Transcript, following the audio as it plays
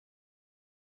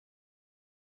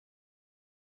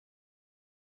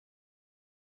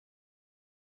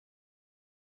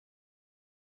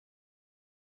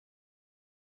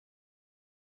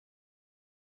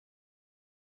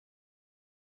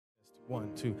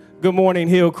1, 2. Good morning,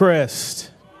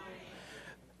 Hillcrest.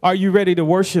 Are you ready to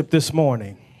worship this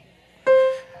morning?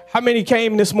 How many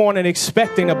came this morning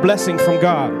expecting a blessing from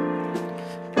God?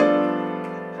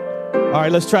 All right,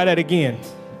 let's try that again.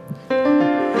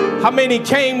 How many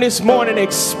came this morning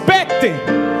expecting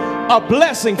a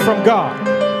blessing from God?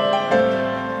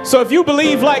 So if you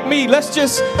believe like me, let's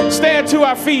just stand to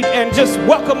our feet and just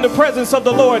welcome the presence of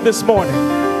the Lord this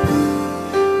morning.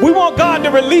 We want God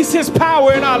to release his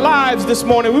power in our lives this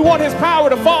morning. We want his power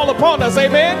to fall upon us.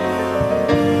 Amen.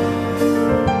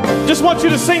 Just want you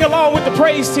to sing along with the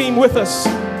praise team with us.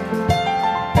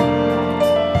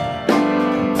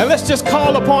 And let's just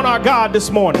call upon our God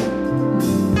this morning.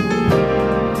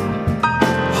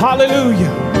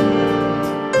 Hallelujah.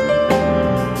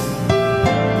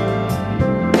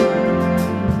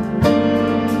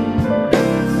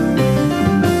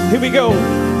 Here we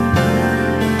go.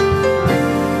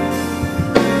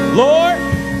 Lord,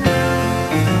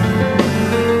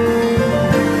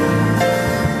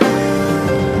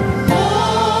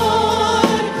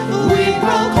 we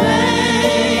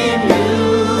proclaim you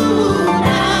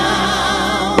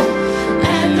now,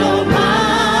 and your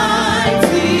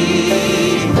mighty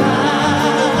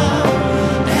power,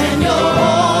 and your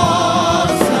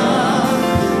awesome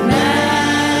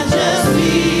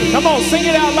majesty. come on, sing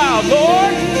it out loud.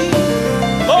 Lord,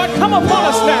 Lord, come upon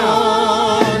us now.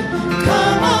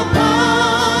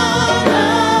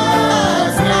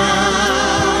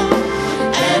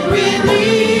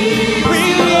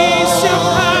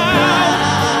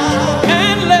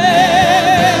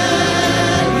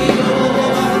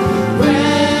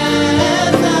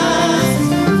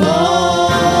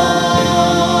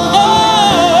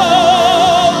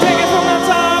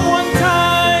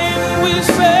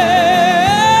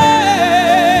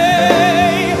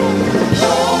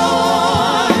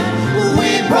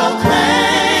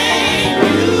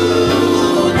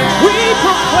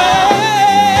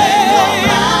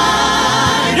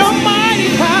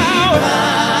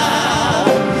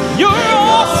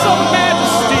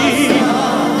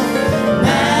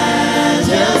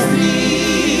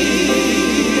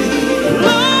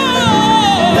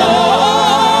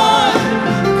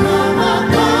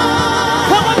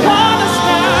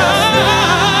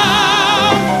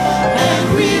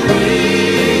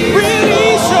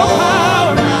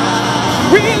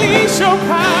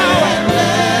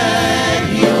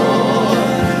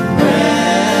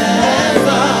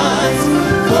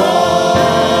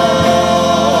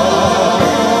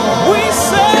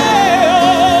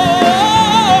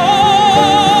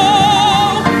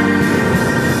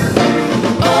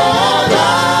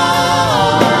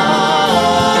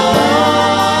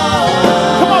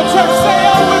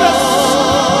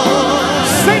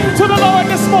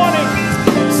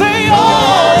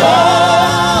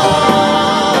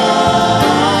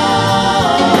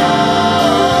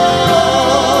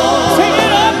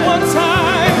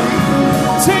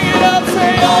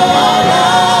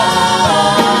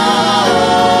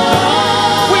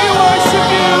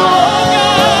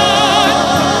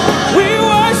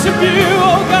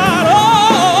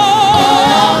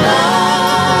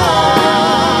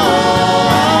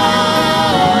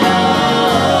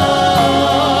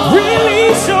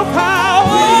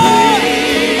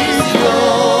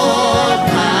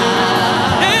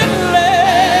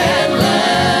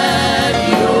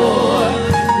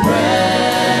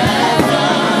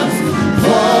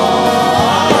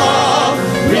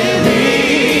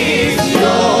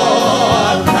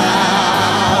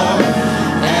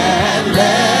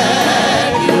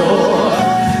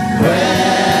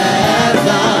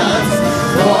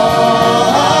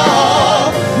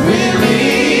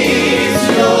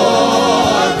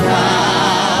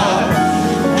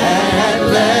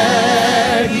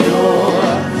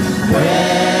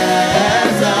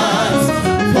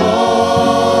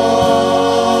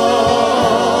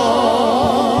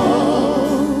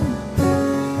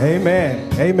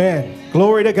 Amen.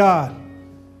 Glory to God.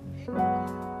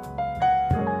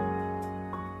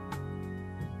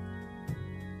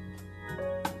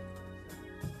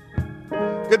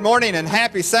 Good morning and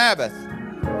happy Sabbath.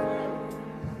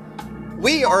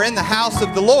 We are in the house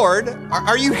of the Lord.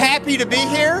 Are you happy to be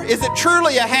here? Is it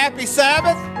truly a happy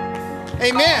Sabbath?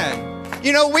 Amen.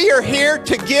 You know, we are here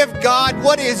to give God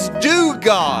what is due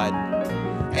God.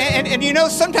 And you know,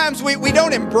 sometimes we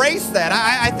don't embrace that.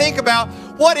 I think about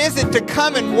what is it to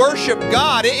come and worship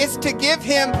God? It's to give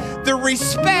him the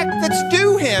respect that's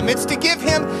due him. It's to give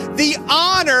him the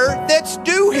honor that's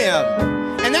due him.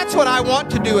 And that's what I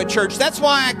want to do at church. That's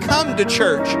why I come to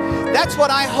church. That's what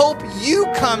I hope you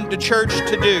come to church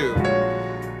to do.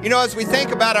 You know, as we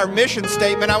think about our mission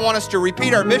statement, I want us to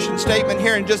repeat our mission statement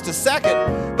here in just a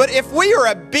second. But if we are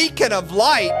a beacon of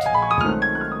light,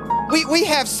 we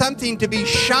have something to be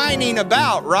shining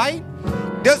about, right?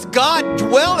 Does God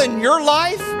dwell in your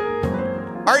life?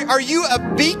 Are you a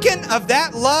beacon of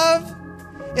that love?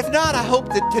 If not, I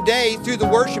hope that today, through the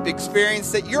worship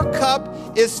experience, that your cup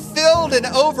is filled and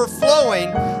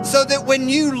overflowing so that when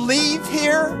you leave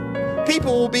here,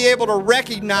 people will be able to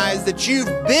recognize that you've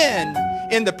been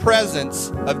in the presence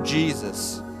of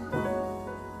Jesus.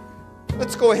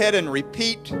 Let's go ahead and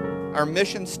repeat our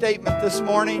mission statement this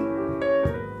morning.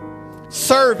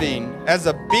 Serving as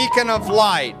a beacon of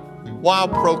light while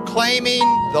proclaiming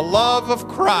the love of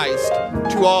Christ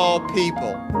to all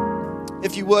people.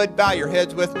 If you would, bow your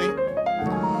heads with me.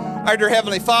 Our dear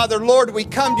Heavenly Father, Lord, we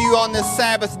come to you on this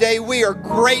Sabbath day. We are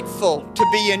grateful to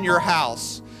be in your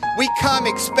house. We come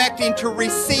expecting to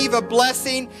receive a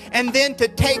blessing and then to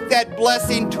take that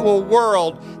blessing to a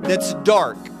world that's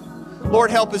dark.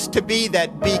 Lord, help us to be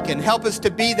that beacon. Help us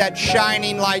to be that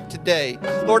shining light today.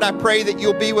 Lord, I pray that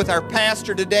you'll be with our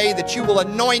pastor today, that you will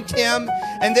anoint him,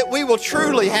 and that we will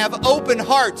truly have open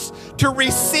hearts to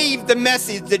receive the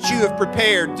message that you have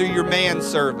prepared through your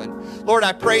manservant. Lord,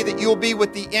 I pray that you'll be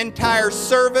with the entire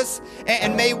service,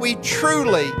 and may we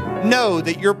truly know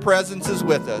that your presence is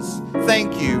with us.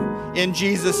 Thank you. In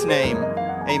Jesus' name,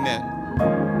 amen.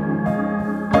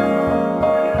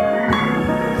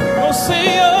 We'll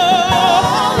see you.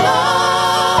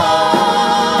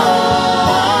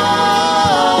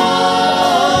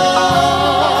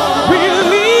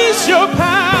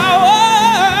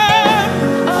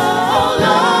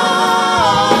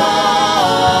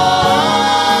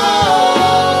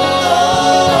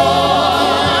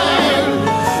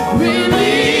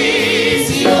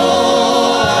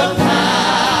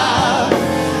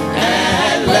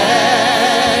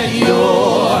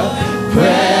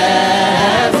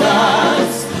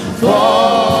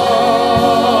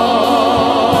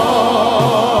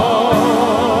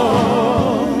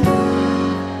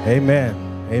 Amen.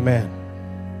 Amen.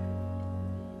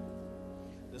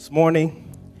 This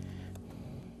morning,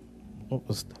 what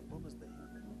was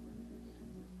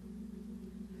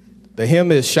the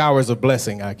hymn is Showers of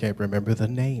Blessing. I can't remember the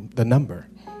number.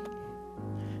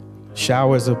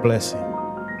 Showers of Blessing.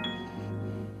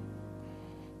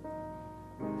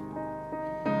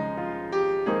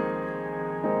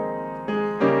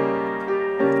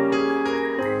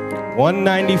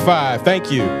 $195.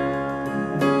 Thank you.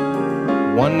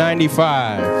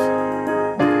 195.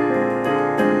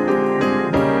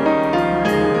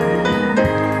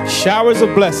 Showers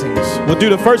of blessings. We'll do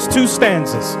the first two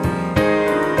stanzas.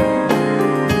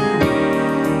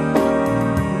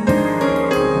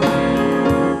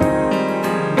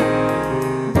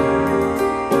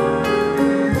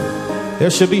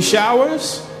 There shall be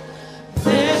showers.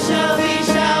 There shall be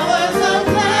showers of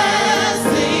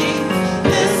blessing.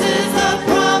 This is the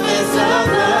promise of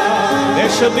love. There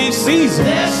shall be seasons.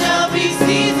 There shall be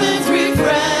seasons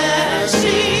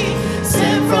refreshing,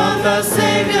 sent from the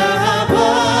Savior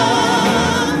above.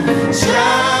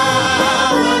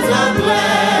 Showers of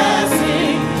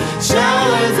blessing,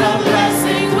 showers of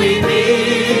blessing we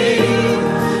need.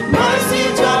 Mercy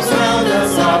drops round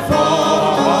us are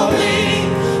falling,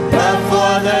 but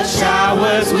for the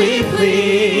showers we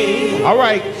plead. All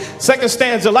right, second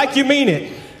stanza, like you mean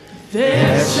it.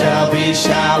 There shall be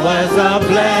showers of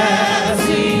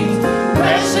blessings,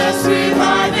 precious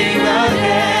reviving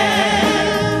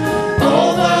again,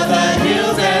 over the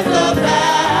hills and the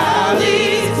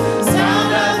valleys,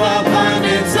 sound of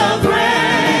abundance of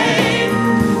rain.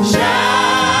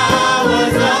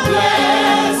 Showers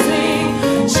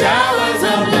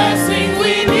of blessing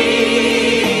we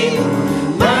need.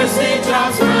 Mercy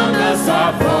drops round us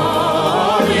are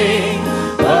falling,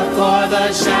 but for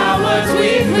the showers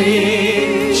we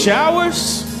plead. Showers.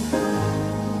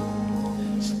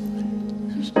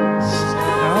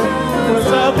 Showers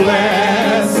of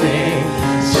blessing,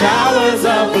 showers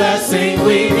of blessing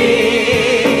we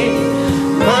need.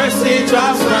 Mercy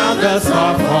drops round us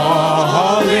are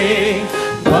falling,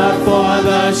 but for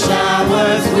the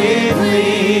showers we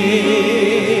plead.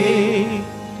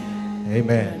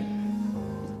 Amen.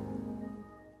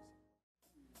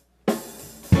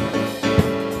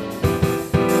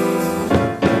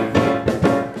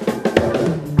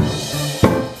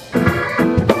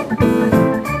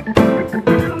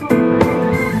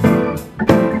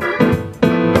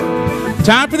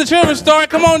 Time for the children's story.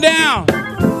 Come on down.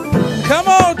 Come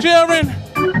on, children.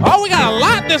 Oh, we got a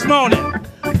lot this morning.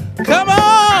 Come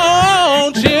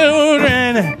on,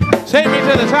 children. Take me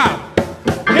to the top.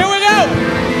 Here we go.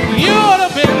 You ought to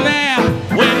have been there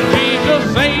when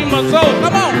Jesus saved my soul.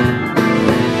 Come on.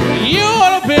 You ought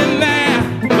to have been there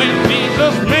when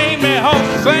Jesus made me whole.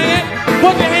 Sing.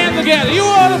 Put your hands together. You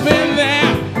ought to have been there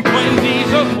when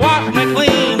Jesus washed me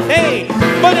clean. Hey,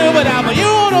 but you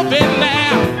ought to have been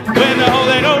there when the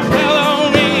Holy Ghost fell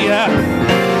on me.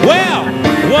 Well,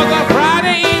 it was a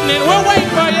Friday evening. We'll wait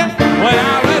for you when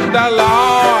I met the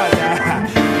Lord.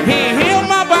 He healed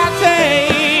my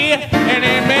body and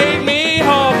he made me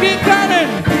whole. Keep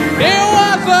coming. It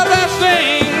was the best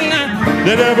thing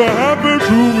that ever happened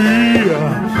to me.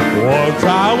 Once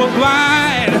I was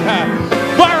blind,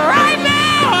 but right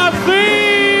now I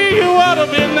see you ought to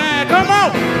been there. Come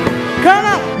on, come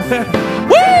on.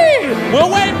 Whee!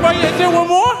 We'll wait for you. Is there one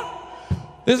more?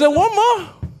 Is there one more?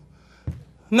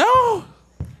 No?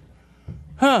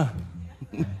 Huh?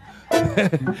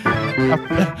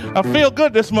 I feel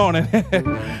good this morning.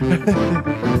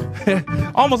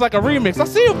 Almost like a remix. I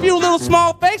see a few little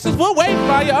small faces. We'll wait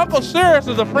for you. Uncle Cyrus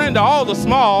is a friend of all the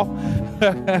small.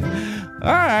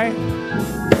 All right.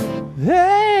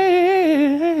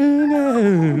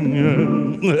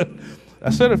 I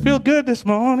said I feel good this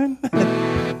morning.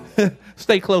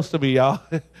 Stay close to me, y'all.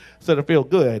 Said I feel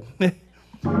good.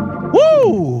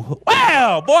 Woo!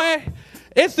 Wow, boy.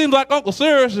 It seems like Uncle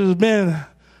Cyrus has been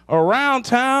around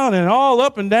town and all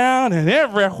up and down and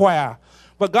everywhere.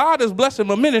 But God is blessing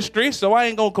my ministry, so I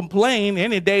ain't going to complain.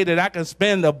 Any day that I can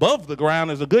spend above the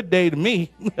ground is a good day to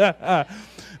me. I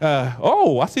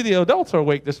see the adults are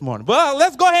awake this morning. Well,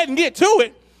 let's go ahead and get to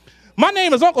it. My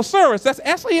name is Uncle Cyrus. That's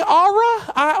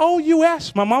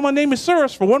S-E-R-I-O-U-S. My mama's name is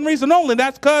Cyrus for one reason only.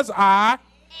 That's because I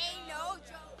ain't no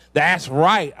joke. That's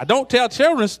right. I don't tell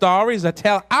children's stories. I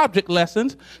tell object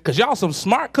lessons because y'all some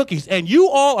smart cookies. And you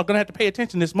all are going to have to pay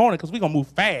attention this morning because we're going to move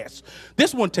fast.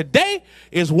 This one today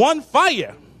is one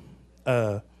fire.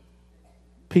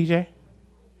 PJ,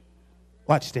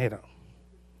 watch stand up.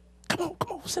 Come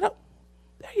on, sit up.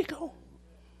 There you go.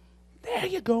 There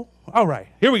you go. All right,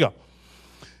 here we go.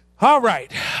 All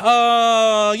right.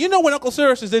 You know when Uncle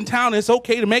Cyrus is in town, it's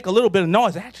okay to make a little bit of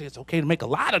noise. Actually, it's okay to make a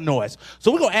lot of noise.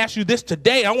 So we're going to ask you this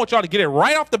today. I want y'all to get it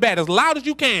right off the bat as loud as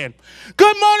you can.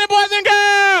 Good morning, boys and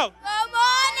girls. Good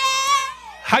morning.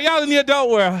 How y'all in the adult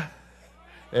world?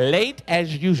 Late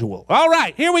as usual. All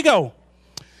right, here we go.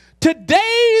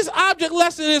 Today's object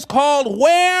lesson is called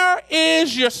Where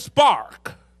is Your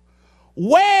Spark?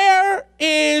 Where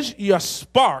is your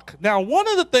spark? Now, one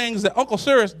of the things that Uncle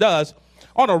Cyrus does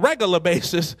on a regular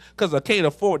basis, because I can't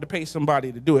afford to pay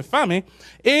somebody to do it for me,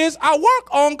 is I work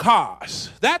on cars.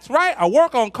 That's right, I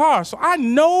work on cars. So I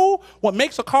know what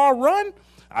makes a car run.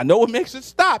 I know what makes it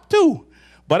stop, too.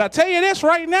 But I tell you this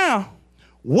right now,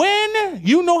 when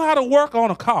you know how to work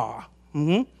on a car,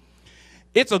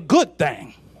 it's a good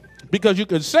thing because you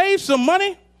can save some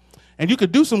money and you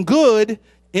could do some good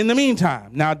in the meantime.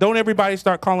 Now, don't everybody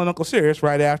start calling Uncle Cyrus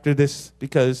right after this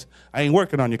because I ain't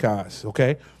working on your cars,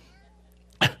 okay?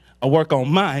 I work on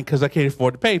mine because I can't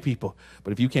afford to pay people.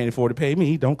 But if you can't afford to pay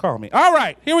me, don't call me. All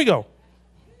right, here we go.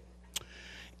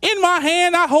 In my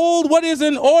hand, I hold what is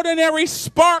an ordinary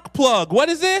spark plug. What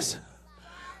is this?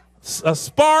 A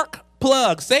spark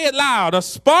plug. Say it loud. A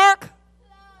spark?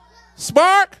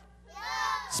 Spark?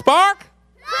 Spark?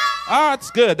 Oh,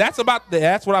 that's good. That's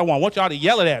what I want. I want y'all to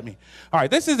yell it at me. All right,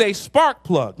 this is a spark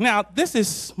plug. Now, this is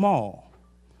small.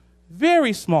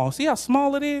 Very small. See how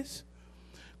small it is?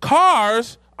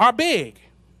 Cars are big.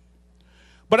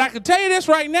 But I can tell you this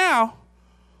right now,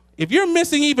 if you're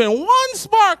missing even one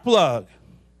spark plug,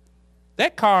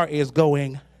 that car is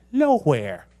going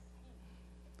nowhere.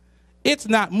 It's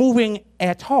not moving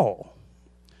at all.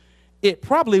 It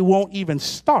probably won't even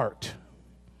start.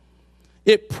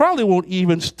 It probably won't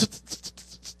even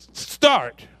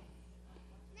start.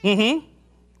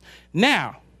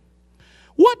 Now,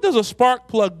 what does a spark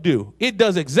plug do? It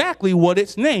does exactly what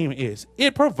its name is.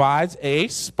 It provides a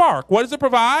spark. What does it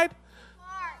provide?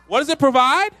 Spark. What does it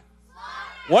provide?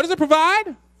 Spark. What does it provide?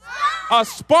 Spark. A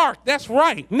spark. That's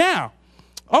right. Now,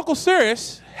 Uncle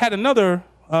Cyrus had another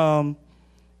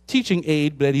teaching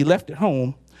aid that he left at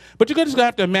home, but you're just going to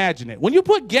have to imagine it. When you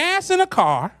put gas in a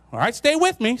car, all right, stay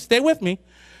with me.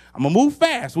 I'm going to move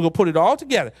fast. We're going to put it all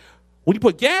together. When you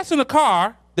put gas in a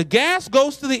car, the gas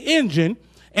goes to the engine,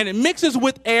 and it mixes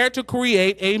with air to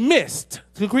create a mist.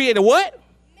 To create a what?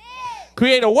 Mist.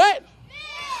 Create a what?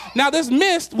 Mist. Now, this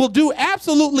mist will do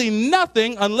absolutely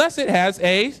nothing unless it has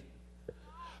a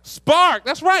spark.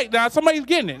 That's right. Now, somebody's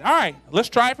getting it. All right, let's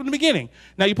try it from the beginning.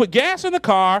 Now, you put gas in the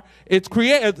car, it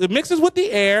mixes with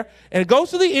the air, and it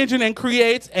goes to the engine and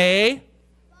creates a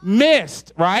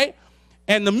mist, right?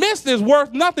 And the mist is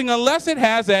worth nothing unless it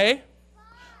has a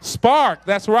spark.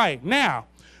 That's right. Now,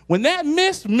 when that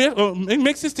mist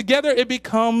mixes together, it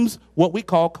becomes what we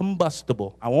call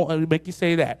combustible. I won't make you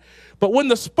say that. But when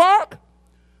the spark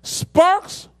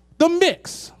sparks the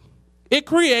mix. It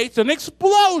creates an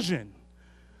explosion.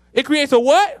 It creates a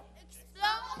what?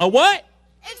 A what?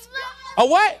 A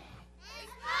what?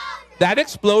 That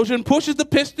explosion pushes the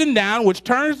piston down, which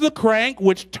turns the crank,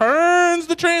 which turns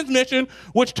the transmission,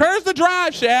 which turns the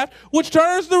drive shaft, which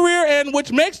turns the rear end,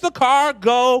 which makes the car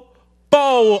go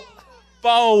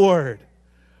forward.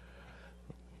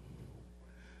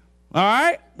 All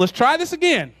right, let's try this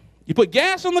again. You put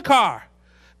gas on the car.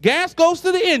 Gas goes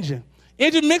to the engine.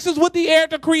 Engine mixes with the air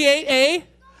to create a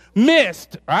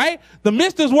mist, right? The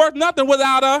mist is worth nothing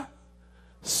without a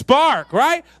spark,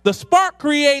 right? The spark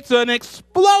creates an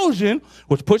explosion,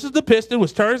 which pushes the piston,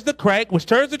 which turns the crank, which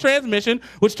turns the transmission,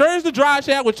 which turns the drive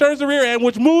shaft, which turns the rear end,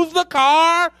 which moves the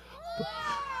car.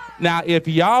 Now, if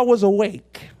y'all was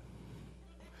awake,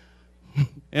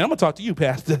 and I'm going to talk to you,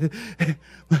 Pastor,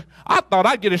 I thought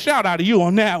I'd get a shout out of you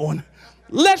on that one.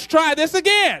 Let's try this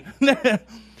again.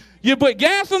 You put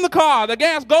gas in the car. The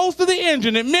gas goes to the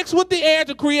engine. It mixes with the air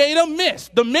to create a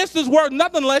mist. The mist is worth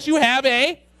nothing unless you have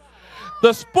a...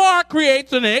 The spark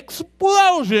creates an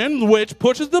explosion, which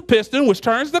pushes the piston, which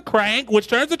turns the crank, which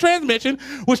turns the transmission,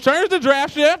 which turns the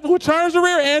drive shaft, which turns the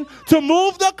rear end to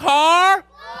move the car.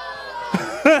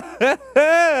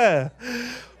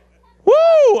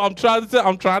 Woo! I'm trying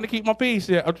to keep my peace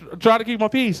here. I'm trying to keep my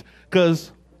peace,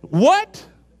 because what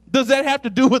does that have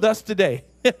to do with us today?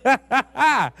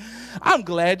 I'm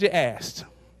glad you asked.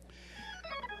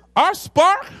 Our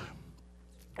spark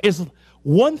is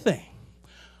one thing.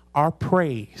 Our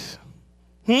praise.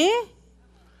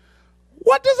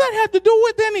 What does that have to do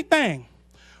with anything?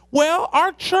 Well,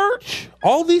 our church,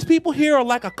 all these people here are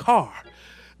like a car.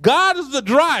 God is the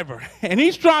driver, and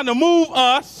he's trying to move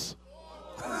us.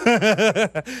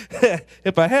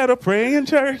 If I had a praying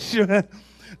church,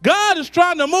 God is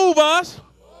trying to move us.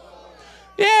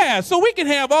 Yeah, so we can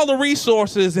have all the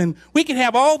resources, and we can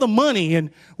have all the money,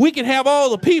 and we can have all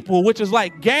the people, which is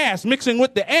like gas mixing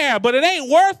with the air, but it ain't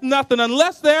worth nothing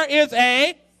unless there is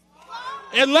a,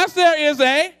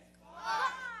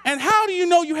 and how do you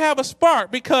know you have a spark?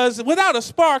 Because without a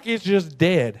spark, it's just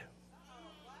dead.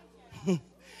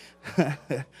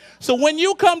 So when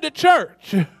you come to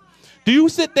church, do you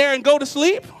sit there and go to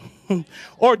sleep?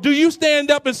 Or do you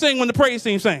stand up and sing when the praise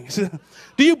team sings?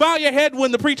 Do you bow your head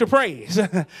when the preacher prays?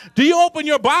 Do you open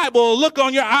your Bible or look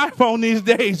on your iPhone these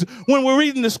days when we're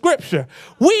reading the scripture?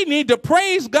 We need to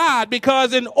praise God,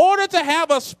 because in order to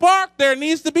have a spark, there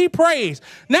needs to be praise.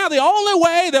 Now, the only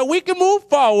way that we can move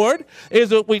forward is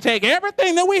that we take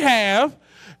everything that we have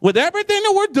with everything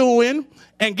that we're doing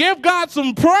and give God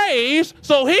some praise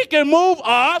so he can move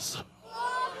us.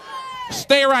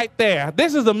 Stay right there.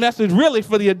 This is a message really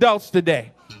for the adults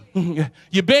today.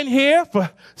 You've been here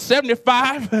for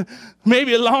 75,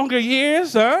 maybe longer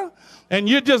years, huh? And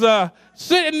you're just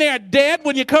sitting there dead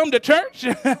when you come to church,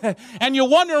 and you're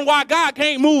wondering why God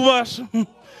can't move us.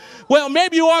 Well,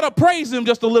 maybe you ought to praise him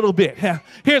just a little bit.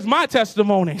 Here's my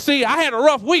testimony. See, I had a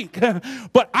rough week,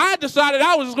 but I decided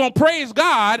I was just going to praise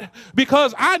God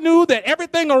because I knew that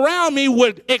everything around me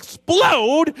would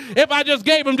explode if I just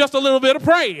gave him just a little bit of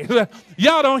praise.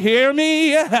 Y'all don't hear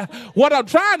me? What I'm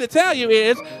trying to tell you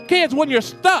is, kids, when you're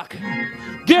stuck,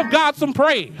 give God some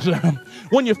praise.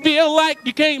 When you feel like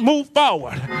you can't move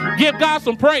forward, give God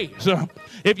some praise.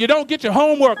 If you don't get your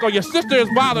homework, or your sister is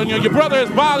bothering you, or your brother is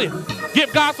bothering you,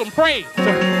 give God some praise.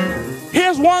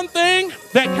 Here's one thing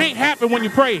that can't happen when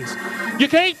you praise. You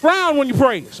can't frown when you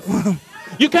praise.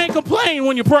 You can't complain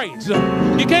when you praise.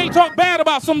 You can't talk bad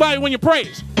about somebody when you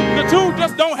praise. The two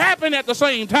just don't happen at the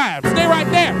same time. Stay right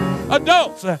there.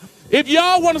 Adults, if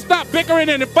y'all want to stop bickering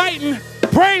and fighting,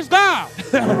 praise God.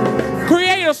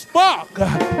 Create a spark.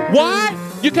 Why?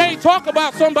 You can't talk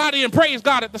about somebody and praise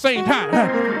God at the same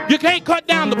time. You can't cut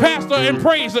down the pastor and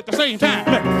praise at the same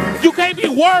time. You can't be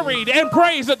worried and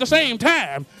praise at the same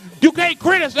time. You can't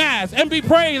criticize and be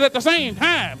praised at the same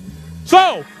time.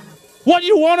 So, what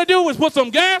you want to do is put some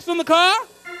gas in the car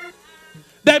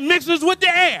that mixes with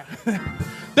the air.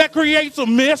 That creates a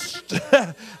mist.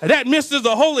 That mist is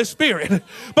the Holy Spirit.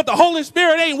 But the Holy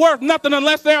Spirit ain't worth nothing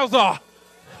unless there's a...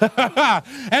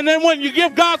 And then when you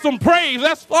give God some praise,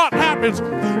 that spark happens,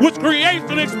 which creates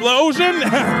an explosion,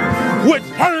 which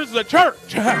turns the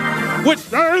church, which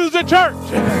turns the church,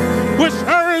 which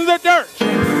turns the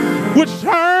church, which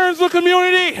turns the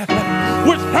community,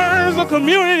 which turns the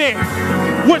community,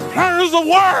 which turns the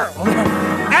world.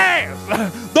 As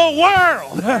the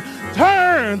world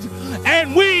turns,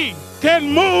 and we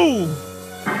can move,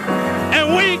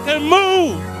 and we can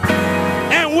move,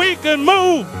 and we can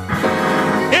move.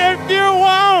 If you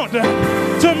want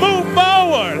to move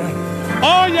forward,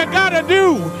 all you got to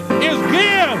do is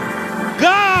give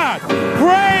God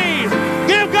praise.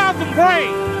 Give God and pray.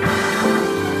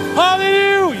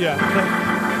 Hallelujah.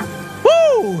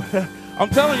 Woo! I'm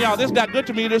telling y'all, this got good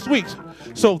to me this week.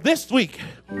 So this week,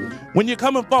 when you're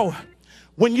coming forward,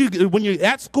 when you're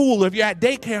at school, if you're at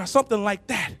daycare or something like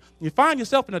that, you find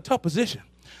yourself in a tough position,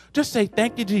 just say,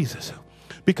 thank you, Jesus.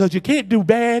 Because you can't do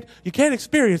bad, you can't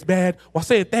experience bad while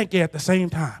saying thank you at the same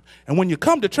time. And when you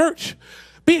come to church,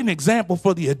 be an example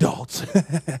for the adults.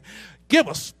 Give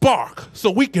a spark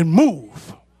so we can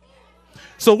move.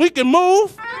 So we can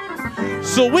move.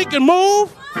 So we can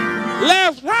move.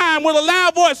 Last time with a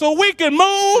loud voice, so we can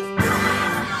move.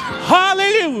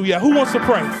 Hallelujah. Who wants to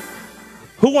pray?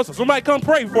 Who wants to? Somebody come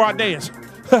pray before I dance.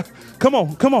 Come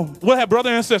on, come on. We'll have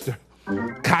brother and sister.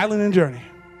 Kylan and Journey.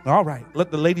 All right,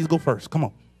 let the ladies go first. Come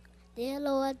on. Dear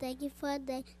Lord, thank you for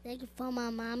that. Thank you for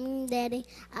my mom and daddy.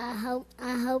 I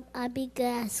hope I be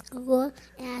good at school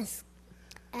and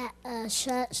at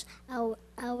church.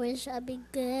 I wish I be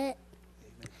good.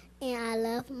 And I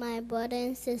love my brother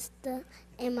and sister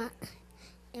and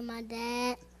my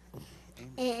dad.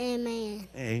 And amen.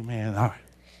 Amen. All right.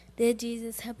 Dear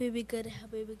Jesus, help me be good.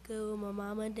 Help me be good with my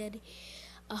mama and daddy.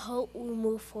 I hope we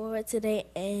move forward today,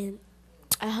 and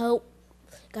I hope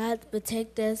God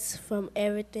protect us from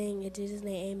everything. In Jesus'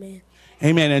 name, amen.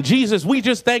 Amen. And Jesus, we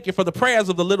just thank you for the prayers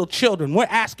of the little children. We're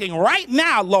asking right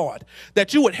now, Lord,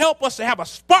 that you would help us to have a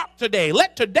spark today.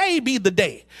 Let today be the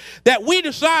day that we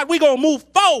decide we're going to move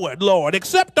forward, Lord.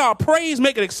 Accept our praise,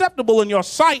 make it acceptable in your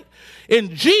sight.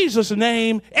 In Jesus'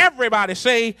 name, everybody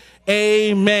say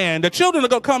amen. The children are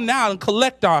going to come now and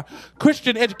collect our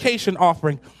Christian education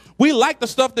offering. We like the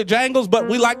stuff that jangles, but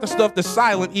we like the stuff that's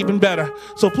silent even better.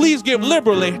 So please give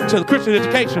liberally to the Christian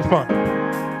Education Fund.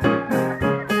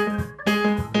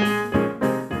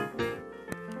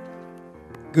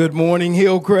 Good morning,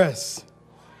 Hillcrest.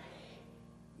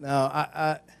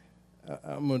 Now,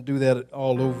 I'm going to do that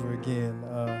all over again.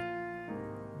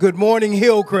 Good morning,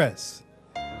 Hillcrest.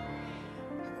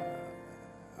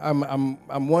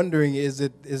 I'm wondering, is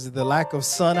it the lack of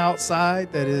sun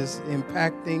outside that is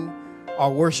impacting our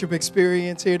worship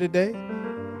experience here today?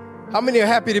 How many are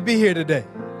happy to be here today?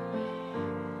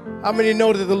 How many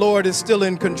know that the Lord is still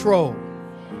in control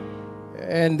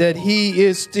and that he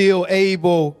is still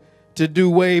able to do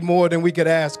way more than we could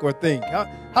ask or think?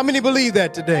 How many believe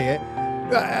that today?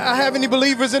 I have any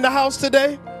believers in the house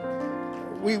today?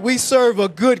 We serve a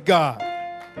good God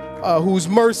whose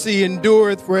mercy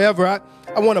endureth forever.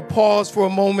 I want to pause for a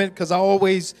moment because I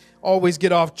always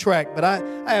get off track, but I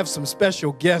have some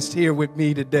special guests here with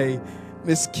me today.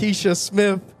 Miss Keisha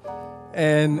Smith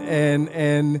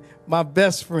and my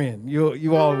best friend.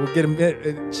 You all will get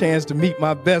a chance to meet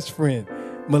my best friend,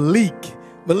 Malik.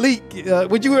 Malik,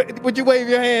 would you wave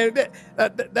your hand?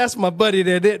 That's my buddy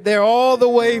there. They're all the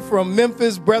way from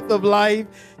Memphis, Breath of Life.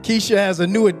 Keisha has a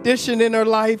new addition in her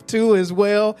life too as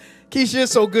well. Keisha,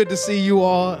 it's so good to see you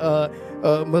all.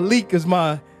 Malik is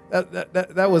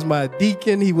that was my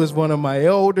deacon. He was one of my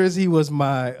elders. He was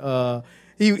my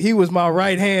he was my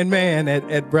right-hand man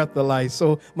at Breath of Life.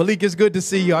 So Malik, it's good to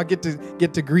see you. I'll get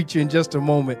to greet you in just a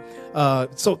moment.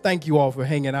 So thank you all for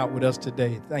hanging out with us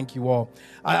today. Thank you all.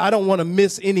 I don't want to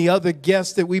miss any other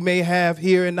guests that we may have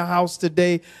here in the house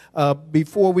today.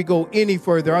 Before we go any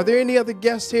further, are there any other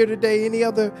guests here today? Any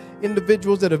other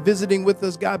individuals that are visiting with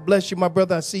us? God bless you, my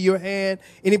brother. I see your hand.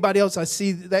 Anybody else? I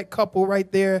see that couple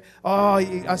right there. Oh,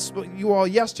 I saw you all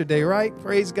yesterday, right?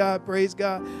 Praise God. Praise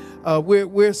God.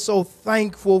 We're so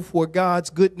thankful for God's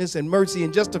goodness and mercy.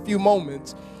 In just a few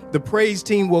moments, the praise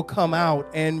team will come out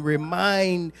and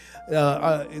remind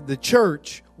the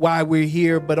church why we're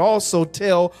here, but also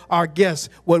tell our guests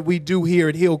what we do here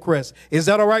at Hillcrest. Is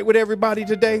that all right with everybody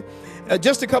today?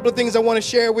 Just a couple of things I want to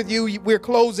share with you. We're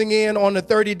closing in on the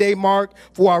 30-day mark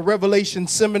for our Revelation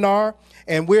seminar,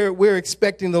 and we're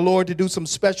expecting the Lord to do some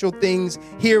special things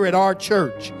here at our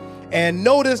church. And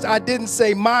notice I didn't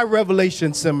say my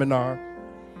Revelation seminar,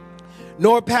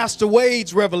 nor Pastor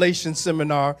Wade's Revelation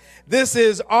seminar. This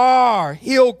is our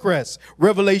Hillcrest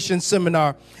Revelation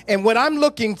seminar. And what I'm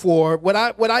looking for, what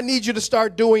I need you to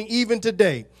start doing even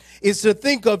today, is to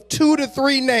think of 2 to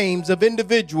 3 names of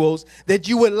individuals that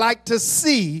you would like to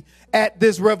see at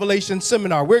this Revelation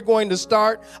seminar. We're going to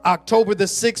start October the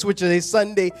 6th, which is a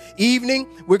Sunday evening.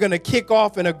 We're going to kick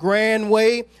off in a grand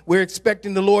way. We're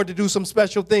expecting the Lord to do some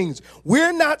special things.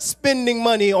 We're not spending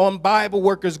money on Bible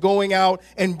workers going out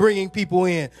and bringing people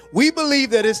in. We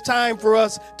believe that it's time for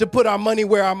us to put our money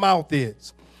where our mouth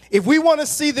is. If we want to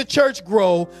see the church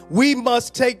grow, we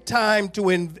must take time to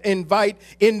invite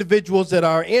individuals that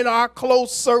are in our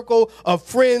close circle of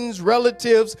friends,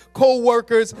 relatives,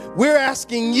 co-workers. We're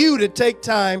asking you to take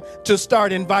time to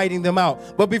start inviting them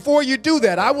out. But before you do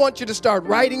that, I want you to start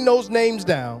writing those names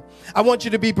down. I want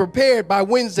you to be prepared by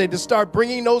Wednesday to start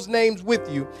bringing those names with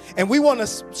you. And we want to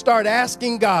start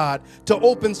asking God to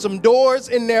open some doors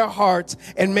in their hearts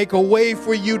and make a way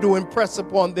for you to impress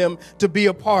upon them to be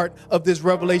a part of this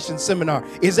Revelation seminar.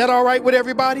 Is that all right with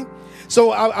everybody?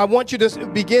 So I want you to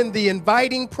begin the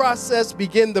inviting process,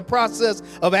 begin the process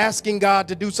of asking God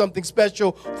to do something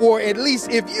special for at least,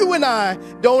 if you and I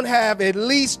don't have at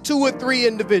least 2 or 3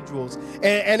 individuals,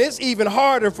 and it's even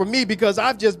harder for me because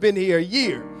I've just been here a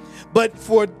year. But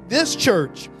for this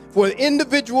church, for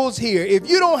individuals here, if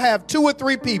you don't have 2 or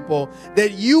 3 people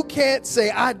that you can't say,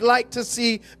 I'd like to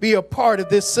see be a part of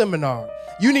this seminar,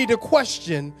 you need to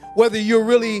question whether you're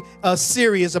really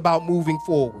serious about moving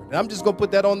forward. And I'm just going to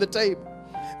put that on the table.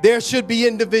 There should be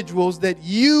individuals that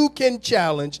you can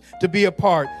challenge to be a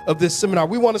part of this seminar.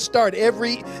 We want to start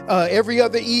every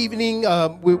other evening.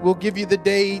 We'll give you the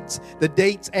dates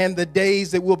and the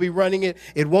days that we'll be running it.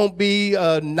 It won't be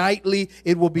nightly.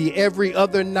 It will be every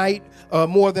other night,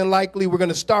 more than likely. We're going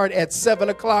to start at 7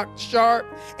 o'clock sharp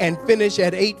and finish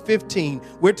at 8:15.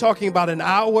 We're talking about an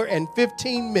hour and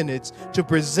 15 minutes to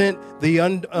present the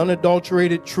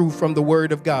unadulterated truth from the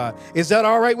Word of God. Is that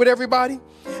all right with everybody?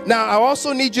 Now, I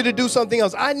also need you to do something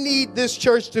else. I need this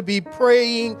church to be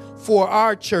praying for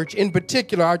our church, in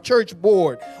particular, our church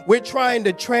board. We're trying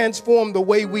to transform the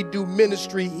way we do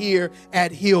ministry here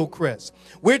at Hillcrest.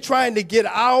 We're trying to get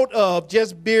out of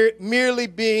just merely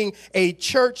being a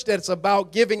church that's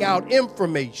about giving out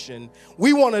information.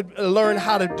 We want to learn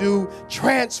how to do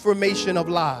transformation of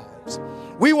lives.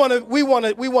 We want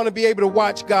to be able to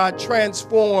watch God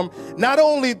transform not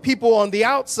only people on the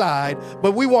outside,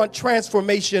 but we want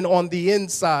transformation on the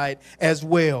inside as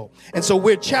well. And so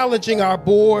we're challenging our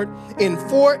board in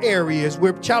 4 areas.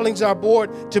 We're challenging our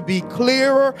board to be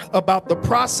clearer about the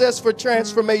process for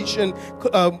transformation,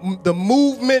 the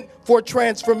movement for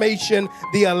transformation,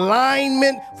 the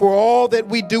alignment for all that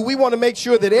we do. We want to make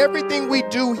sure that everything we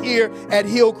do here at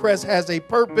Hillcrest has a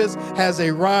purpose, has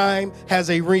a rhyme, has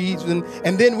a reason.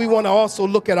 And then we want to also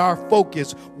look at our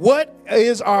focus. What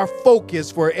is our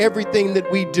focus for everything that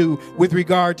we do with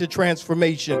regard to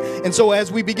transformation? And so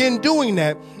as we begin doing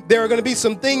that, there are going to be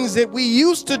some things that we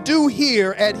used to do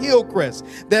here at Hillcrest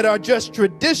that are just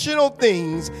traditional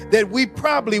things that we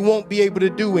probably won't be able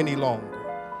to do any longer.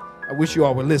 I wish you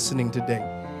all were listening today.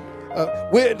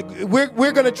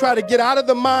 We're going to try to get out of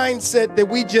the mindset that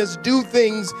we just do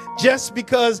things just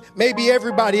because maybe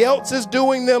everybody else is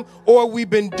doing them or we've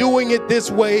been doing it this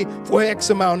way for X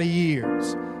amount of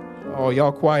years. Oh,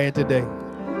 y'all quiet today.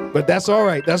 But that's all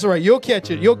right. That's all right. You'll catch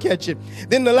it. You'll catch it.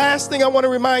 Then the last thing I want to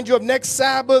remind you of next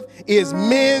Sabbath is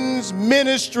Men's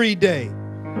Ministry Day.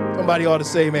 Somebody ought to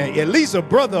say amen. At least a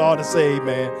brother ought to say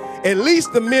amen. At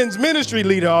least the men's ministry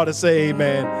leader ought to say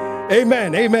amen.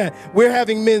 Amen. Amen. We're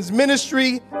having Men's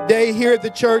Ministry Day here at the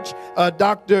church.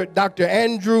 Dr.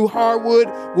 Andrew Harwood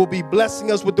will be blessing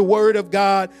us with the Word of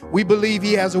God. We believe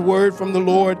he has a word from the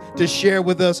Lord to share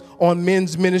with us on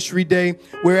Men's Ministry Day.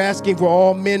 We're asking for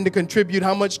all men to contribute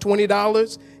how much?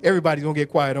 $20? Everybody's going to get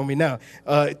quiet on me now.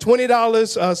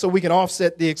 $20 so we can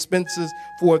offset the expenses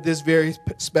for this very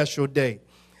special day.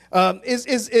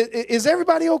 Is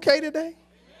everybody okay today?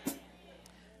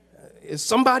 Is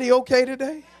somebody okay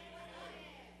today?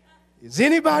 Is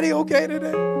anybody okay today?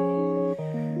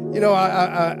 You know,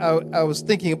 I was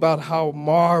thinking about how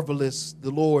marvelous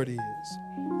the Lord is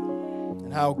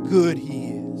and how good he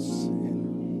is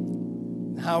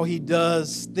and how he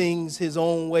does things his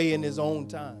own way in his own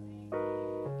time.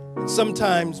 And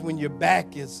sometimes when your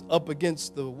back is up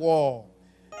against the wall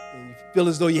and you feel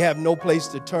as though you have no place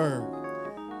to turn,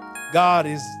 God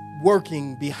is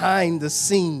working behind the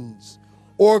scenes,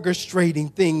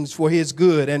 orchestrating things for his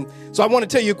good. And so I want to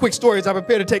tell you a quick story as I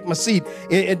prepare to take my seat.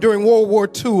 During World War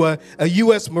II, a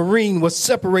U.S. Marine was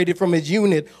separated from his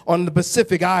unit on the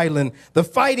Pacific Island. The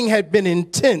fighting had been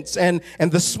intense, and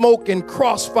the smoke and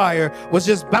crossfire was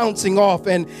just bouncing off.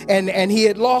 And he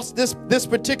had lost, this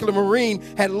particular Marine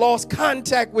had lost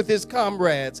contact with his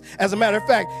comrades. As a matter of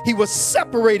fact, he was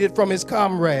separated from his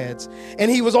comrades, and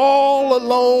he was all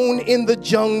alone in the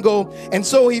jungle. And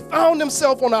so he found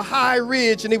himself on a high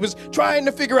ridge, and he was trying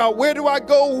to figure out, where do I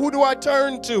go? Who do I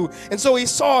turn to? And so he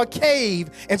saw a cave,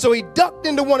 and so he ducked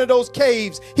into one of those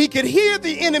caves. He could hear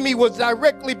the enemy was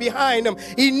directly behind him.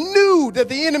 He knew that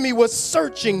the enemy was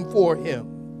searching for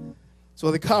him. So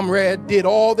the comrade did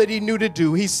all that he knew to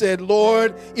do. He said,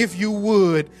 Lord, if you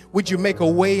would you make a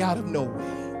way out of no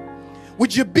way?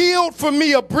 Would you build for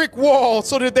me a brick wall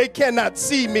so that they cannot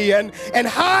see me and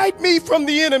hide me from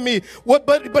the enemy?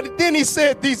 But then he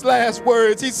said these last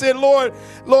words. He said, Lord,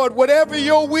 whatever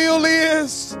your will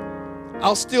is,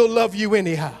 I'll still love you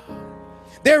anyhow.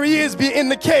 There he is in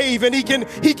the cave, and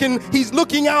he's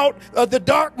looking out the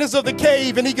darkness of the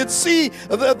cave, and he could see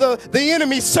the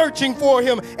enemy searching for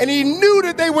him, and he knew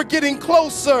that they were getting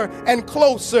closer and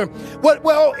closer.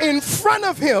 Well, in front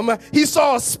of him, he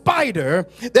saw a spider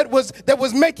that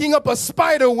was making up a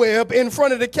spider web in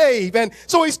front of the cave, and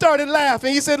so he started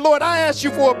laughing. He said, Lord, I asked you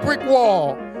for a brick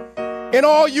wall, and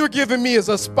all you're giving me is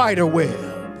a spider web.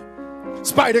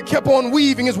 Spider kept on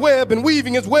weaving his web, and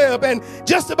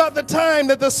just about the time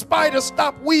that the spider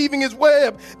stopped weaving his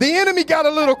web, the enemy got a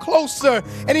little closer,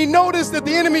 and he noticed that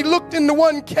the enemy looked into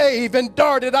one cave and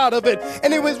darted out of it,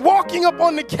 and it was walking up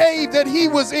on the cave that he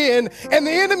was in, and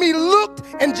the enemy looked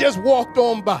and just walked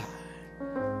on by.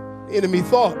 The enemy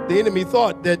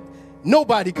thought that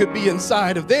nobody could be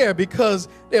inside of there because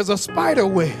there's a spider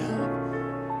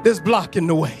web that's blocking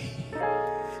the way.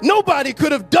 Nobody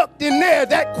could have ducked in there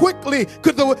that quickly.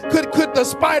 Could the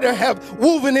spider have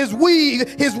woven his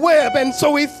web? And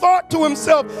so he thought to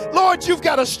himself, Lord, you've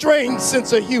got a strange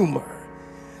sense of humor.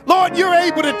 Lord, you're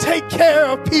able to take care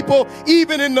of people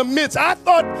even in the midst. I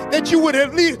thought that you would have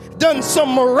at least done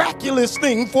some miraculous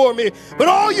thing for me. But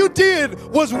all you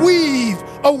did was weave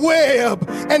a web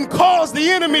and cause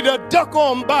the enemy to duck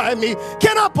on by me.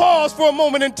 Can I pause for a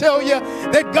moment and tell you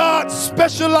that God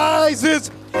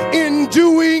specializes in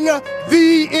doing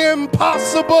the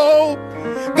impossible?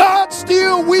 God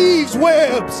still weaves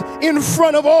webs in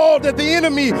front of all that the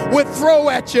enemy would throw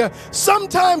at you.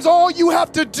 Sometimes all you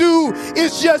have to do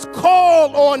is just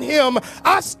call on him.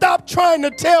 I stopped trying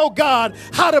to tell God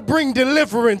how to bring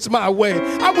deliverance my way.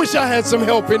 I wish I had some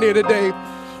help in here today.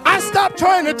 I stopped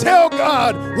trying to tell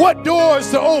God what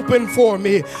doors to open for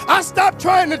me. I stopped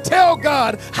trying to tell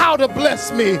God how to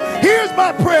bless me. Here's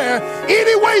my prayer.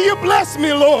 Any way you bless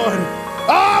me, Lord.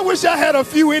 I wish I had a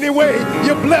few anyway.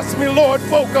 You bless me, Lord,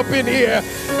 folk up in here.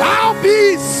 I'll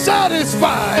be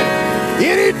satisfied.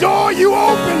 Any door you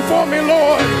open for me,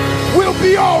 Lord, will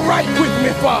be all right with me,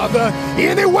 Father.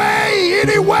 Any way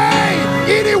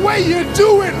you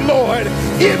do it, Lord,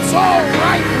 it's all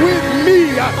right with me.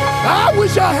 I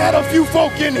wish I had a few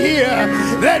folk in here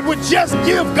that would just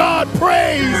give God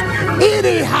praise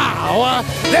anyhow,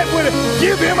 that would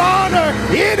give him honor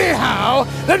anyhow,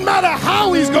 no matter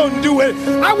how he's going to do it.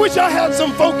 I wish I had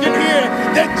some folk in here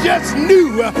that just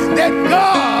knew that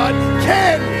God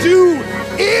can do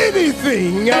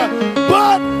anything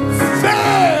but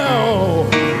fail.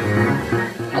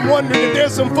 I'm wondering if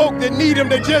there's some folk that need him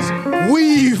to just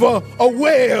weave a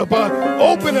web,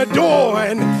 open a door,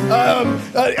 and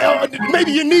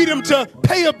maybe you need him to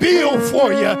pay a bill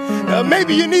for you.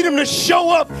 Maybe you need him to show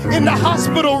up in the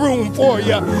hospital room for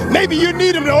you. Maybe you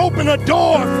need him to open a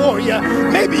door for you.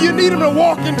 Maybe you need him to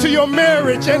walk into your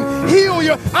marriage and heal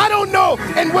you. I don't know.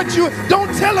 And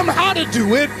don't tell him how to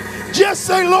do it. Just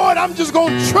say, Lord, I'm just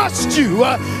going to trust you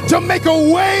to make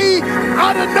a way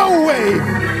out of no way.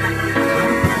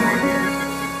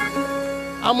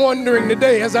 I'm wondering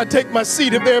today as I take my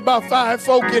seat if there are about 5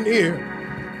 folk in here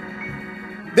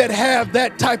that have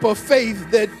that type of faith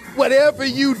that whatever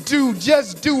you do,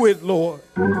 just do it, Lord.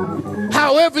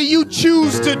 However you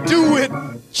choose to do it,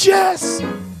 just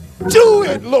do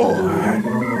it, Lord.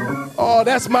 Oh,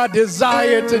 that's my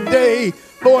desire today.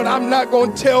 Lord, I'm not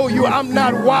going to tell you, I'm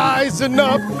not wise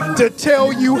enough to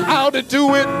tell you how to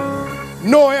do it,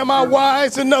 nor am I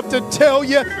wise enough to tell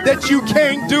you that you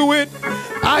can't do it.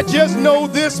 I just know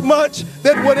this much,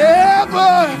 that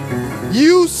whatever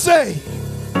you say,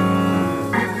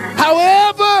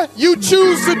 however you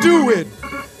choose to do it,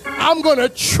 I'm going to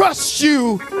trust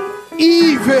you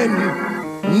even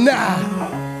now.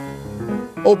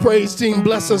 Oh, praise team,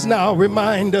 bless us now.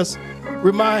 Remind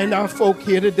our folk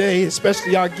here today,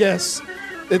 especially our guests,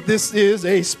 that this is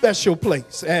a special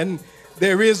place and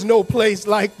there is no place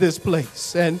like this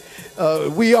place. And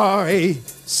we are a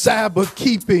Sabbath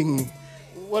keeping,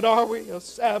 what are we? A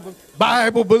Sabbath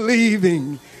Bible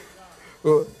believing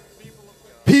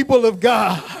people of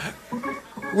God.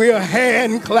 We are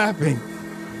hand clapping,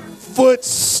 foot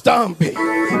stomping,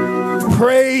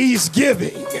 praise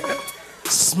giving,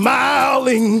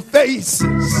 smiling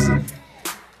faces.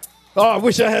 Oh, I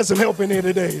wish I had some help in here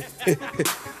today.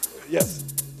 Yes.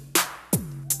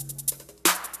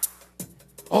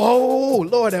 Oh,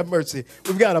 Lord have mercy.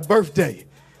 We've got a birthday.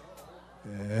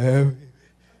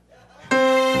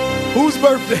 Whose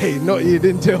birthday? No, you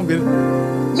didn't tell me.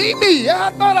 Mimi,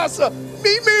 I thought I saw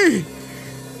Mimi.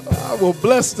 I will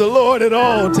bless the Lord at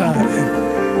all times.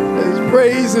 His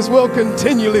praises will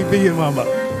continually be in my mouth.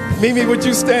 Mimi, would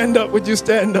you stand up? Would you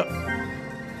stand up?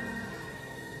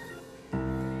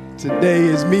 Today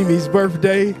is Mimi's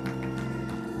birthday.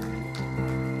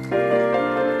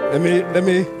 Let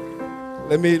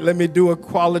me do a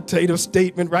qualitative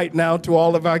statement right now to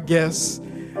all of our guests.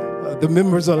 The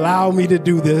members allow me to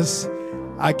do this.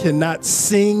 I cannot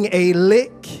sing a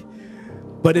lick,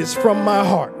 but it's from my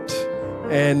heart.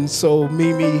 And so,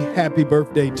 Mimi, happy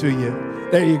birthday to you.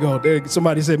 There you go. There,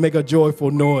 somebody said make a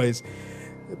joyful noise.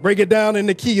 Break it down in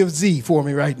the key of Z for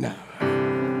me right now.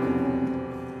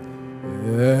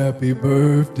 Happy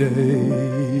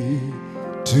birthday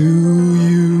to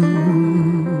you.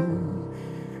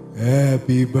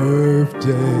 Happy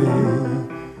birthday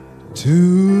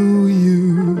to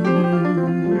you.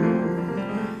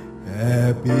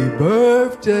 Happy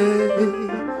birthday,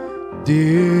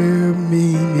 dear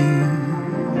Mimi.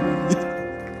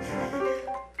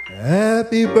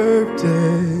 Happy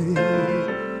birthday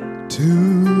to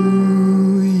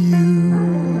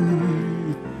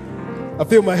you. I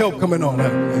feel my help coming on.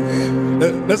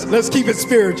 Let's keep it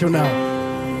spiritual now.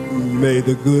 May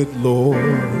the good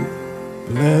Lord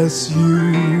bless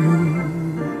you.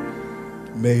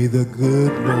 May the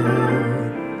good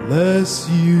Lord bless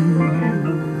you.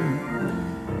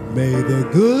 May the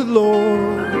good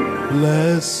Lord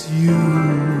bless you.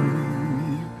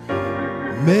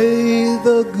 May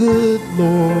the good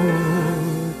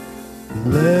Lord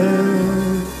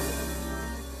bless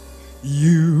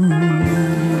you.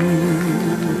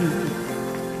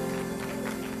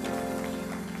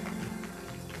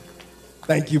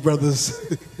 Thank you, brothers.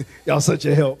 Y'all such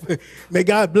a help. May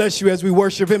God bless you as we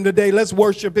worship him today. Let's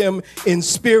worship him in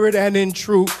spirit and in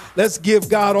truth. Let's give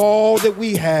God all that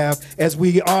we have as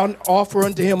we offer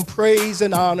unto him praise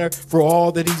and honor for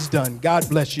all that he's done. God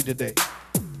bless you today.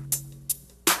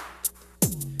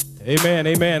 Amen,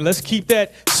 amen. Let's keep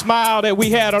that smile that we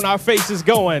had on our faces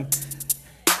going.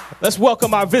 Let's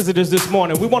welcome our visitors this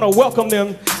morning. We want to welcome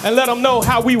them and let them know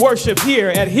how we worship here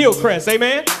at Hillcrest.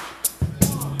 Amen.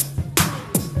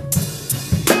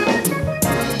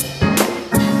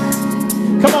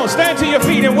 Come on, stand to your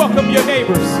feet and welcome your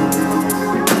neighbors.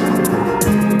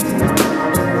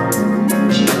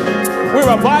 We're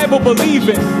a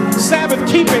Bible-believing,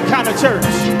 Sabbath-keeping kind of church.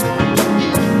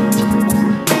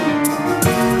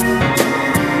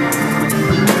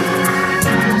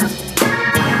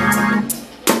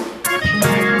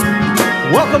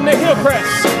 Welcome to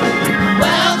Hillcrest.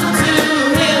 Welcome to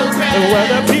Hillcrest. Where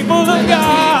the people of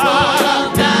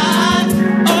God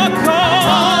are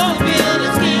called. To build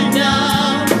his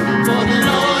kingdom, for the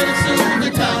Lord is soon to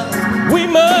come. We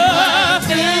must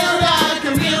Build our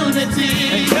community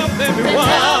and help and everyone.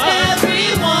 help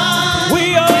everyone.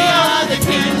 We are the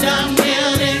kingdom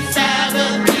building,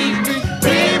 Sabbath keeping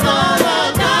people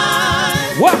of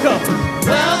God. welcome.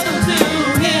 Welcome to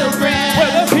Hillcrest.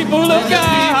 Where the people of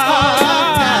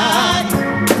God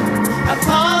are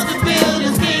called to build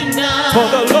his kingdom. for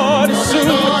the Lord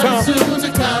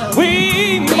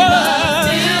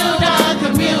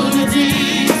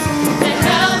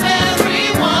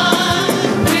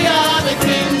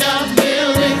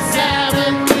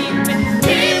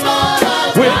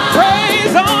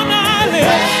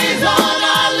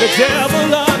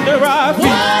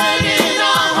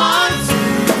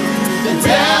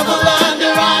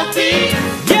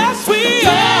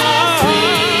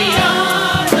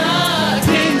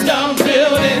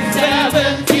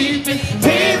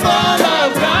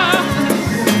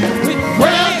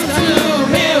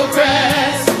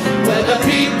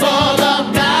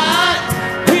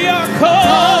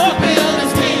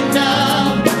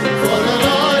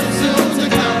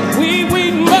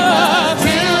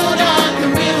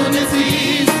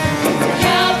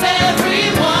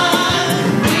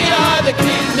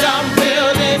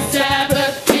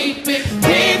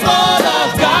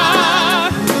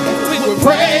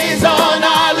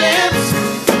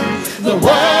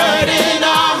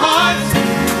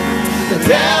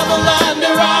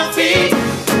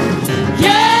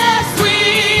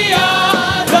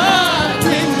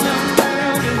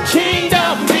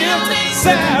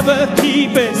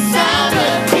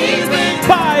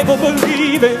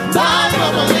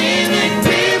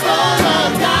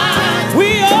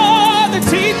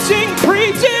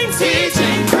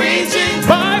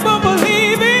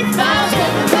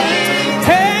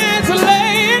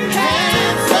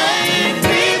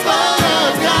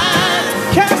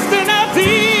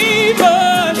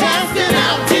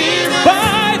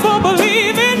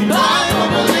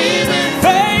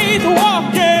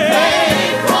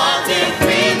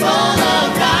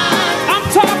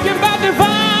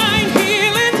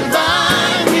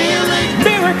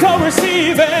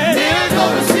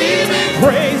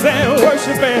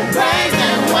worshiping. Praise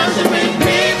and worshiping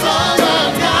people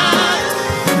of God.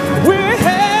 We're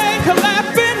hand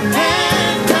clapping,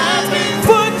 Hand clapping,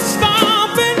 foot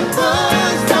stomping,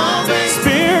 foot stomping,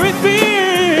 spirit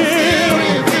filled.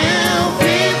 spirit-filled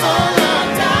people of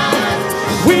God.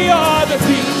 We are the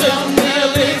kingdom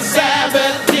building,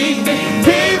 Sabbath keeping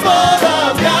people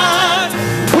of God.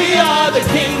 We are the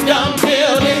kingdom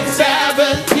building,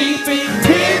 Sabbath keeping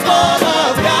people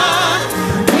of God.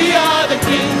 We are the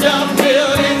kingdom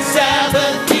building,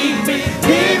 Sabbath keeping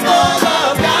people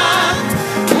of God.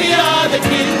 We are the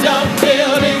kingdom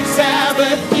building,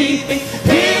 Sabbath keeping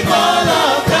people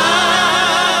of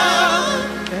God.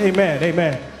 Amen.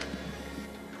 Amen.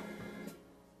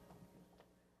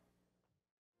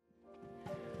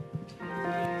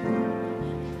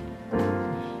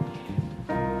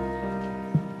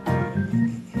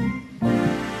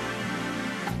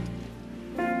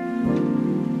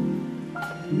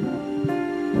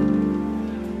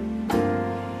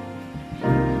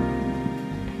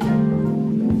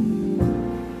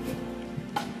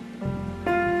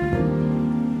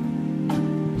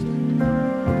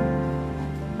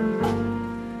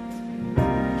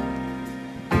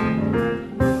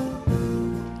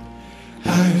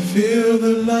 I feel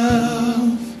the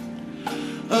love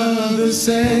of the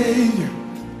Savior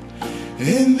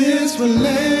in this place,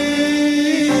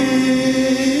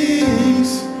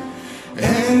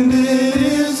 and it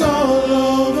is all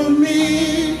over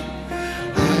me.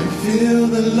 I feel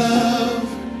the love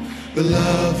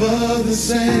of the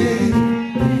Savior,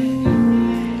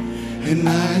 and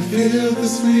I feel the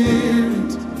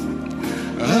Spirit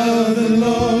of the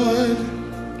Lord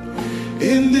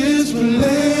in this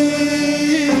place,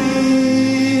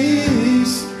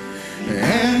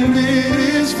 and it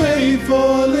is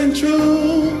faithful and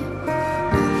true.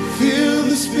 Feel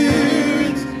the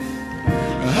Spirit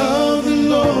of the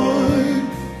Lord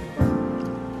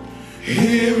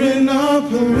here in our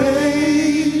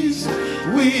praise.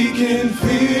 We can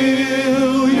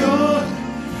feel your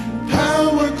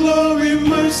power, glory,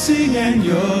 mercy, and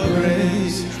your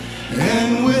grace.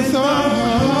 And with our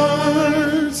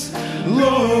hearts,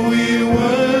 Lord, we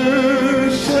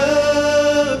worship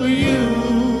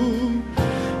you,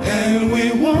 and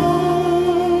we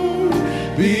won't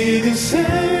be the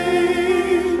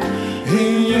same.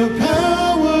 In your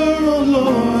power, oh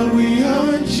Lord, we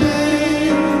are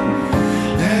changed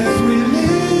as we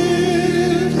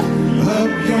lift up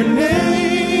your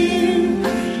name.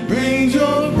 Bring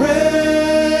your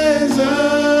presence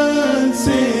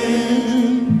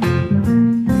in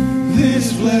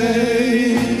this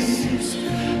place,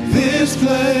 this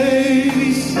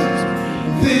place,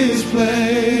 this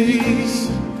place,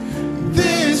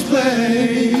 this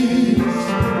place.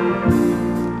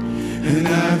 And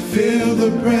I feel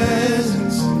the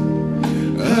presence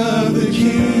of the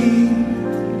King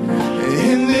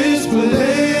in this place,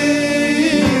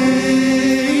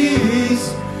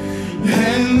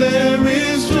 and there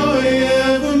is joy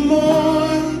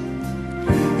evermore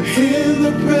in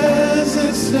the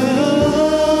presence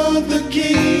of the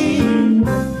King.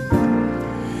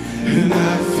 And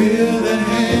I feel the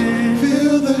hand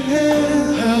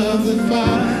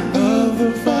of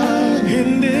the fire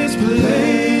in this place.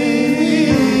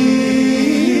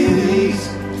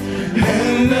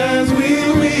 And as we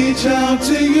reach out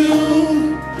to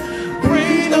you,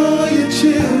 bring all your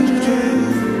children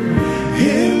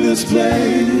in this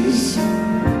place.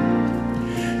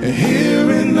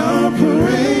 Here in our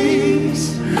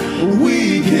praise,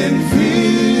 we can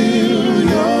feel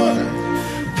your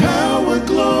power,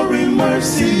 glory,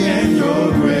 mercy, and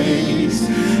your grace.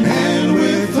 And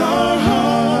with our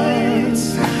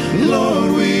hearts,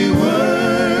 Lord, we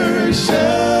worship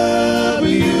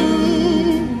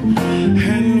you,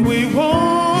 and we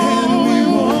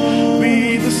won't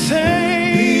be the same.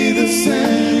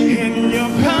 In your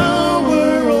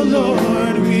power, oh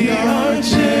Lord, we are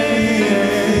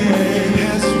changed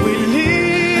as we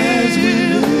lift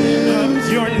up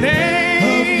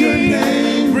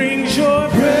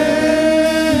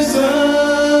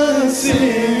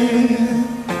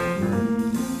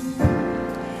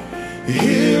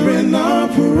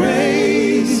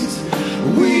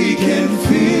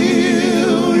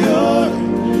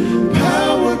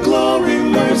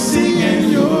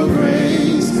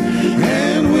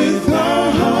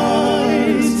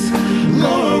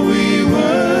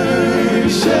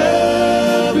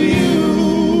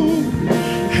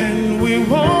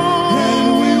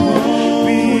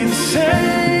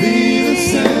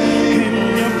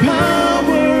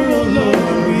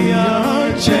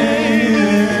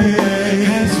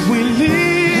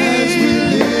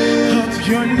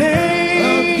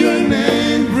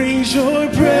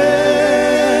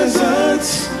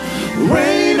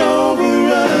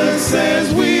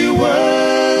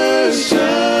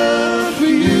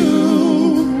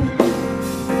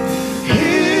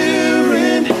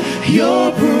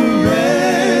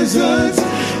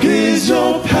is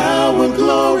your power,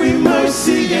 glory,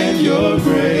 mercy, and your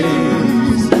grace.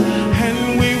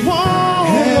 And we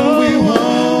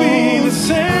won't be the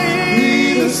same.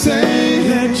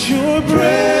 Let your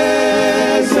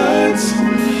presence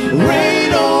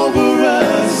reign over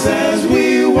us as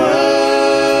we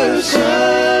worship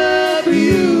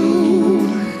you.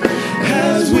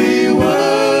 As we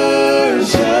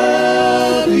worship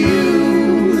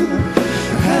you.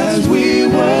 As we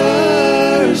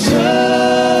worship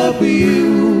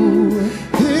you.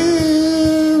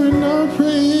 Hearing our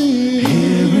praise.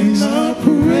 Hearing our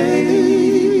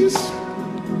praise.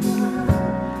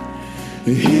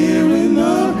 Hearing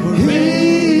our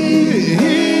praise.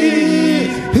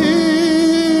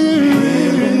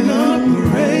 Hearing our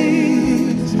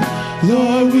praise.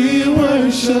 Lord, we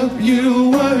worship you,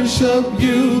 worship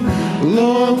you.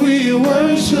 Lord, we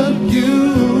worship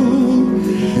you.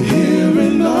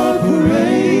 Hearing our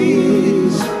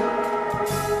praise.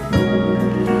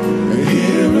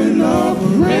 Hearing our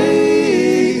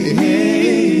praise.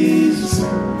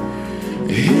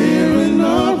 Hearing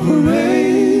our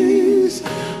praise.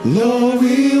 Lord,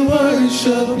 we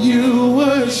worship you,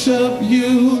 worship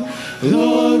you.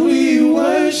 Lord, we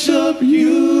worship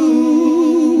you.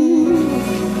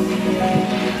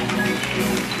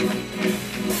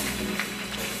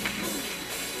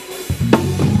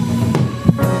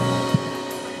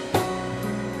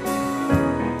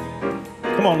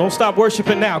 Come on, don't stop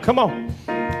worshiping now. Come on.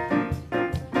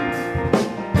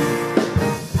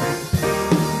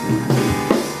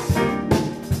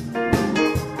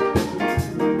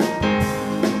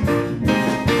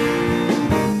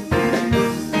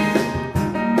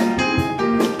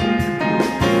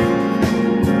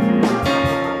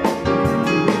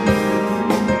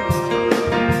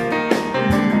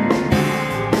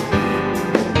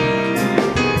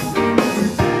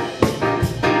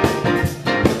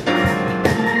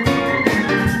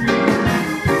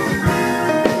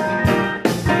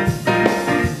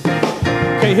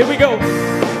 Okay, here we go.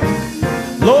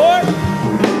 Lord,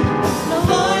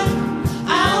 Lord,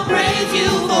 I'll praise you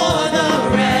for the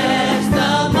rest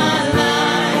of my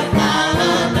life. I'll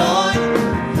adore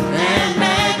and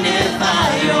magnify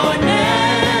your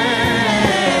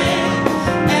name.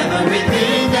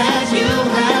 Everything that you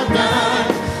have done,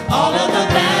 all of the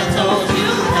battles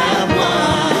you have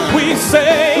won. we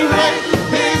say, Great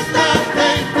is thy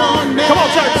faithfulness. Come on,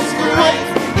 church. Great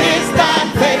is thy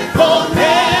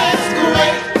faithfulness.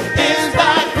 Great is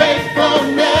thy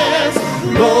faithfulness,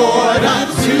 Lord,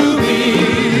 unto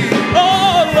me.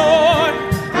 oh Lord,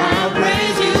 I'll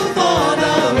praise you for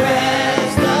the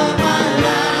rest of my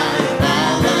life.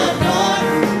 I'll adore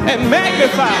and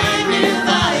magnify.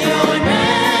 magnify your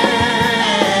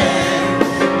name.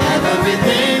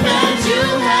 Everything that you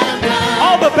have done,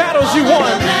 All the battles you all the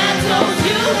won. battles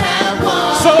you have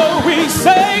won. So we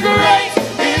say great.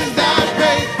 Is thy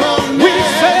faithfulness. We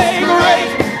say great.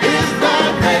 Is thy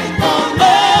faithfulness.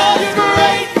 Oh, you're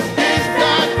great. Is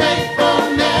thy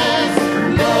faithfulness,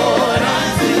 Lord,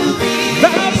 unto thee.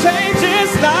 Thou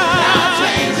changest Thou not.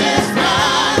 changest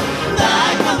not, thy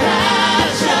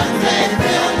compassions they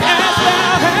fail As not.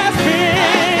 thou hast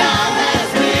been, Thou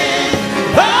hast been,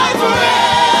 thou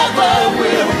forever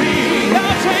will be.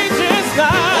 thou changest Thou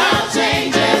not.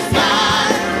 changest not,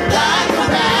 thy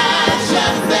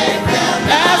compassions they fail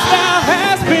not. As thou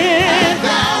hast been,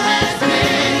 Thou hast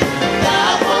been, thou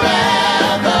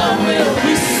forever will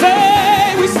be.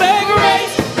 we say great.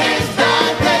 Is thy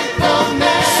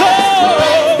faithfulness. So,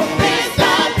 Is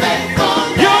thy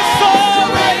faithfulness. you're so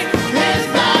great. Is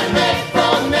thy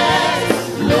faithfulness,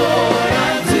 Lord,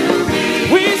 unto me.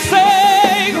 We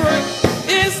say great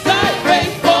is thy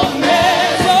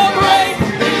faithfulness. So great,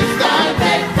 Is thy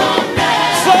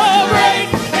faithfulness. so great.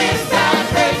 Is thy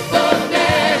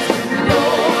faithfulness,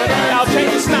 Lord, Thou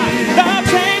changest not. Thou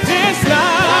changest thou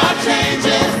not.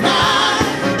 changest not,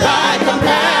 thy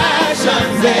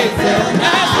compassions they fail As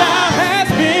not. thou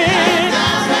hast been,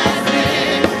 Thou hast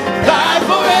been, thy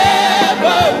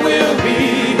forever will be.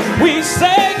 We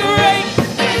say great.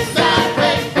 is thy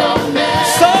faithfulness.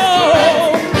 So,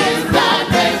 Is thy oh,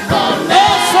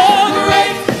 faithfulness. so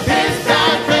great. Is thy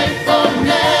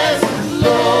faithfulness,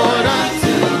 Lord,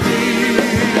 unto thee.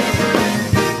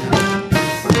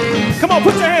 Come on,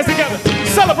 put your hands together.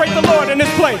 Celebrate the Lord in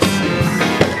this place.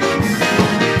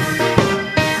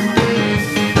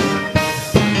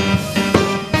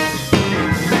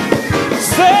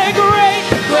 Say great,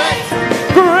 Great,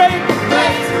 great,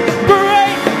 great,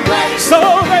 great, great, so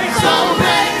great. so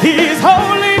great, He is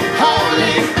holy,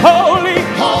 holy, holy,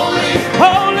 holy,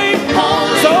 holy,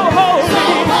 holy, so holy. so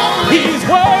holy. He's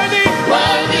worthy,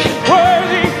 worthy,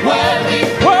 worthy, worthy,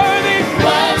 worthy,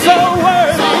 worthy, so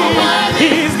worthy. so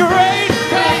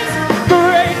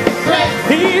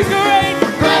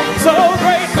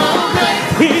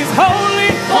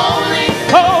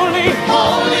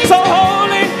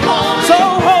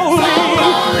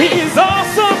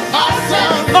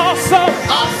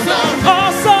awesome,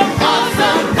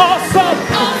 awesome, awesome.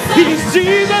 He's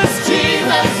Jesus,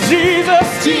 Jesus, Jesus,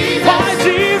 my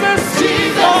Jesus,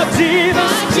 oh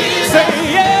Jesus. Say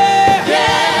yeah,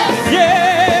 yeah,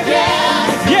 yeah,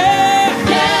 yeah,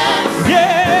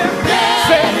 yeah.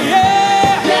 Say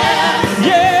yeah, yeah,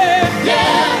 yeah,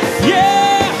 yeah.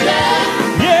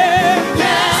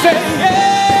 Say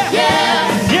yeah, yeah,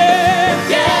 yeah. Say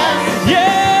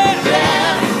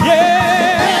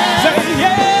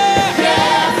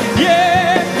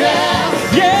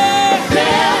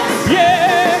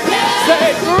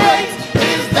Say great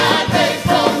is thy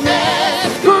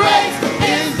faithfulness. Great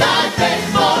is thy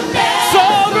faithfulness. So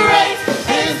great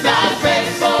is thy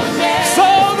faithfulness. So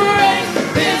great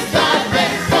is thy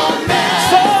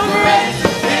faithfulness. So great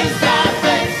is thy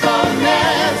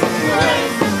faithfulness.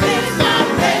 Great is thy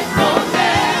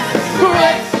faithfulness.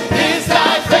 Great is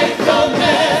thy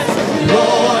faithfulness,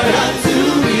 Lord, unto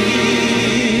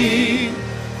me.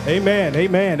 Amen,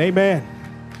 amen, amen.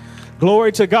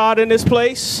 Glory to God in this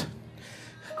place.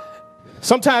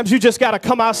 Sometimes you just got to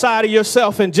come outside of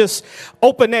yourself and just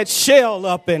open that shell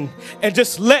up and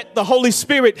just let the Holy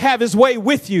Spirit have his way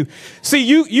with you. See,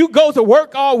 you go to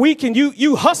work all week and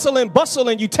you hustle and bustle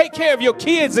and you take care of your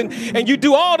kids and you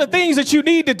do all the things that you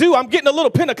need to do. I'm getting a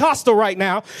little Pentecostal right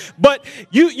now, but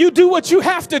you do what you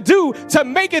have to do to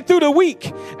make it through the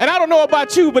week. And I don't know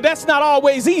about you, but that's not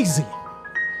always easy.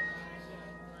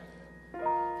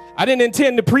 I didn't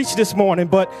intend to preach this morning,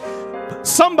 but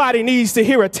somebody needs to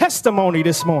hear a testimony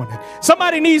this morning.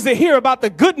 Somebody needs to hear about the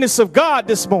goodness of God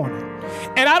this morning.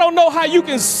 And I don't know how you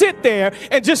can sit there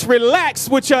and just relax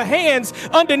with your hands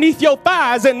underneath your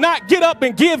thighs and not get up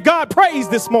and give God praise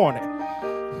this morning.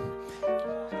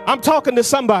 I'm talking to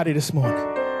somebody this morning.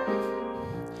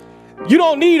 You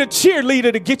don't need a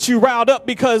cheerleader to get you riled up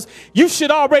because you should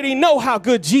already know how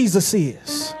good Jesus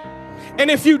is. And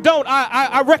if you don't,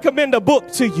 I recommend a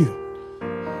book to you.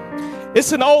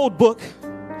 It's an old book.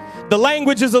 The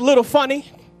language is a little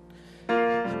funny.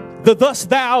 The thus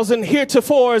thous and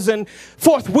heretofores and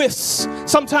forthwiths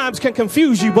sometimes can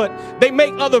confuse you, but they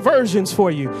make other versions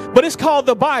for you. But it's called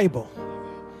the Bible.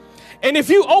 And if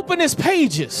you open its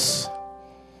pages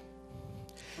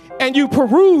and you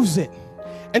peruse it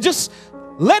and just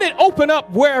let it open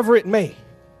up wherever it may,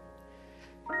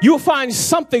 you'll find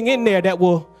something in there that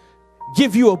will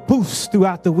give you a boost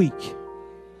throughout the week,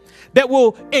 that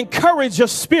will encourage your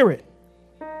spirit.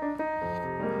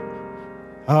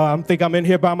 I think I'm in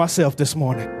here by myself this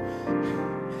morning.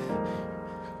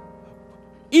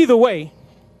 Either way,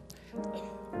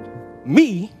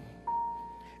 me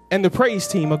and the praise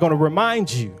team are going to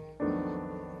remind you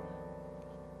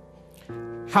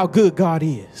how good God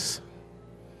is.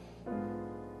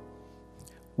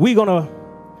 We're going to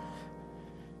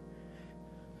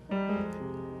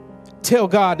tell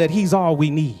God that he's all we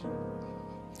need.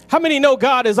 How many know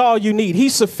God is all you need?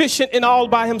 He's sufficient in all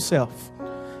by himself.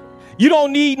 You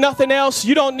don't need nothing else.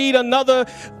 You don't need another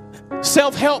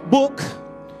self-help book,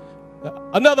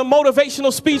 another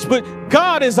motivational speech, but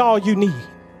God is all you need.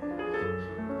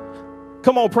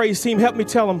 Come on, praise team, help me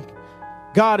tell them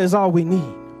God is all we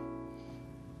need.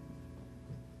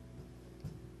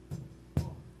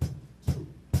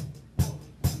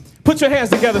 Put your hands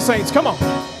together, saints. Come on.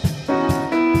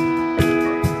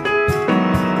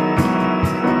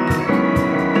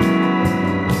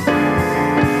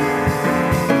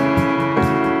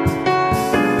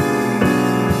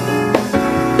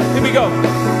 Go. All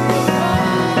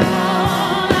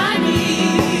I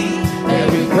need,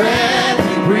 every breath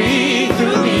you breathe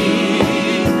through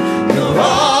me. You're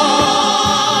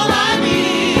all I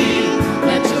need.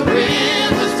 Let your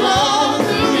rivers flow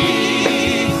through me.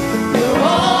 You're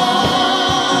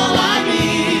all I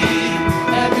need.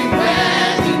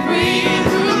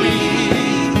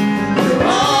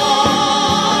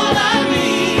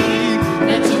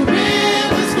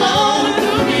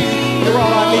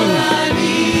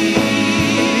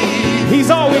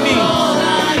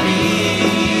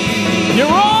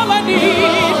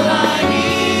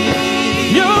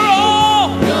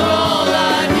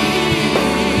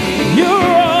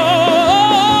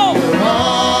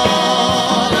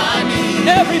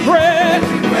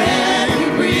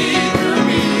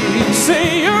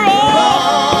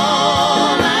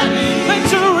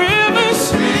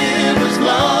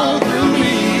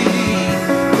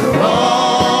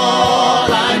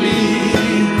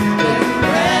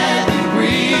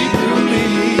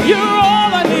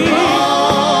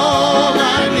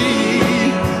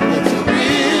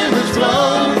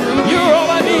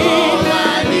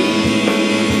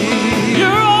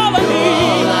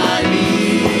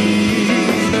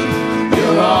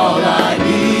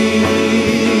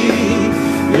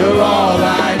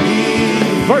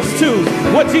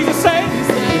 multitudes. What Jesus say?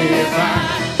 If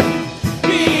I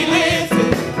be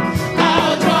lifted,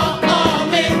 I'll draw all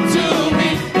men to me.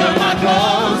 You're my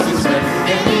closest friend,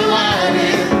 and you are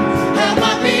in. Help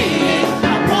my being,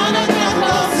 I wanna draw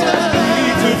closer.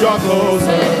 Need to draw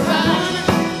closer. If I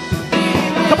be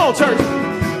lifted, Come on, church.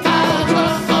 I'll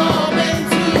draw all men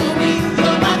to me.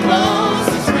 You're my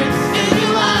closest friend, and you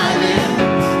are in.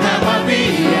 Help my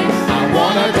being, I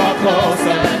wanna draw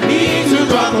closer. Need to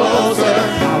draw closer.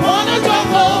 I wanna draw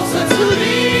closer to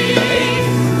thee,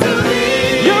 to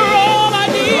thee. You're all I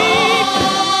need.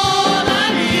 All I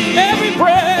need. Every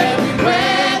breath. Every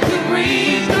breath you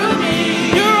breathe through me.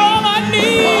 You're all I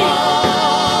need.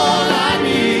 All I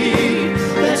need.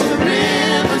 Let your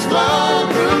rivers flow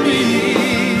through me.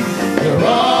 You're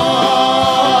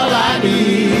all I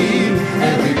need.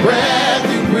 Every breath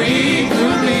you breathe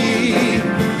through me.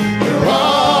 You're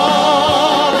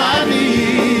all I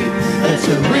need. Let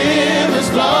your rivers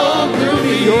flow through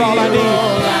me. You're all I need. You're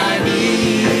all I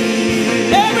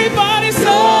need. Everybody say,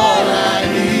 All I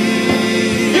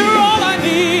need. you're all I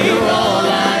need. You're all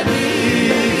I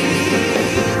need.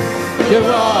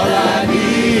 You're all I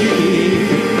need.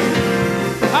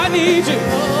 I need you.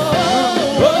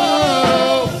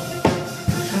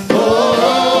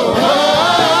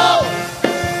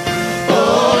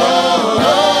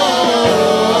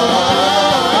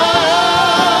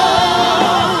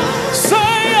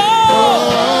 Say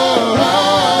oh.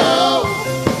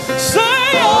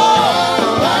 Say oh.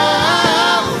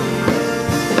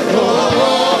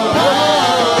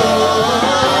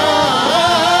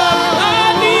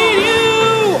 I need you.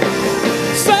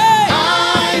 Say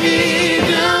I need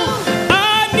you.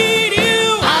 I need you.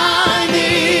 I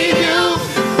need you.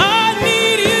 I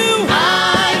need you.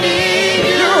 I need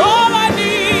you. You're all I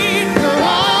need. You're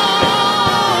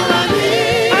all I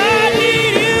need. I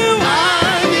need you. I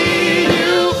need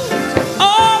you.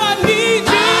 All I need, I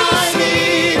Jesus.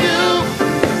 need you.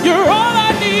 You're all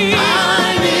I need. I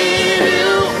need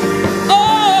you. Oh,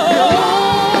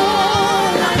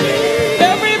 All I need.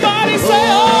 everybody say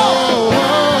oh.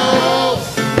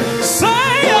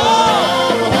 Say oh.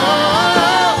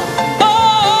 Oh.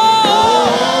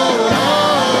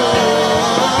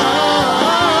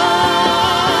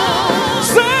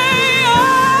 Say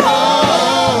oh.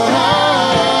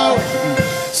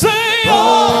 Say oh.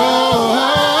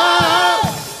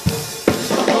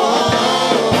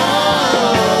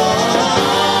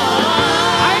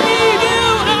 I need you.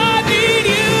 I need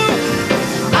you.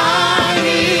 I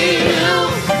need you.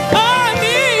 I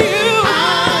need you.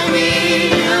 I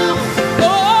need you.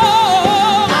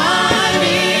 Oh, I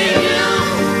need you.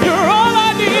 you're all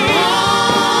I need.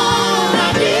 All I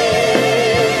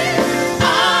need.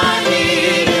 I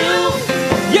need you.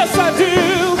 Yes, I do.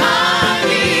 I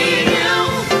need you.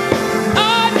 I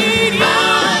need you. I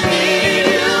need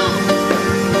you.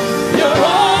 You're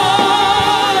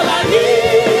all I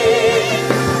need.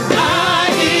 I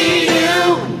need you.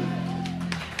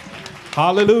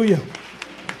 Hallelujah.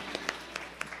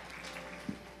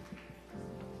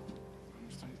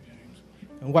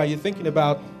 And while you're thinking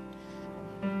about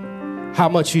how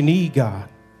much you need God,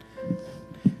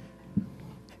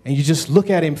 and you just look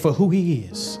at him for who he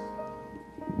is,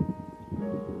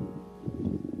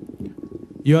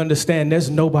 you understand there's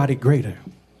nobody greater.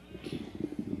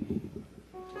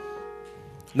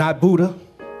 Not Buddha,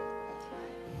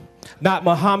 not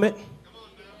Muhammad,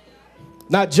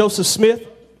 not Joseph Smith.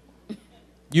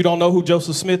 You don't know who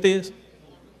Joseph Smith is?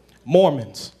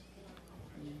 Mormons.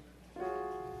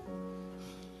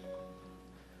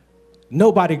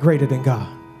 Nobody greater than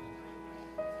God.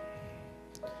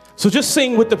 So just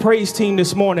sing with the praise team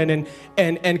this morning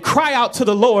and cry out to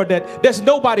the Lord that there's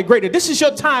nobody greater. This is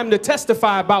your time to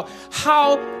testify about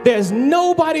how there's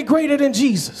nobody greater than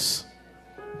Jesus.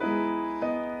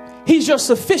 He's your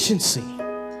sufficiency.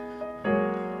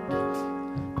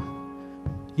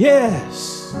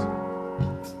 Yes.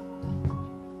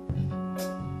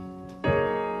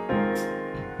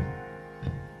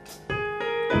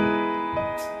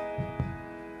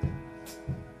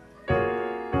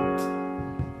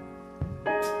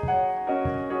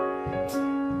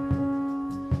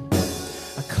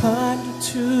 I climbed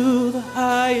to the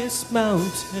highest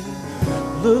mountain,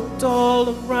 looked all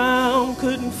around,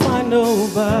 couldn't find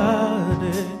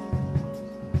nobody.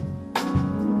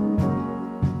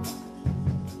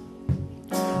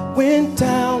 Went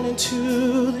down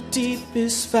into the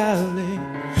deepest valley,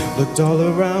 looked all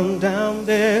around down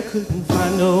there, couldn't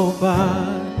find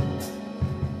nobody.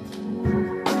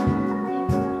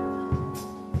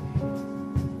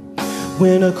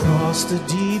 Went across the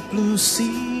deep blue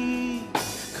sea,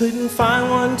 couldn't find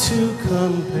one to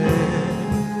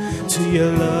compare to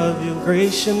your love, your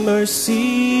grace, your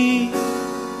mercy.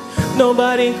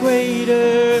 Nobody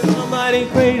greater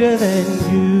than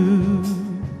you.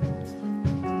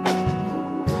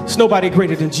 There's nobody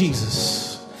greater than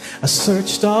Jesus. I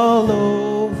searched all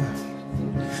over,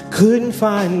 couldn't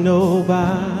find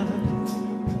nobody.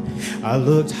 I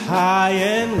looked high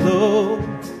and low,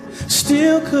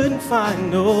 still couldn't find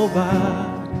nobody.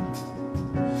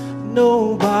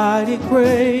 Nobody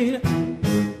greater,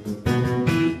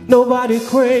 nobody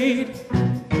greater,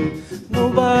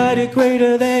 nobody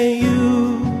greater than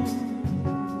you.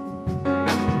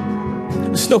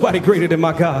 There's nobody greater than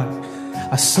my God.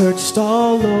 I searched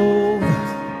all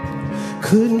over,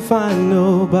 couldn't find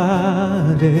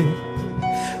nobody.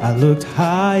 I looked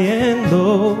high and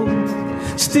low,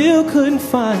 still couldn't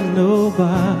find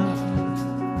nobody.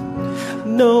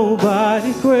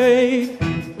 Nobody great,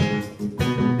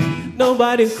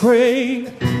 nobody great,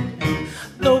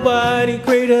 nobody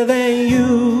greater than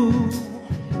you.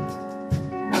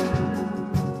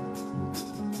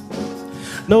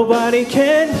 Nobody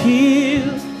can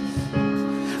heal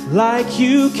like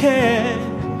you can.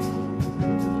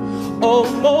 Oh,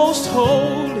 most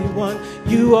holy one,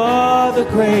 you are the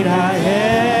great I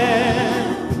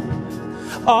am.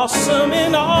 Awesome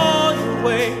in all your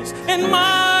ways, and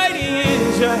mighty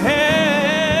is your hand.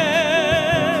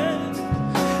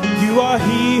 You are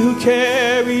he who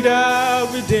carried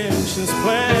out redemption's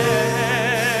plan.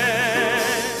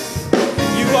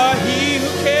 You are he who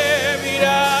carried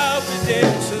out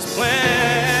redemption's plan.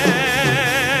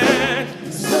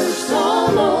 Searched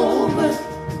all over,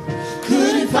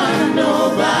 couldn't find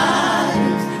nobody.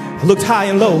 I looked high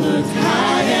and low. Looked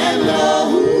high and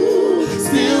low,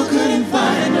 still couldn't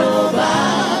find nobody.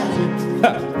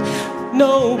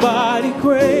 Nobody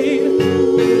great,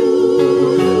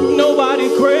 nobody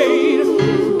great,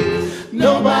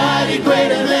 nobody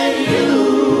greater than you.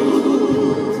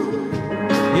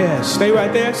 Yeah, stay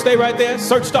right there, stay right there.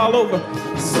 Searched all over.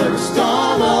 Searched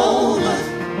all over,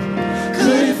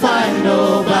 couldn't find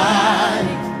nobody.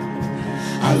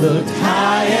 I looked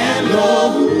high and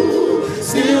low,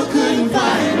 still couldn't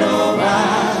find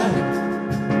nobody.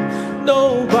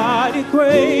 Nobody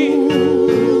great,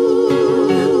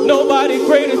 nobody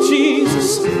greater,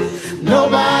 Jesus.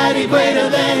 Nobody greater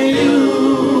than you.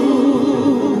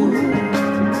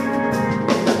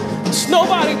 It's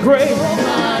nobody great,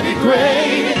 Nobody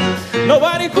great,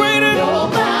 nobody greater,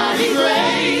 nobody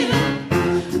great,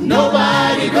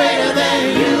 nobody greater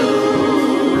than you.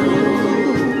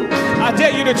 I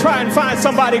dare you to try and find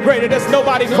somebody greater. There's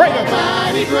nobody greater.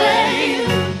 Nobody great,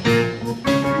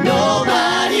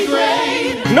 nobody great,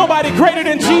 Nobody greater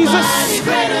than Jesus. nobody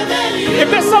greater than you. If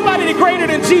there's somebody greater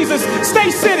than Jesus,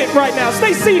 stay seated right now.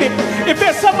 Stay seated. If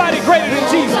there's somebody greater than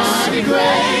Jesus. Nobody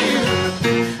great,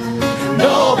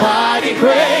 nobody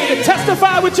great,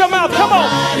 Testify with your mouth. Come on.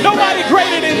 Nobody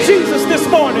greater than Jesus this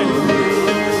morning.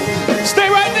 Stay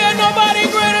right there. Nobody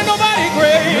greater, nobody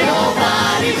great.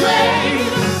 nobody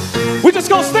great, We're just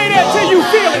going to stay there till you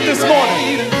feel it this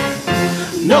morning.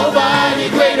 nobody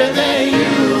greater than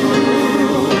you.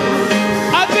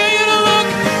 I dare you to look.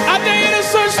 I dare you to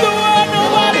search the world.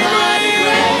 Nobody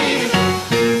great.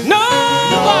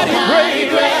 Nobody great.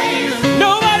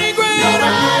 Nobody great.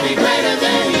 Nobody greater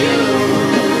than you.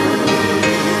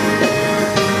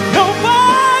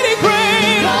 Nobody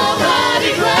great.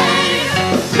 Nobody great,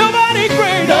 Nobody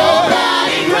greater.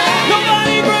 nobody great,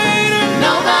 Nobody greater.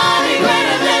 nobody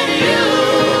greater than you.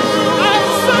 I've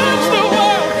searched the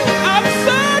world. I've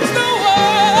searched the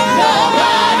world.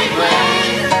 Nobody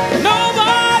great,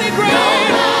 Nobody great.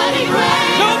 nobody great,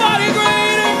 Nobody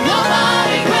greater.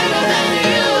 nobody greater than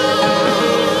you.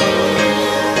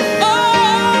 Oh,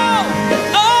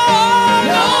 oh.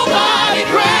 Nobody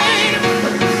great,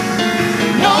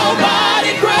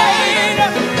 nobody great,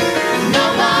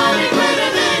 nobody greater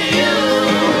than you.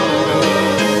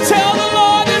 Tell the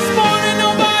Lord this morning,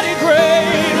 nobody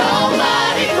great.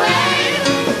 Nobody great,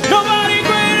 Nobody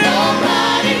greater.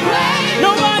 nobody great,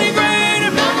 Nobody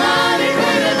greater. nobody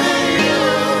greater than you.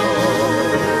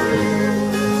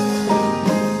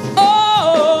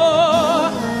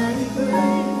 Oh,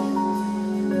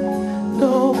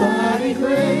 Nobody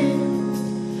great,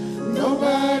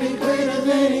 nobody greater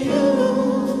than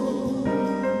you.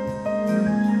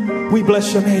 we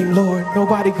bless your name, Lord.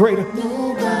 Nobody greater.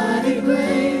 Nobody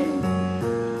great,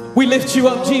 We lift you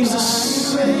up,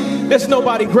 Jesus. There's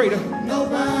nobody greater.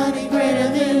 nobody greater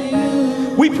than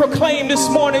you. We proclaim this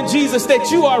morning, Jesus,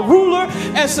 that you are ruler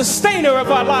and sustainer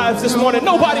of our lives this morning.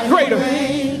 Nobody greater.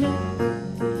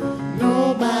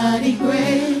 Nobody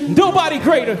great, Nobody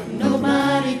greater.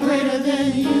 nobody greater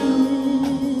than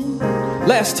you.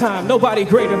 Last time, nobody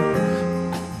greater.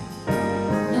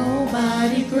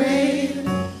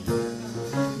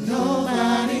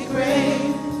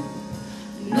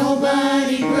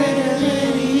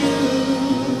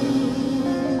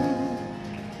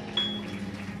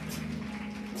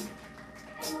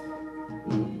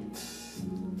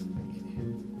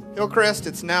 Hillcrest,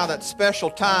 it's now that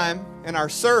special time in our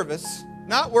service,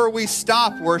 not where we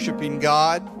stop worshiping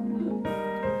God.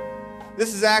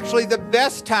 This is actually the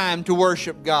best time to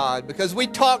worship God because we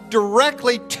talk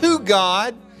directly to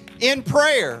God in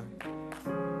prayer.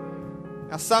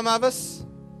 Now, some of us,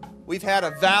 we've had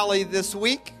a valley this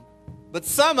week, but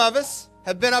some of us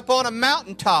have been up on a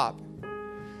mountaintop.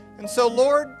 And so,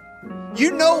 Lord, you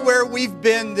know where we've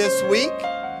been this week,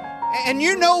 and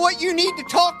you know what you need to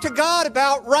talk to God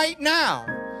about right now.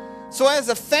 So as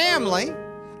a family,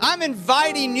 I'm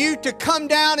inviting you to come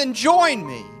down and join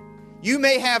me. You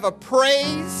may have a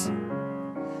praise.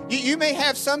 You may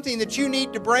have something that you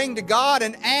need to bring to God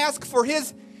and ask for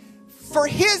His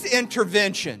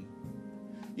intervention.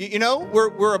 You know,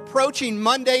 we're approaching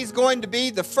Monday's going to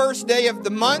be the first day of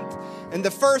the month, and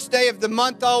the first day of the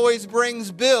month always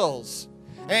brings bills.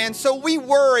 And so we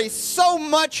worry so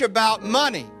much about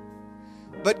money.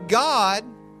 But God,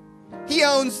 He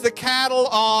owns the cattle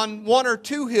on 1 or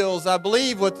 2 hills, I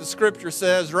believe what the scripture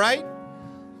says, right?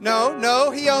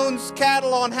 No, He owns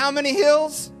cattle on how many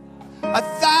hills?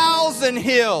 1,000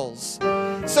 hills.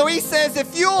 So He says,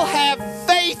 if you'll have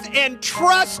faith and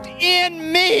trust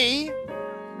in me,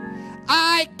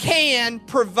 I can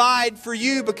provide for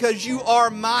you because you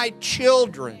are my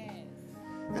children.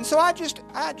 And so I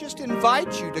just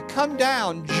invite you to come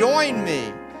down, join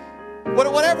me.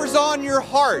 Whatever's on your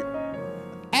heart.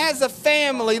 As a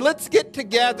family, let's get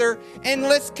together and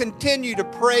let's continue to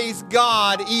praise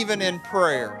God even in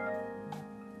prayer.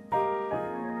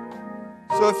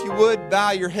 So if you would,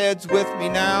 bow your heads with me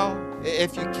now.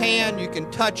 If you can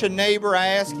touch a neighbor. I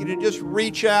ask you to just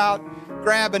reach out,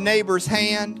 grab a neighbor's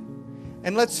hand,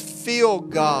 and let's feel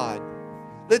God.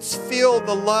 Let's feel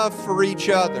the love for each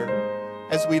other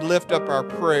as we lift up our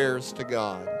prayers to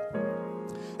God.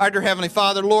 Our dear Heavenly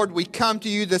Father, Lord, we come to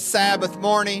you this Sabbath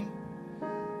morning.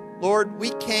 Lord,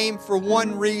 we came for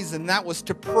one reason, that was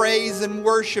to praise and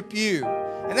worship you.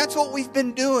 And that's what we've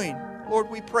been doing.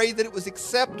 Lord, we pray that it was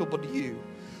acceptable to you.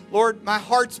 Lord, my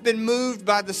heart's been moved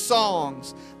by the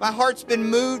songs. My heart's been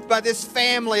moved by this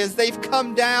family as they've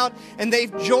come down and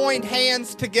they've joined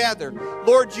hands together.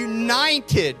 Lord,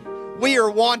 united, we are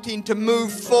wanting to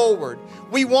move forward.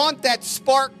 We want that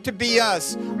spark to be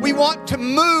us. We want to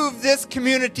move this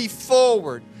community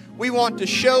forward. We want to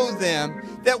show them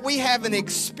that we have an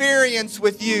experience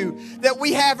with you, that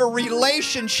we have a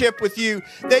relationship with you,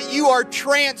 that you are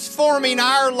transforming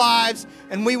our lives,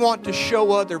 and we want to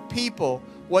show other people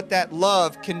what that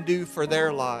love can do for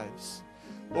their lives.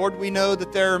 Lord, we know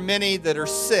that there are many that are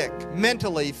sick,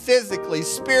 mentally, physically,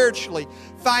 spiritually,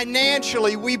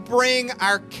 financially. We bring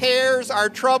our cares, our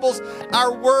troubles,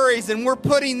 our worries, and we're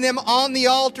putting them on the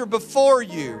altar before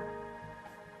you.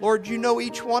 Lord, you know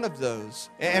each one of those,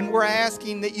 and we're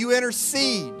asking that you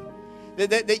intercede,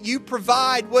 that you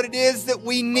provide what it is that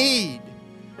we need.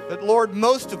 But Lord,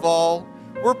 most of all,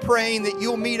 we're praying that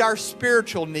you'll meet our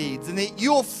spiritual needs and that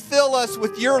you'll fill us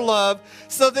with your love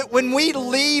so that when we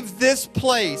leave this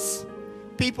place,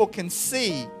 people can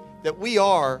see that we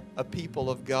are a people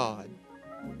of God.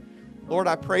 Lord,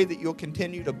 I pray that you'll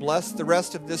continue to bless the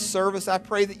rest of this service. I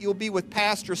pray that you'll be with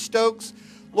Pastor Stokes.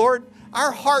 Lord,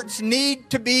 our hearts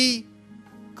need to be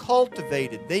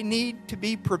cultivated. They need to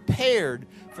be prepared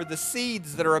for the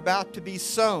seeds that are about to be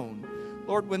sown.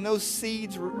 Lord, when those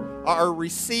seeds are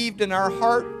received in our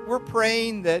heart, we're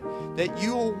praying that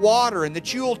you'll water and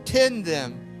that you'll tend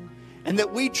them, and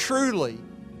that we truly,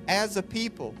 as a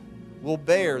people, will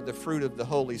bear the fruit of the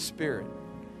Holy Spirit.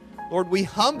 Lord, we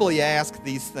humbly ask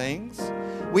these things.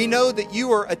 We know that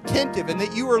you are attentive and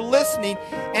that you are listening,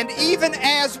 and even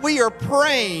as we are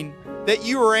praying, that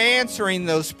you are answering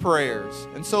those prayers.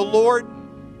 And so, Lord,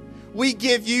 we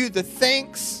give you the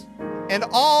thanks and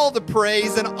all the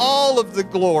praise and all of the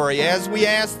glory as we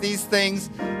ask these things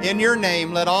in your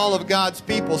name. Let all of God's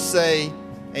people say,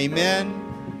 amen,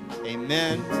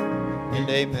 amen, and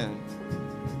amen.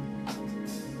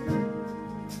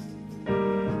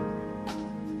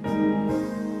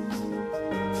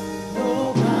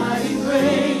 Nobody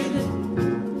great,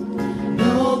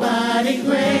 nobody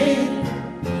great,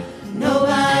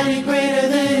 nobody greater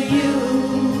than you.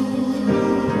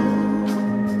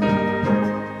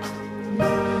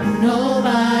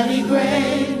 Nobody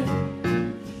great,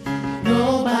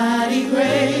 nobody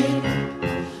great,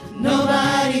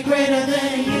 nobody greater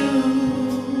than you.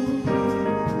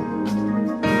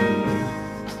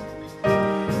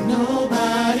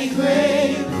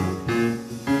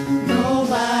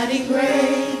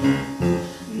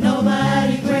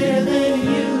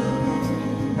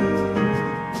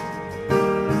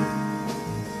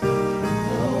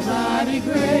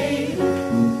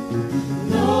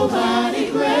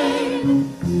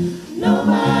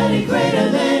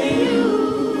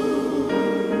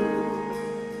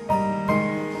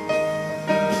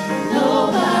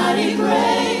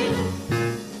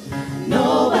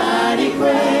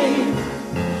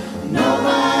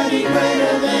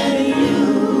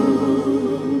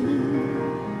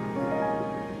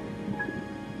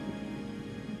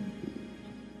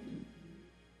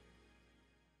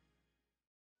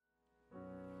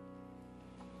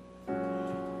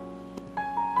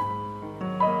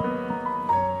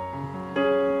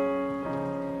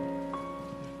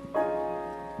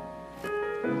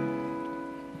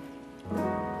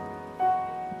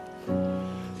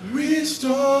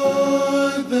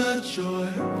 Restore the joy,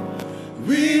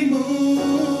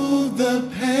 remove the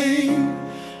pain,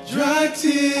 dry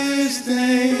tears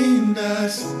stained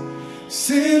us,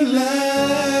 sin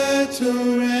let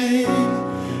to rain.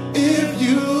 If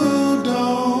you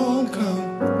don't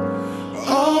come,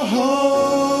 all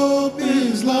hope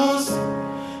is lost.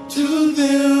 To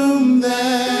them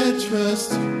that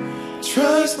trust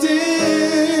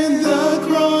in the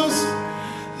cross,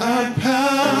 our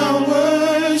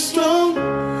power strong.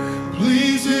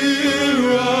 Please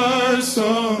hear our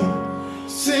song,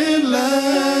 sin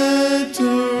let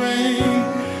to rain.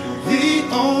 The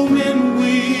omen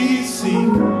we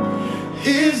sing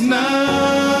is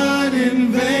not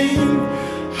in vain.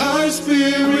 Our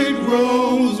spirit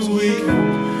grows weak,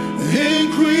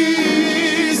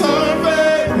 increase our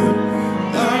faith.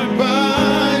 Our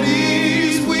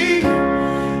bodies weak,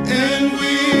 and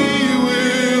we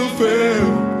will fail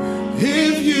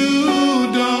if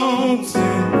you don't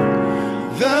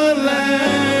send the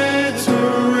land to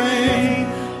rain.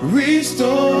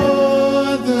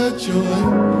 Restore the joy,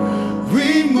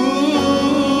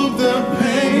 remove the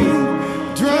pain,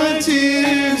 dry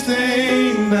tears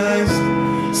stained eyes,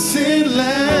 sin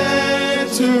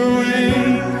let to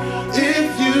rain.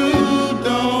 If you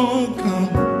don't come,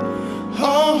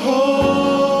 all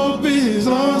hope is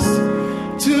lost.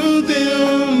 To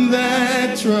them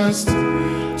that trust in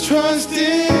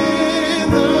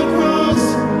the cross,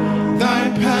 thy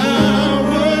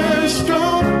power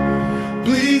strong.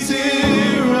 Please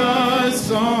hear our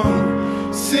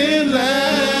song, sin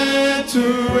let to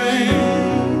rain.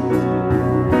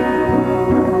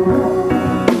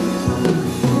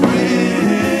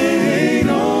 Rain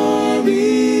on me,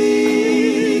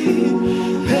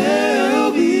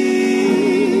 there'll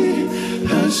be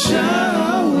a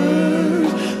shower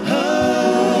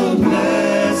of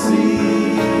blessing.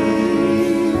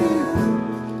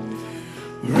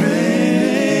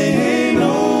 Rain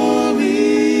on me,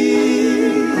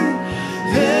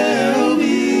 there'll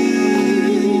be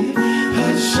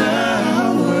a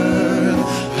shower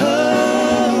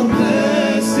of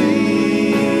blessing.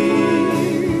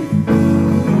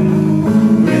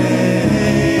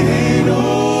 Rain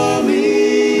on me,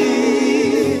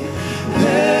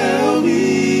 there'll be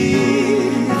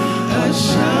a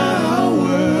shower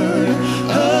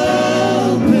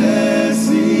of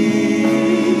blessing.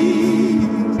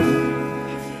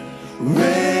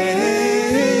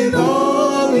 Rain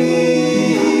on me,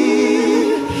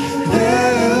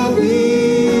 there'll be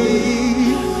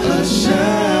a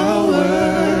shower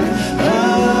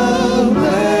of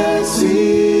blessing.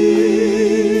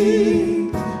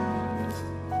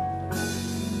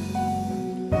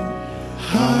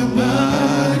 Our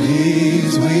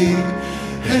bodies weak,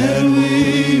 and we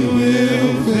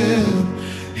will fail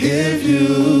if you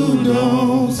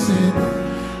don't send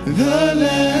the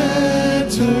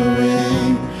land to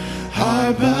rain.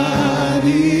 Our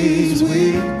bodies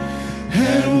weak,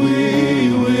 and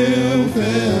we will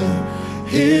fail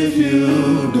if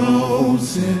you don't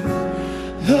send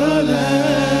the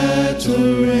land to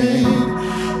rain.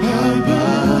 Our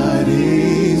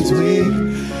bodies weak,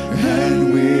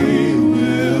 and we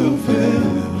will fail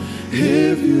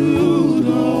if you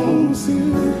don't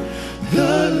send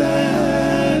the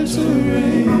land to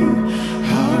rain.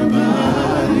 Our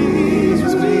bodies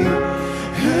weak,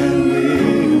 and we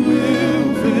will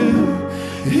fail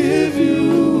if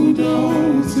you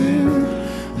don't send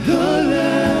the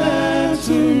land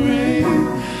to rain.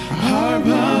 Our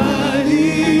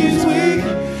bodies weak,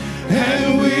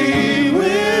 and we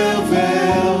will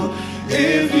fail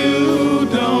if you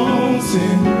don't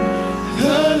send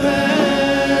the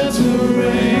land to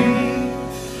rain.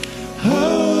 Oh,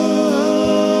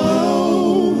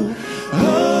 oh,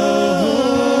 oh,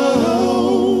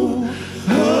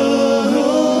 oh,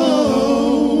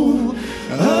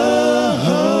 oh,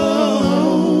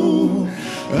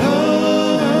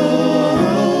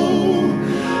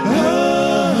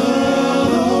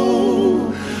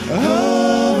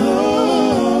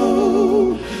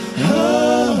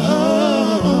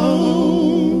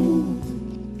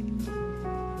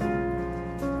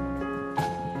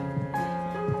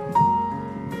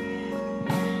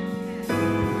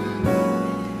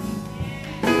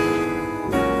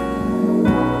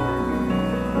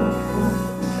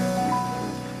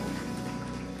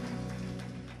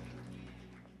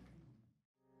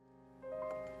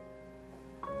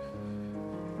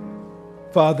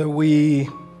 Father, we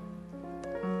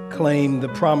claim the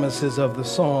promises of the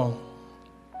song.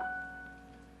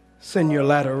 Send your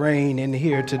latter rain in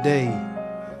here today.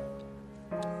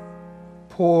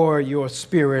 Pour your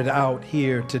spirit out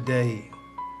here today.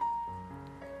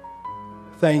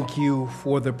 Thank you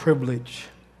for the privilege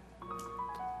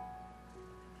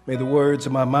May the words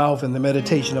of my mouth and the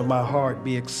meditation of my heart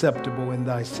be acceptable in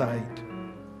thy sight.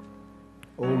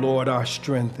 O Lord, our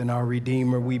strength and our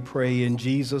Redeemer, we pray in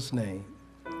Jesus' name.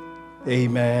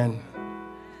 Amen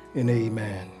and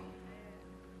amen.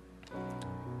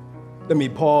 Let me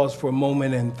pause for a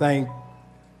moment and thank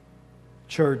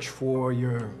church for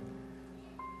your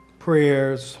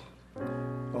prayers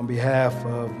on behalf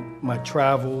of my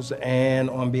travels and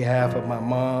on behalf of my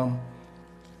mom,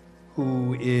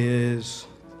 who is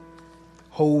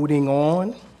holding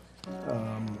on.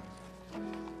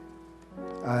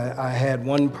 I had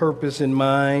one purpose in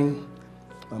mind.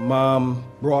 My mom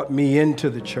brought me into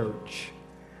the church,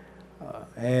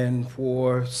 and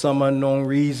for some unknown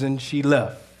reason, she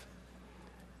left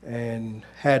and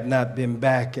had not been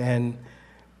back. And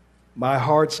my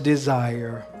heart's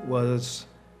desire was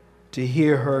to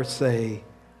hear her say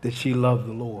that she loved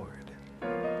the Lord.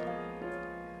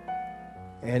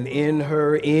 And in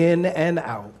her in and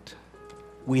out,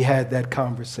 we had that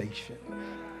conversation.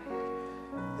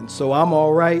 And so I'm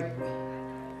all right,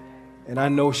 and I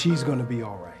know she's going to be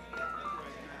all right.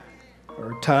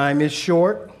 Her time is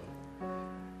short,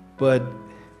 but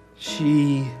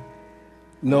she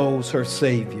knows her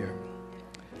Savior.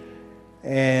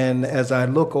 And as I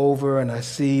look over and I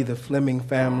see the Fleming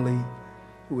family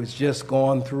who has just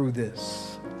gone through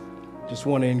this, just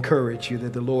want to encourage you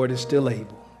that the Lord is still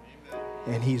able,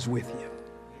 and He's with you.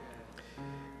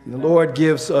 And the Lord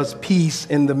gives us peace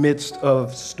in the midst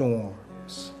of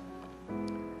storms.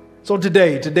 So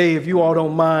today, if you all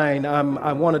don't mind,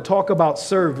 I want to talk about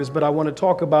service, but I want to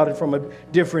talk about it from a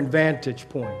different vantage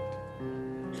point.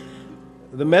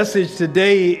 The message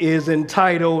today is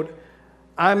entitled,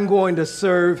 I'm going to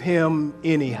serve Him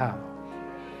anyhow.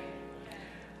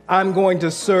 I'm going to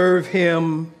serve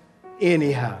Him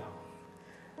anyhow.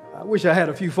 I wish I had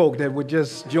a few folk that would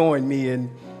just join me in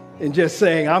just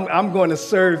saying, I'm going to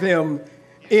serve Him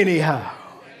anyhow.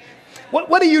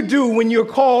 What do you do when you're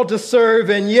called to serve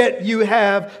and yet you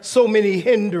have so many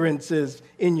hindrances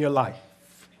in your life?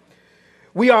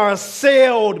 We are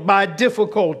assailed by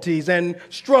difficulties and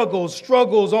struggles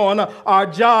on our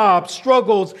jobs,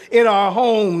 struggles in our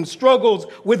homes, struggles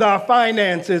with our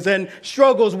finances, and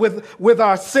struggles with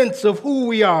our sense of who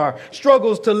we are,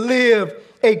 struggles to live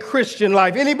a Christian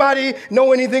life. Anybody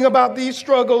know anything about these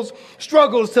struggles?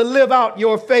 Struggles to live out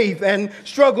your faith and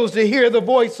struggles to hear the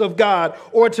voice of God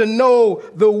or to know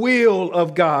the will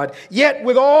of God. Yet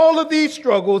with all of these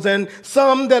struggles and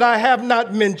some that I have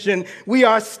not mentioned, we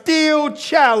are still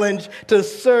challenged to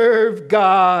serve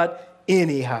God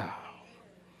anyhow.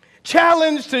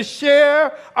 Challenged to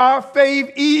share our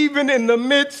faith even in the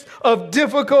midst of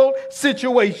difficult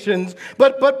situations.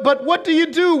 But what do you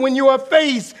do when you are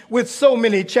faced with so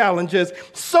many challenges,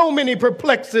 so many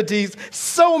perplexities,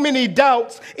 so many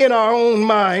doubts in our own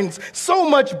minds, so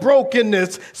much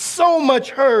brokenness, so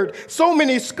much hurt, so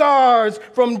many scars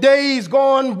from days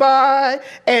gone by,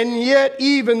 and yet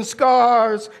even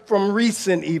scars from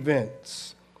recent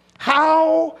events?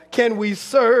 How can we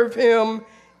serve Him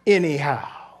anyhow?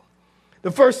 The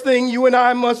first thing you and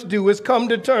I must do is come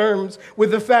to terms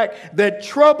with the fact that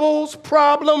troubles,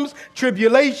 problems,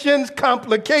 tribulations,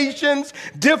 complications,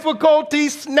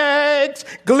 difficulties, snags,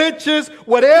 glitches,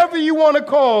 whatever you want to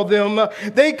call them,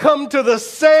 they come to the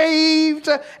saved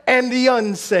and the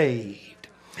unsaved.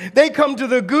 They come to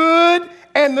the good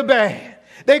and the bad.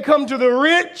 They come to the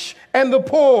rich and the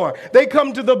poor. They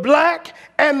come to the black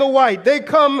and the white. They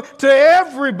come to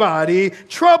everybody.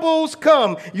 Troubles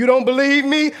come. You don't believe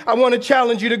me? I want to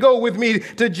challenge you to go with me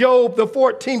to Job, the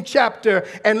 14th chapter,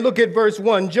 and look at verse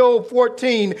 1. Job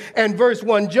 14 and verse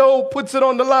 1. Job puts it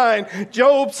on the line.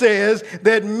 Job says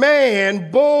that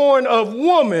man born of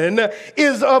woman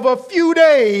is of a few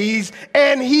days,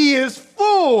 and he is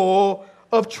full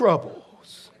of trouble.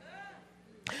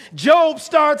 Job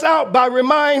starts out by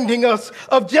reminding us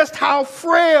of just how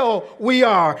frail we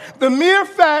are. The mere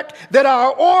fact that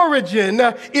our origin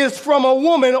is from a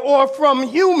woman or from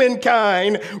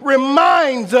humankind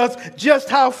reminds us just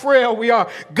how frail we are.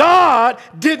 God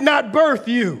did not birth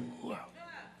you.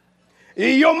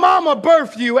 Your mama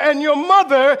birthed you, and your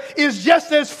mother is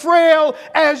just as frail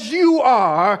as you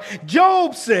are.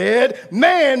 Job said,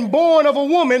 man born of a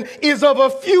woman is of a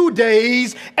few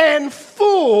days and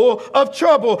full of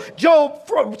trouble. Job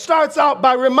starts out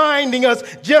by reminding us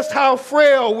just how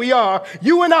frail we are.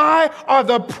 You and I are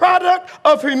the product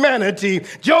of humanity.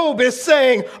 Job is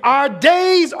saying our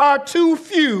days are too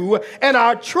few and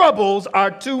our troubles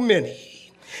are too many.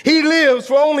 He lives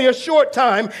for only a short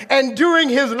time, and during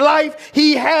his life,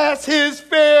 he has his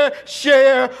fair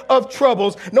share of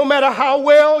troubles. No matter how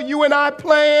well you and I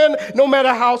plan, no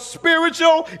matter how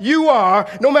spiritual you are,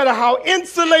 no matter how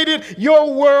insulated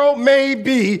your world may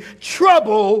be,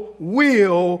 trouble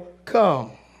will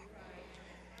come.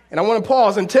 And I want to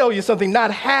pause and tell you something.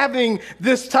 Not having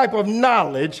this type of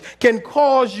knowledge can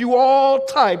cause you all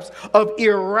types of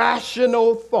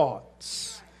irrational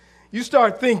thoughts. You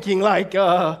start thinking like,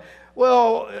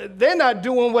 well, they're not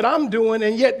doing what I'm doing,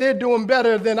 and yet they're doing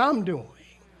better than I'm doing.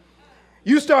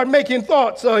 You start making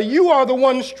thoughts. You are the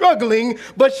one struggling,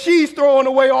 but she's throwing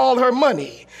away all her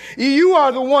money. You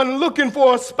are the one looking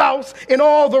for a spouse in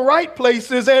all the right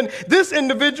places, and this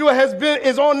individual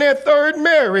is on their third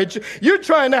marriage. You're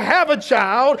trying to have a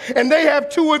child, and they have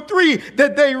 2 or 3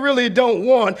 that they really don't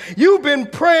want. You've been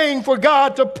praying for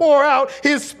God to pour out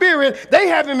his spirit. They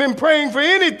haven't been praying for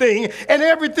anything, and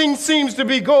everything seems to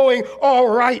be going all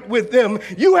right with them.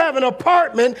 You have an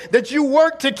apartment that you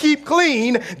work to keep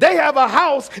clean. They have a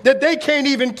house that they can't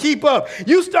even keep up.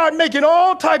 You start making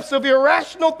all types of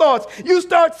irrational thoughts. You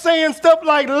start saying stuff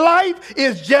like life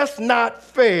is just not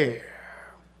fair.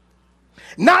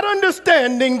 Not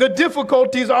understanding the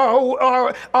difficulties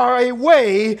are a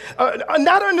way,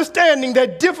 not understanding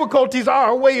that difficulties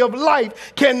are a way of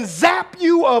life can zap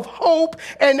you of hope.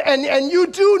 And you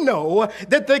do know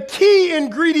that the key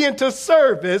ingredient to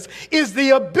service is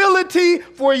the ability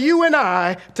for you and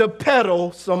I to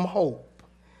peddle some hope.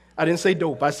 I didn't say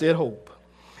dope, I said hope.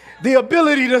 The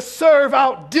ability to serve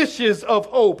out dishes of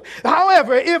hope.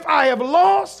 However, if I have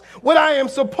lost what I am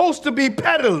supposed to be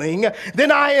peddling,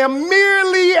 then I am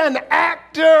merely an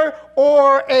actor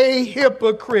or a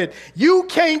hypocrite. You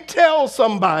can't tell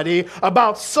somebody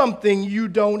about something you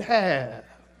don't have.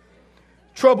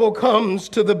 Trouble comes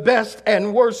to the best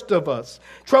and worst of us.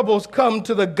 Troubles come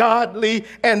to the godly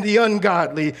and the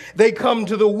ungodly. They come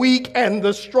to the weak and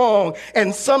the strong.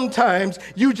 And sometimes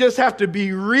you just have to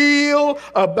be real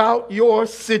about your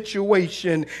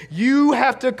situation. You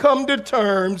have to come to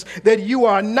terms that you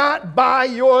are not by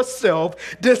yourself.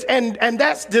 And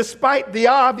that's despite the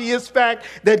obvious fact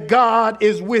that God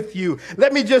is with you.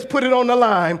 Let me just put it on the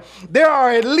line. There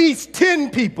are at least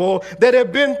 10 people that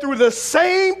have been through the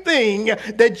same thing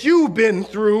that you've been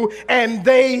through, and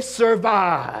they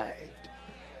survived.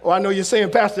 Oh, I know you're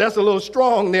saying, Pastor, that's a little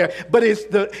strong there, but it's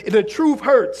the truth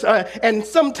hurts. And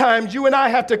sometimes you and I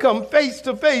have to come face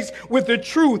to face with the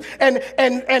truth.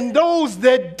 And those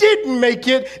that didn't make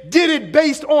it did it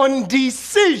based on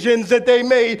decisions that they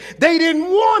made. They didn't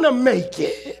want to make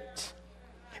it.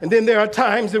 And then there are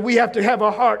times that we have to have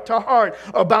a heart-to-heart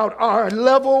about our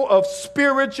level of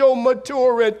spiritual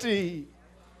maturity.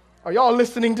 Are y'all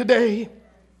listening today?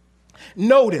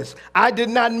 Notice, I did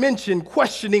not mention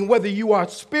questioning whether you are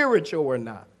spiritual or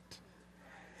not.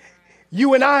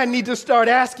 You and I need to start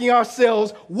asking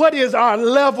ourselves, what is our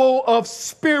level of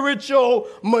spiritual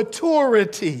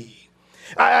maturity?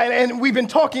 And we've been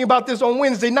talking about this on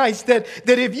Wednesday nights, that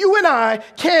if you and I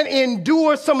can't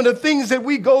endure some of the things that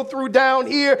we go through down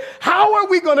here, how are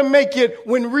we going to make it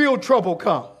when real trouble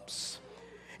comes?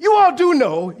 You all do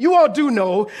know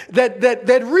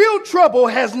that real trouble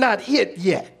has not hit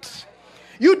yet.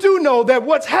 You do know that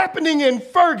what's happening in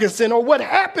Ferguson, or what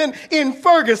happened in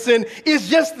Ferguson, is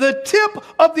just the tip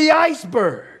of the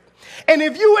iceberg. And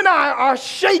if you and I are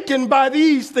shaken by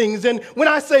these things, and when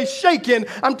I say shaken,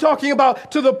 I'm talking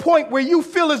about to the point where you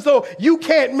feel as though you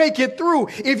can't make it through.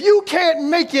 If you can't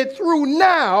make it through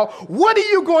now, what are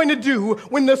you going to do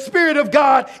when the Spirit of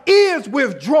God is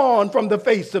withdrawn from the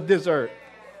face of this earth?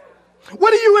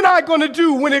 What are you and I going to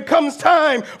do when it comes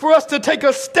time for us to take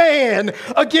a stand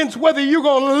against whether you're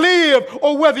going to live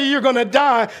or whether you're going to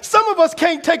die? Some of us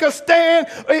can't take a stand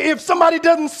if somebody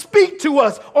doesn't speak to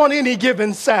us on any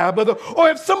given Sabbath, or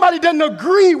if somebody doesn't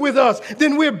agree with us,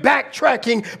 then we're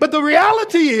backtracking. But the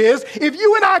reality is, if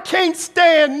you and I can't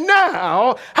stand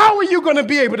now, how are you going to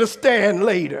be able to stand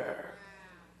later?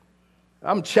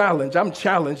 I'm challenged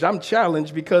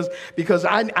because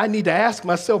I need to ask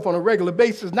myself on a regular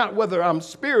basis, not whether I'm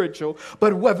spiritual,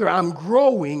 but whether I'm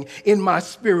growing in my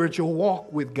spiritual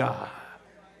walk with God.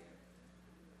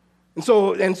 And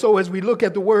so as we look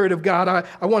at the Word of God,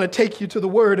 I want to take you to the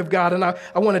Word of God, and I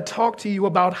want to talk to you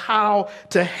about how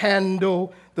to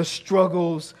handle the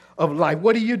struggles of life.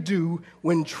 What do you do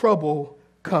when trouble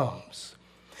comes?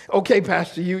 Okay,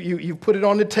 Pastor, you put it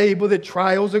on the table that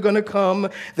trials are going to come,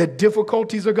 that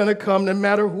difficulties are going to come, no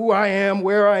matter who I am,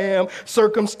 where I am.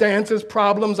 Circumstances,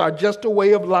 problems are just a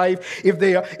way of life. If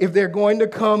they're going to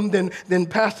come, then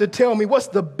Pastor, tell me, what's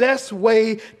the best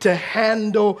way to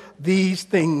handle these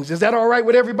things? Is that all right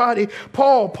with everybody?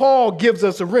 Paul gives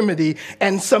us a remedy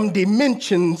and some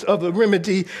dimensions of a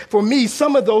remedy. For me,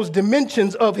 some of those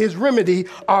dimensions of his remedy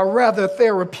are rather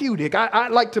therapeutic. I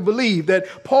like to believe that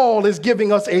Paul is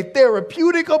giving us a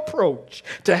therapeutic approach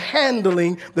to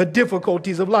handling the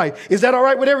difficulties of life. Is that all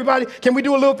right with everybody? Can we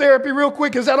do a little therapy real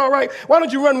quick? Is that all right? Why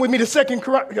don't you run with me to 2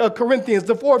 Corinthians,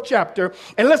 the 4th chapter,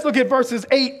 and let's look at verses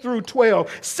 8 through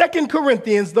 12. 2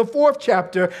 Corinthians, the 4th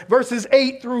chapter, verses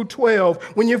 8 through 12.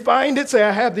 When you find it, say,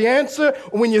 I have the answer.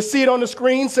 When you see it on the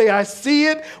screen, say, I see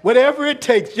it. Whatever it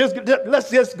takes,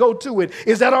 let's just go to it.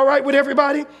 Is that all right with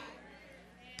everybody?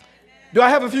 Do I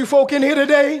have a few folk in here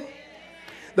today?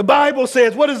 The Bible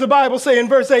says, what does the Bible say in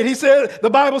verse 8? The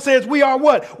Bible says we are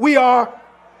what? We are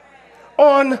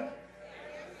on,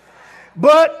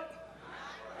 but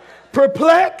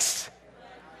perplexed.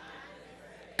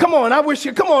 Come on,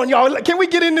 come on, y'all. Can we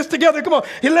get in this together? Come on.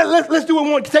 Let's do it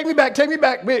one. Take me back.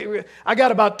 I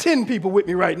got about 10 people with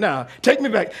me right now. Take me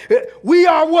back. We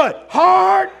are what?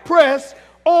 Hard pressed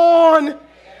on,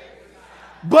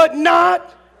 but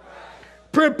not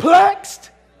perplexed,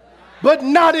 but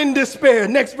not in despair.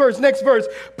 Next verse.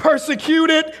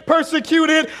 Persecuted,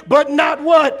 but not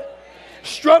what?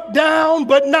 Struck down,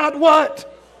 but not what?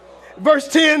 Verse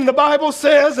 10, the Bible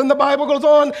says, and the Bible goes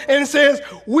on and says,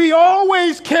 we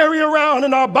always carry around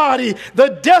in our body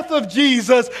the death of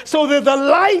Jesus so that the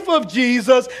life of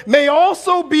Jesus may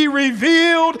also be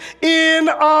revealed in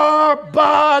our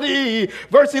body.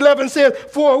 Verse 11 says,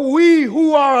 for we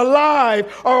who are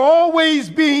alive are always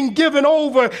being given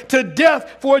over to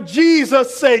death for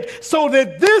Jesus' sake, so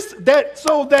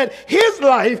that his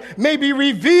life may be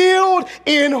revealed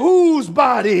in whose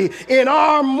body? In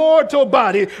our mortal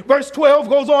body. Verse 12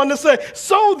 goes on to say,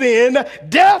 so then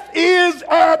death is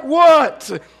at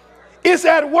what? It's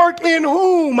at work in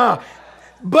whom?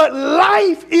 But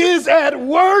life is at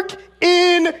work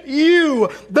in you.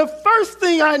 The first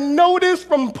thing I notice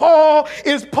from Paul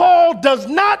is Paul does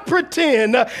not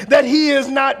pretend that he has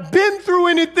not been through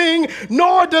anything,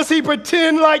 nor does he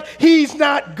pretend like he's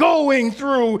not going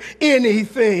through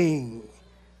anything.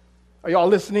 Are y'all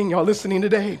listening? Y'all listening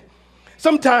today?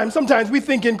 Sometimes we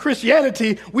think in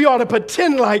Christianity we ought to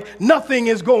pretend like nothing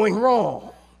is going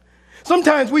wrong.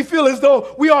 Sometimes we feel as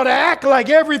though we ought to act like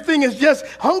everything is just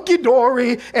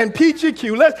hunky-dory and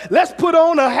peachy-cute. Let's put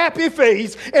on a happy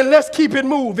face and let's keep it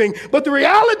moving. But the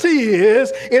reality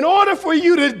is, in order for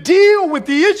you to deal with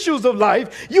the issues of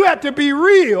life, you have to be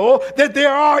real that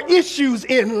there are issues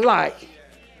in life.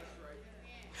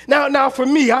 Now, for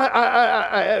me,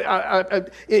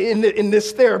 in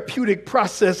this therapeutic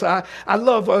process, I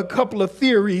love a couple of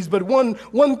theories, but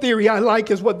one theory I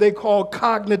like is what they call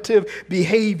cognitive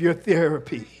behavior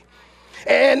therapy.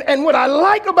 And what I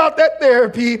like about that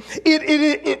therapy,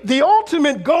 the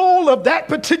ultimate goal of that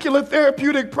particular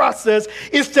therapeutic process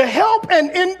is to help an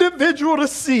individual to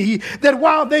see that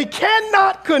while they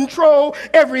cannot control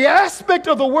every aspect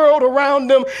of the world around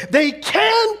them, they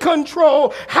can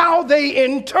control how they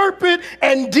interpret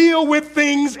and deal with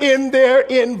things in their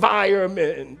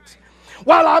environment.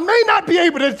 While I may not be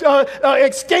able to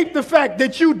escape the fact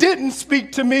that you didn't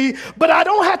speak to me, but I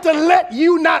don't have to let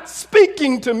you not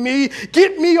speaking to me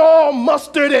get me all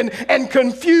mustard and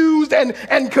confused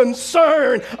and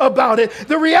concerned about it.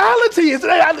 The reality is,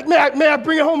 may I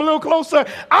bring it home a little closer?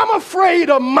 I'm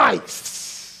afraid of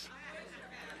mice.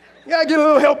 Yeah, I get a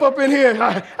little help up in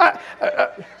here.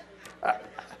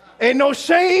 Ain't no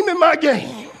shame in my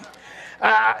game.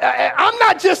 I'm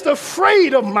not just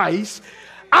afraid of mice.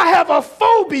 I have a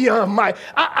phobia of mice.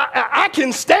 I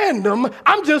can stand them.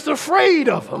 I'm just afraid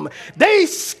of them. They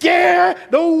scare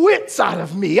the wits out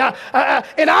of me. And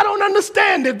I don't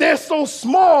understand it. They're so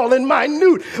small and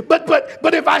minute.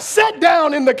 But if I sat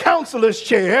down in the counselor's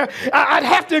chair, I'd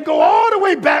have to go all the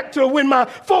way back to when my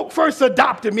folk first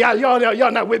adopted me.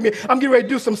 Y'all not with me. I'm getting ready to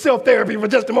do some self-therapy for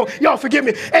just a moment. Y'all forgive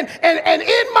me. And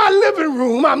in my living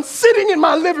room, I'm sitting in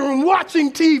my living room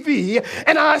watching TV,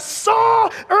 and I saw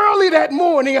early that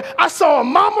morning, I saw a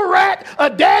mama rat, a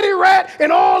daddy rat,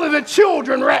 and all of the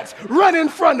children rats run in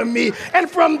front of me. And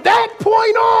from that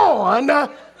point on,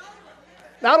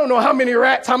 Now, I don't know how many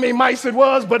rats, how many mice it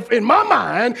was, but in my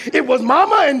mind, it was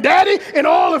mama and daddy and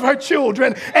all of her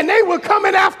children, and they were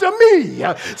coming after me.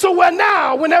 So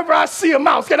now, whenever I see a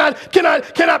mouse, can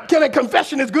a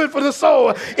confession is good for the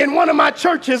soul? In one of my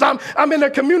churches, I'm in a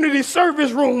community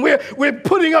service room. We're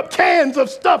putting up cans of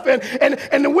stuff,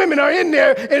 and the women are in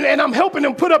there, and I'm helping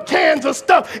them put up cans of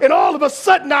stuff, and all of a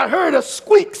sudden, I heard a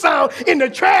squeak sound in the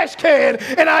trash can,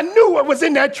 and I knew what was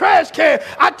in that trash can.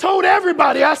 I told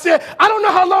everybody, I said, I don't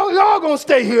know how long y'all gonna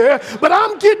stay here, but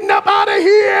I'm getting up out of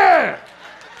here.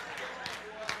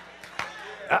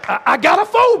 I got a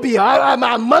phobia.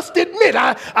 I must admit.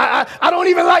 I don't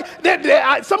even like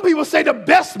that. Some people say the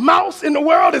best mouse in the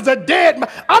world is a dead mouse.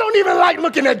 I don't even like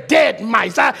looking at dead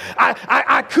mice.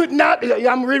 I could not.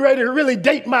 I'm ready to really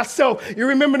date myself. You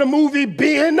remember the movie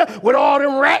Ben with all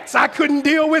them rats? I couldn't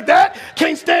deal with that.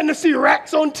 Can't stand to see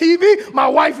rats on TV. My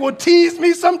wife will tease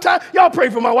me sometimes. Y'all pray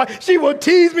for my wife. She will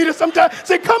tease me sometimes.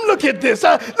 Say, come look at this.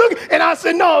 Look. And I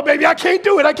said, no, baby, I can't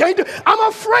do it. I can't do it. I'm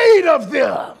afraid of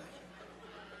them.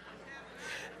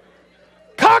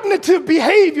 Cognitive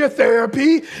behavior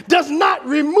therapy does not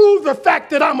remove the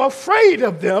fact that I'm afraid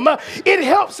of them. It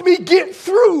helps me get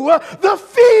through the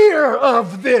fear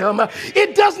of them.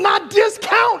 It does not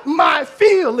discount my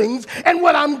feelings and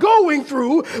what I'm going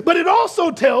through, but it also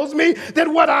tells me that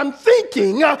what I'm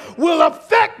thinking will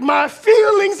affect my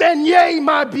feelings and, yea,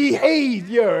 my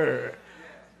behavior.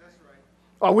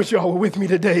 I wish y'all were with me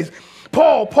today.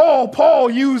 Paul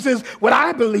uses what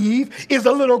I believe is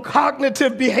a little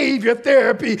cognitive behavior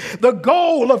therapy. The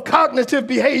goal of cognitive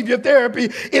behavior therapy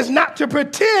is not to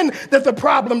pretend that the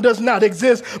problem does not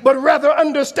exist, but rather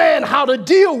understand how to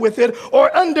deal with it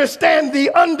or understand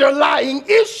the underlying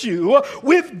issue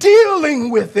with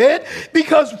dealing with it.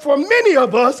 Because for many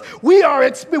of us, we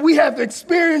have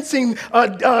experiencing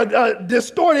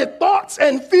distorted thoughts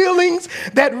and feelings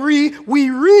that we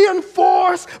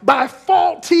reinforce by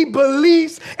faulty beliefs.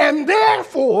 And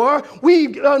therefore, we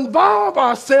involve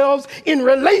ourselves in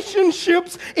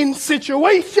relationships, in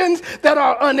situations that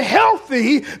are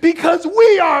unhealthy because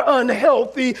we are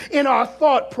unhealthy in our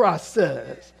thought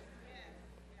process.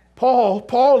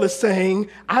 Paul is saying,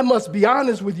 I must be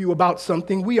honest with you about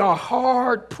something. We are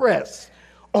hard pressed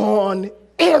on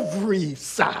every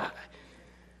side.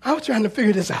 I was trying to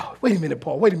figure this out. Wait a minute,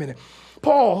 Paul, wait a minute.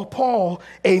 Paul,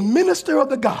 a minister of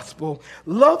the gospel,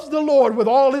 loves the Lord with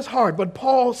all his heart, but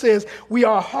Paul says we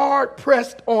are hard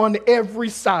pressed on every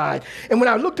side. And when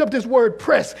I looked up this word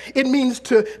press, it means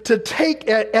to take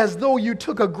as though you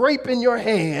took a grape in your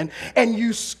hand and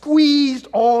you squeezed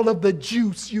all of the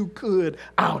juice you could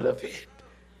out of it.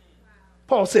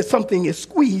 Paul says something is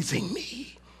squeezing me.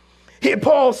 Here,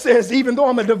 Paul says, even though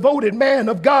I'm a devoted man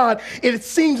of God, it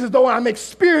seems as though I'm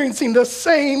experiencing the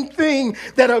same thing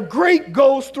that a grape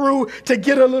goes through to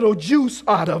get a little juice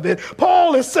out of it.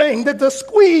 Paul is saying that the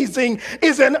squeezing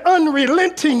is an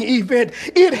unrelenting event.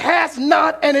 It has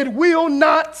not and it will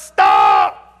not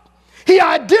stop. He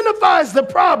identifies the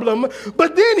problem,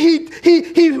 but then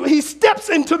he steps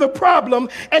into the problem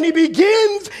and he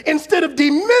begins, instead of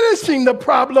diminishing the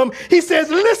problem, he says,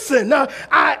 listen,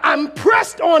 I'm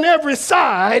pressed on every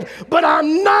side, but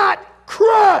I'm not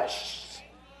crushed.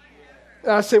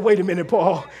 I said, wait a minute,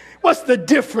 Paul, what's the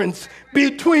difference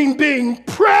between being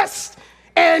pressed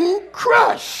and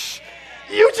crushed?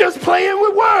 You just playing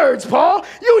with words, Paul.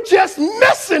 You just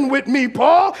messing with me,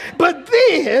 Paul. But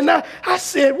then I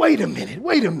said, wait a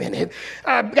minute.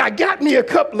 I got me a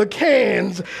couple of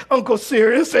cans, Uncle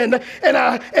Sirius, and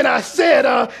I said,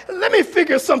 let me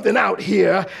figure something out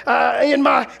here.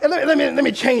 Let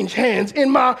me change hands.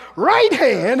 In my right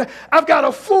hand, I've got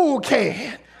a full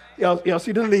can. Y'all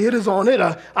see the lid is on it.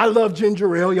 I love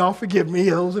ginger ale. Y'all forgive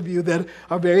me, those of you that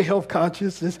are very health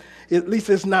conscious. At least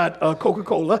it's not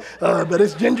Coca-Cola, but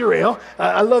it's ginger ale.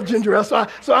 I love ginger ale.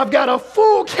 So I've got a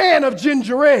full can of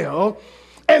ginger ale,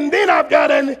 and then I've got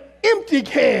an empty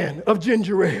can of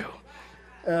ginger ale.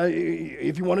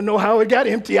 If you want to know how it got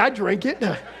empty, I drank it.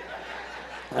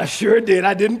 I sure did.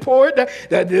 I didn't pour it.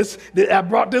 I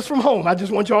brought this from home. I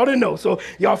just want y'all to know. So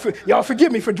y'all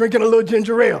forgive me for drinking a little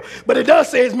ginger ale. But it does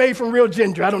say it's made from real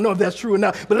ginger. I don't know if that's true or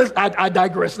not. But I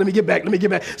digress. Let me get back.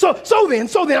 So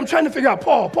then I'm trying to figure out,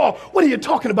 Paul, what are you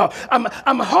talking about?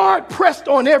 I'm hard pressed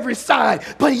on every side,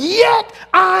 but yet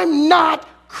I'm not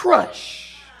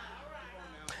crushed.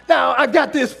 Now I've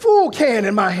got this full can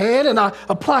in my hand, and I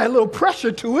apply a little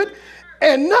pressure to it,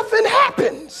 and nothing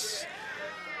happens.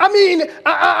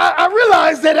 I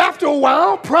realized that after a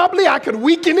while, probably I could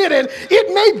weaken it and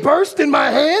it may burst in my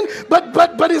hand,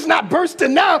 but it's not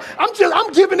bursting now.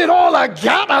 I'm giving it all I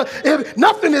got. If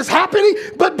nothing is happening,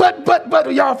 but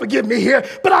y'all forgive me here,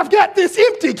 but I've got this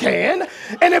empty can,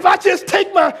 and if I just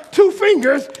take my 2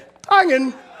 fingers, I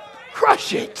can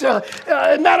crush it.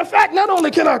 Matter of fact, not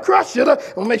only can I crush it,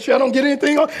 I'll make sure I don't get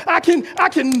anything on. I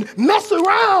can mess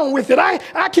around with it.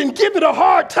 I can give it a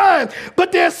hard time.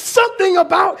 But there's something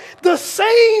about the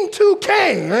same 2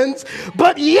 cans,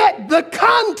 but yet the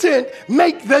content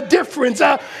make the difference.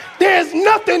 There's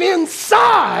nothing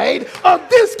inside of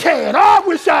this can. I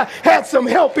wish I had some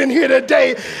help in here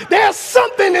today. There's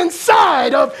something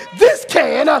inside of this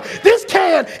can. This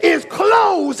can is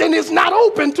closed and is not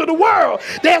open to the world.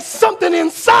 There's something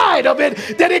inside of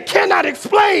it that it cannot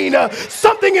explain.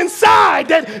 Something inside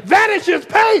that vanishes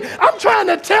pain. I'm trying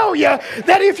to tell you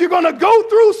that if you're going to go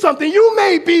through something, you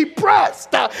may be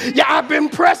pressed. Yeah, I've been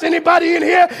pressed. Anybody in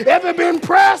here ever been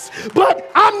pressed?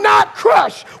 But I'm not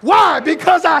crushed. Why?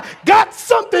 Because I got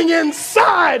something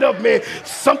inside of me.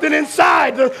 Something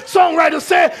inside. The songwriter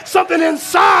said, something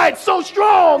inside so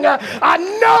strong. I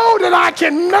know that I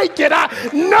can make it. I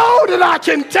know that I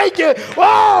can take it.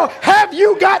 Oh, have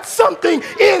you got something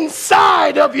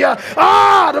inside of you?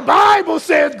 The Bible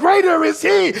says, greater is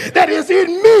he that is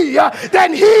in me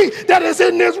than he that is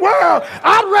in this world.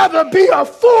 I'd rather be a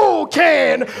full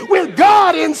can with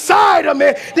God inside of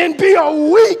me than be a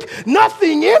weak,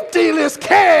 nothing, emptyless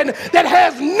can that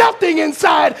has nothing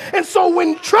inside. And so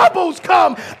when troubles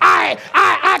come, I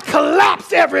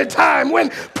collapse every time. When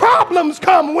problems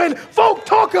come, when folk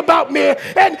talk about me,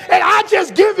 and I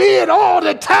just give in all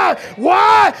the time.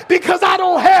 Why? Because I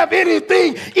don't have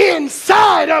anything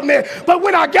inside of me. But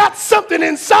when I got something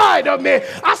inside of me,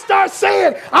 I start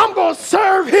saying, I'm going to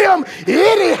serve him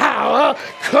anyhow.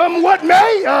 Come what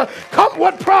may, come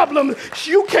what problem.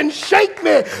 You can shake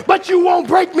me, but you won't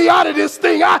break me out of this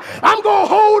thing. I'm going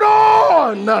to hold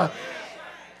on.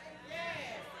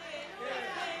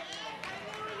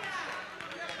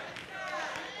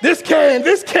 This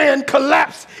can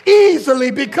collapse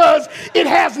easily because it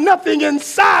has nothing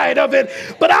inside of it.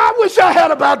 But I wish I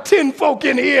had about 10 folk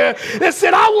in here that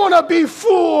said, I want to be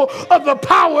full of the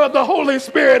power of the Holy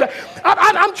Spirit.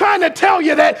 I'm trying to tell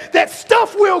you that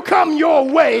stuff will come your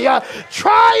way.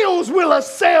 Trials will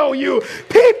assail you.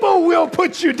 People will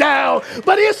put you down.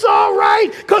 But it's all right,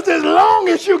 because as long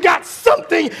as you got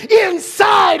something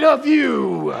inside of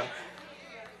you.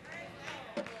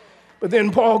 But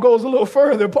then Paul goes a little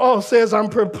further. Paul says, I'm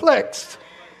perplexed,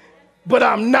 but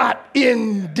I'm not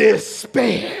in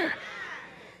despair.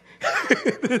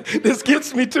 This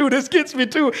gets me too.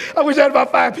 I wish I had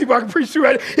about 5 people I could preach to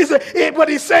right. What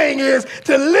he's saying is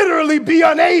to literally be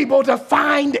unable to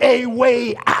find a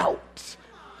way out.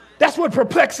 That's what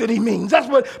perplexity means. That's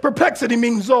what perplexity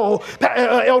means,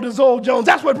 Elder Zoe Jones.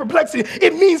 That's what perplexity,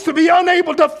 it means to be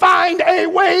unable to find a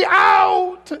way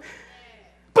out.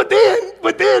 But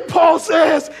then Paul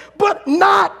says, but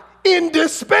not in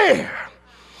despair.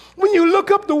 When you look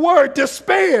up the word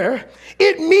despair,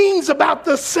 it means about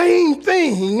the same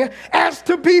thing as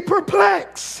to be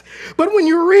perplexed. But when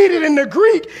you read it in the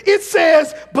Greek, it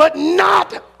says, but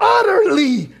not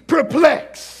utterly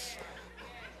perplexed.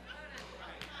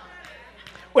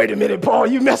 Wait a minute, Paul,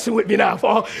 you messing with me now,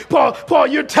 Paul,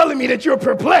 you're telling me that you're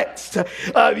perplexed.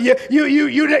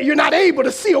 You're not able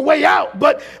to see a way out,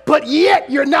 but yet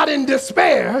you're not in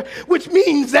despair, which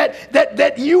means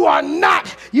that you are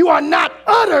not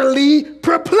utterly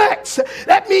perplexed.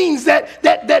 That means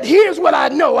that here's what I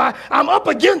know. I'm up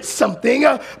against something,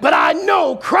 but I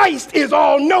know Christ is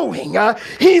all-knowing.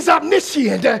 He's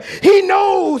omniscient. He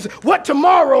knows what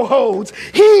tomorrow holds.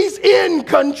 He's in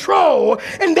control,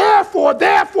 and therefore,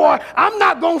 I'm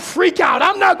not going to freak out.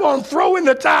 I'm not going to throw in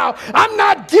the towel. I'm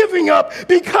not giving up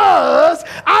because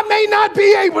I may not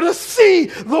be able to see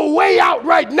the way out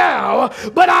right now,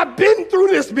 but I've been through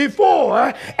this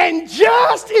before, and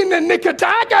just in the nick of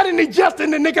time, I got any just in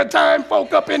the nick of time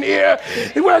folk up in here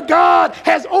where God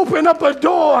has opened up a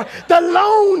door. The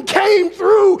loan came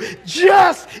through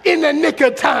just in the nick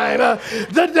of time.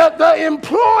 The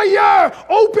employer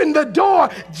opened the door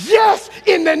just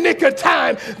in the nick of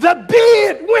time. The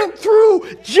bid went through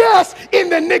just in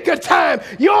the nick of time.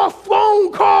 Your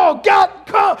phone call got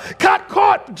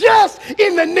caught just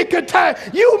in the nick of time.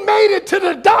 You made it to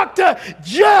the doctor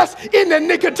just in the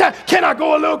nick of time. Can I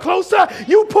go a little closer?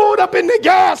 You pulled up in the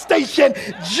gas station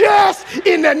attention just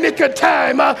in the nick of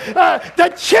time.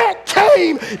 The check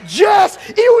came just,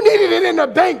 you needed it in the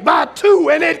bank by 2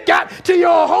 and it got to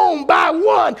your home by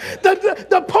 1.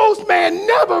 The postman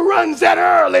never runs that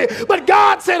early, but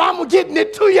God said, I'm getting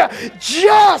it to you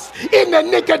just in the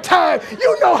nick of time.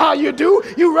 You know how you do.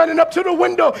 You running up to the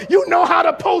window. You know how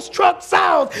the post truck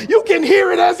sounds. You can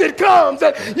hear it as it comes.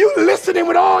 And you listening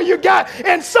with all you got.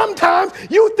 And sometimes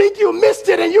you think you missed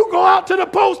it and you go out to the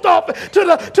post office, to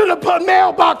the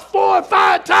mailbox 4 or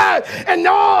 5 times. And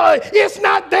no, it's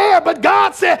not there. But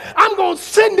God said, I'm going to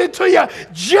send it to you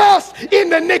just in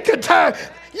the nick of time.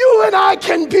 You and I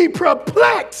can be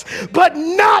perplexed, but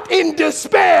not in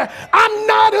despair. I'm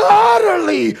not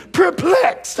utterly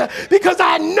perplexed because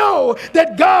I know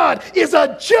that God is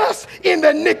a just in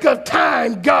the nick of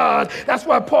time God. That's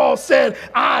why Paul said,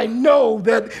 I know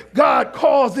that God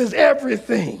causes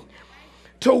everything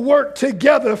to work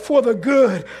together for the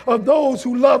good of those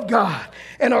who love God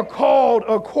and are called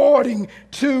according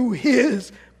to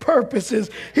his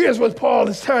purposes. Here's what Paul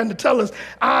is trying to tell us.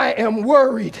 I am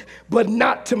worried, but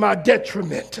not to my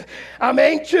detriment. I'm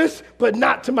anxious, but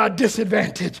not to my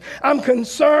disadvantage. I'm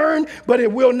concerned, but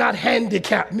it will not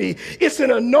handicap me. It's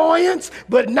an annoyance,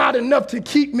 but not enough to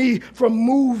keep me from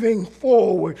moving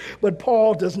forward. But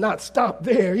Paul does not stop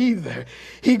there either.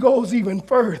 He goes even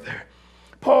further.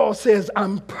 Paul says,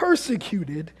 I'm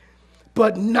persecuted,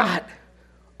 but not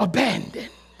abandoned.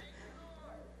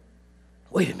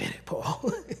 Wait a minute,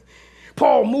 Paul.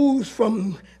 Paul moves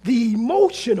from the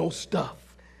emotional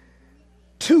stuff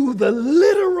to the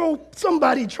literal,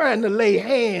 somebody trying to lay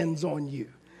hands on you.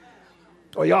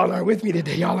 Oh, y'all aren't with me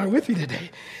today. Y'all aren't with me today.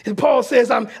 And Paul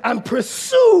says, I'm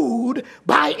pursued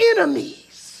by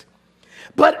enemies,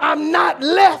 but I'm not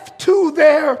left to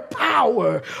their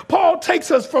power. Paul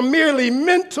takes us from merely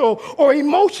mental or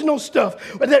emotional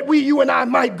stuff that you and I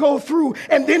might go through.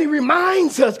 And then he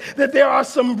reminds us that there are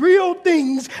some real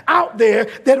things out there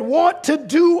that want to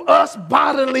do us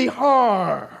bodily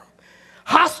harm.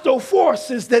 Hostile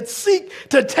forces that seek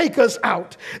to take us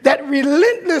out, that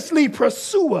relentlessly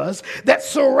pursue us, that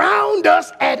surround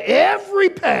us at every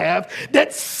path,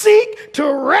 that seek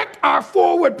to wreck our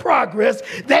forward progress,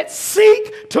 that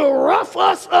seek to rough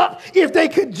us up if they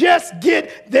could just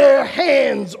get their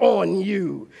hands on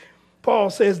you.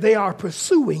 Paul says they are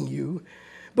pursuing you,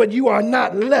 but you are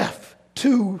not left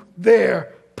to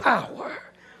their power.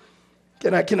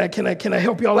 Can I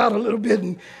help y'all out a little bit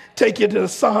and take you to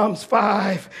Psalms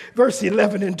 5, verse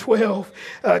 11 and 12.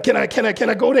 Can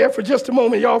I go there for just a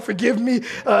moment? Y'all forgive me,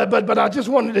 but I just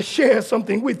wanted to share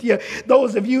something with you.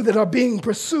 Those of you that are being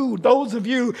pursued, those of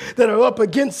you that are up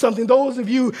against something, those of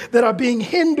you that are being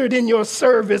hindered in your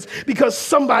service because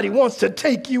somebody wants to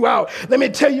take you out. Let me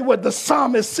tell you what the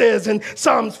psalmist says in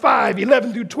Psalms 5,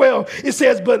 11 through 12. It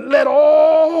says, but let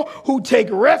all who take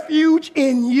refuge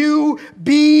in you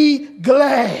be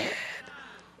glad.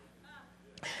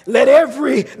 Let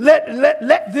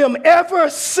them ever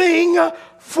sing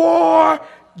for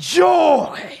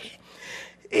joy.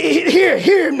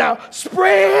 Here now,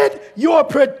 spread your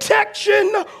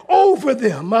protection over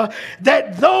them,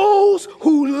 that those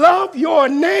who love your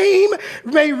name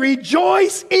may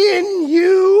rejoice in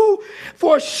you.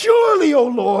 For surely, O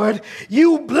Lord,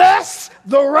 you bless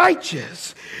the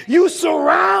righteous. You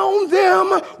surround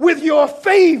them with your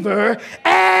favor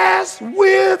as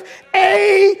with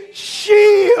a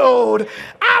shield.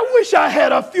 I wish I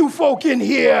had a few folk in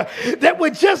here that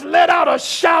would just let out a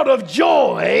shout of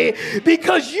joy,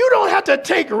 because you don't have to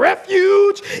take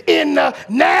refuge in the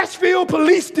Nashville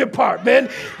Police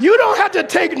Department. You don't have to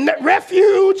take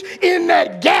refuge in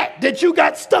that gat that you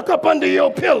got stuck up under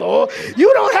your pillow.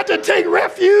 You don't have to take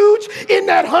refuge in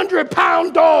that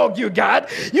 100-pound dog you got.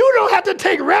 You don't have to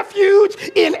take refuge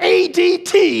in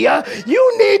ADT.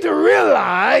 You need to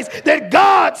realize that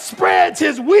God spreads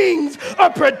his wings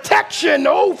of protection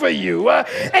over you.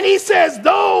 And he says,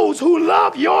 those who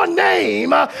love your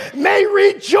name may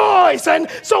rejoice. And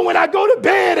so when I go to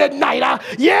bed at night,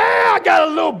 I got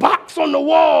a little box on the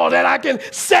wall that I can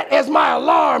set as my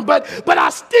alarm. But I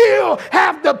still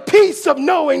have the peace of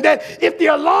knowing that if the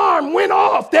alarm went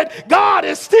off, that God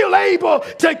is still able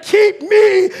to keep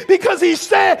me, because he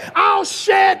said, I'll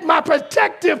shed my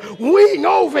protective wing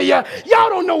over you. Y'all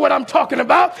don't know what I'm talking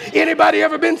about. Anybody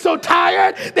ever been so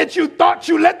tired that you thought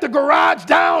you let the garage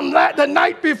down the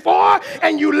night before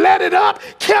and you let it up,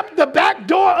 kept the back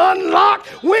door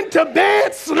unlocked, went to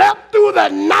bed, slept through the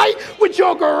night with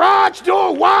your garage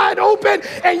door wide open,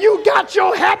 and you got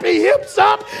your happy hips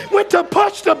up, went to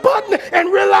push the button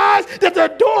and realized that the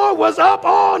door was up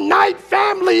all night,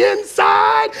 family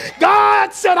inside?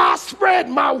 God said, I spread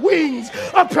spread my wings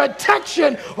of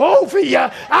protection over you.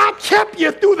 I kept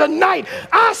you through the night.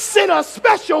 I sent a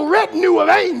special retinue of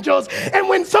angels, and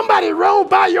when somebody rolled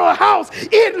by your house,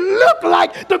 it looked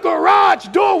like the garage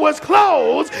door was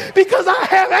closed, because I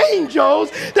have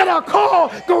angels that are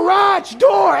called garage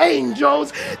door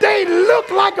angels. They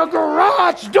look like a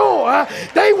garage door.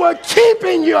 They were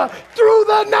keeping you through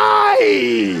the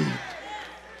night.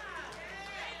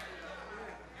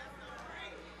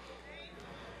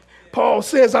 Paul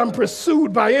says, I'm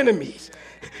pursued by enemies,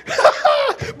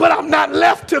 but I'm not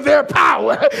left to their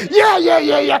power.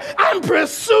 Yeah. I'm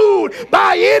pursued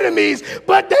by enemies,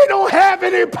 but they don't have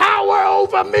any power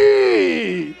over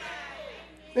me.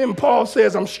 Then Paul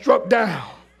says, I'm struck down,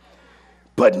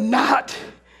 but not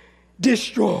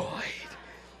destroyed.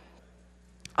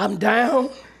 I'm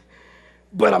down,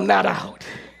 but I'm not out.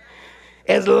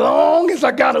 As long as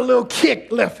I got a little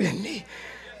kick left in me.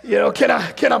 You know, can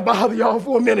I bother y'all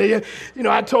for a minute? You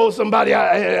know, I told somebody,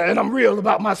 and I'm real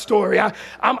about my story. I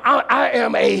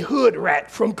am a hood rat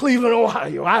from Cleveland,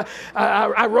 Ohio.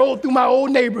 I rolled through my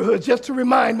old neighborhood just to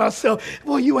remind myself,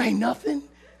 boy, you ain't nothing.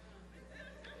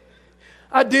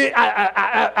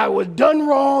 I was done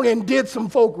wrong and did some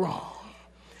folk wrong.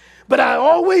 But I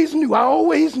always knew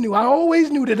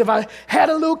that if I had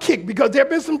a little kick, because there have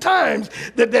been some times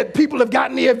that people have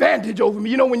gotten the advantage over me.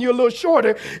 You know, when you're a little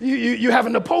shorter, you have a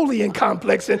Napoleon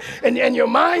complex, and your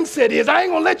mindset is, I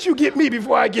ain't gonna let you get me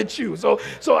before I get you. So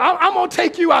I'm gonna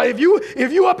take you out. If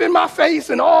you up in my face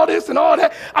and all this and all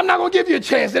that, I'm not gonna give you a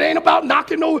chance. It ain't about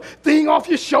knocking no thing off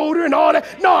your shoulder and all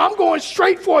that. No, I'm going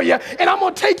straight for you, and I'm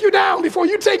gonna take you down before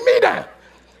you take me down.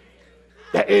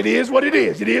 It is what it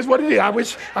is. It is what it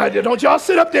is. Don't y'all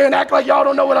sit up there and act like y'all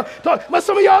don't know what I'm talking. But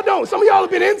some of y'all don't. Some of y'all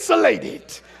have been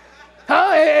insulated.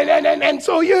 And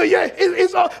so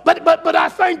it's all. But I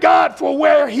thank God for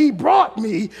where He brought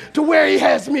me to where He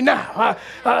has me now.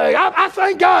 I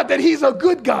thank God that He's a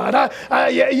good God. I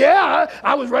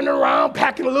was running around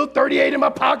packing a little 38 in my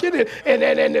pocket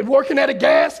and working at a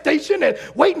gas station and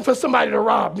waiting for somebody to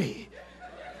rob me.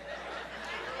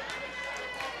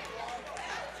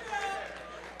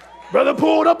 Brother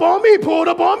pulled up on me.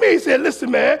 He said,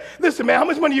 listen, man, how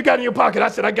much money you got in your pocket? I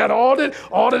said, I got all that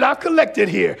I've collected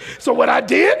here. So what I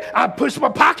did, I pushed my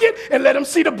pocket and let him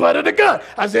see the butt of the gun.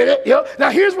 I said, yeah. Now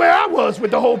here's where I was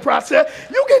with the whole process.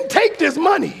 You can take this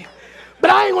money, but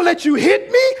I ain't gonna let you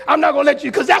hit me. I'm not gonna let you,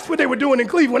 because that's what they were doing in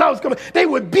Cleveland when I was coming. They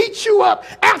would beat you up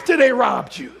after they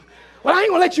robbed you. Well, I ain't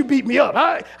gonna let you beat me up.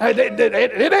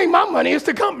 It ain't my money, it's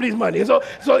the company's money. So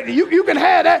you can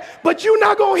have that, but you're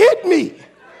not gonna hit me.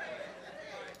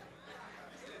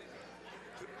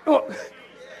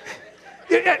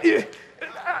 It's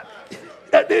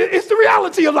the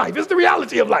reality of life. It's the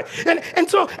reality of life. And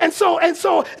so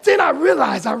then I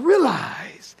realized that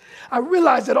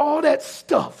all that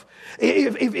stuff,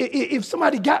 if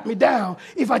somebody got me down,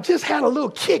 if I just had a little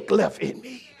kick left in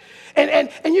me, and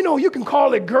you know, you can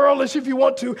call it girlish if you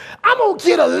want to, I'm gonna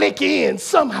get a lick in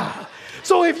somehow.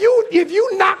 So if you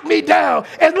knock me down,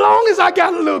 as long as I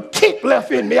got a little kick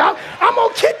left in me, I'm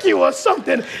gonna kick you or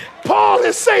something. Paul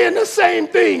is saying the same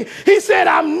thing. He said,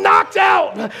 I'm knocked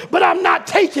out, but I'm not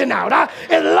taken out.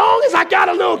 As long as I got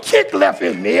a little kick left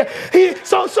in me,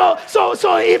 so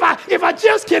if I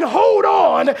just can hold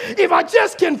on, if I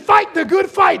just can fight the good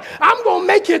fight, I'm gonna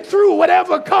make it through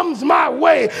whatever comes my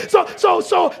way. So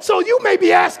you may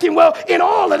be asking, well, in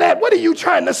all of that, what are you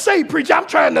trying to say, preacher? I'm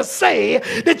trying to say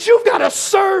that you've got to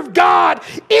serve God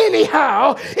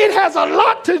anyhow. It has a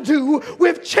lot to do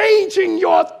with changing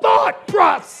your thought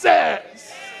process.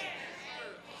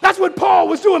 That's what Paul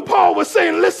was doing. Paul was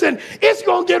saying, listen, it's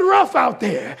going to get rough out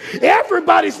there.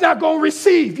 Everybody's not going to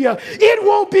receive you. It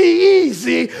won't be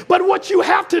easy, but what you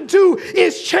have to do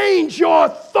is change your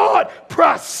thought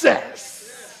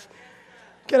process.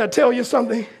 Can I tell you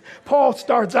something? Paul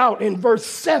starts out in verse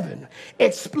 7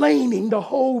 explaining the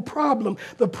whole problem.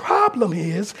 The problem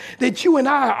is that you and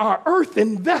I are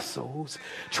earthen vessels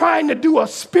trying to do a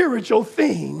spiritual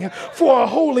thing for a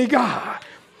holy God.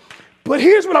 But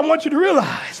here's what I want you to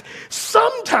realize.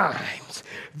 Sometimes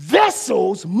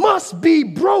vessels must be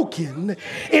broken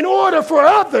in order for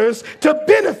others to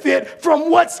benefit from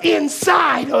what's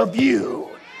inside of you.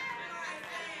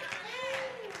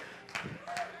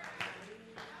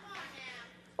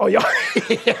 Oh, y'all.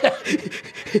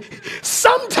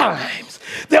 Sometimes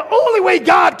the only way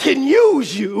God can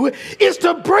use you is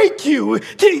to break you,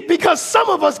 because some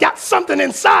of us got something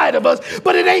inside of us,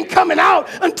 but it ain't coming out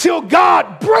until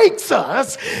God breaks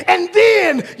us. And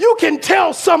then you can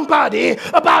tell somebody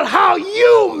about how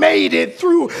you made it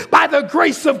through by the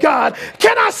grace of God.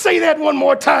 Can I say that one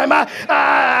more time?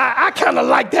 I kind of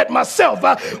like that myself.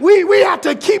 We have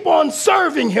to keep on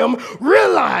serving him,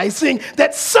 realizing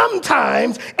that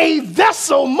sometimes a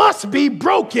vessel must be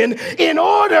broken in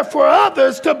order for others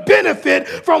to benefit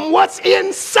from what's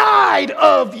inside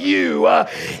of you.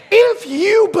 If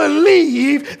you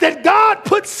believe that God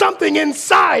put something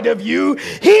inside of you,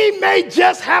 he may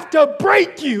just have to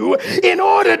break you in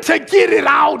order to get it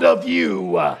out of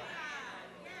you.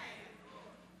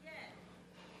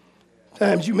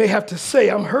 Times you may have to say,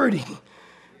 I'm hurting,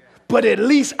 but at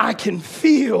least I can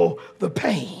feel the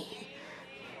pain.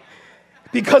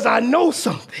 Because I know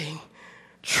something.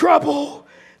 Trouble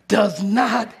does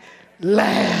not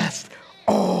last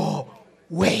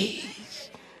always.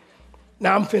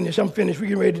 Now I'm finished. We're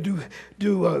getting ready to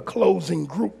do a closing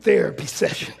group therapy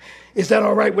session. Is that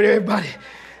all right with everybody?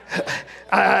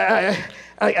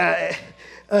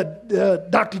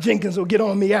 Dr. Jenkins will get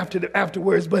on me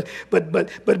afterwards, but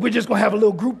we're just gonna have a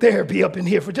little group therapy up in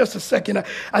here for just a second.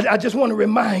 I just want to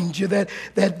remind you that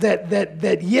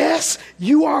yes,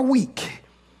 you are weak.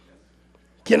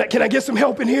 Can I get some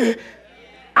help in here?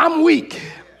 I'm weak.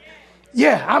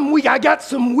 Yeah, I'm weak. I got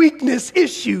some weakness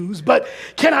issues, but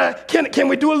can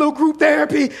we do a little group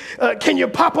therapy? Can you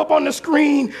pop up on the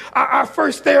screen our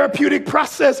first therapeutic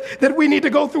process that we need to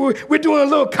go through? We're doing a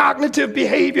little cognitive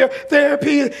behavior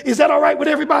therapy. Is that all right with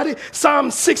everybody?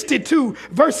 Psalm 62,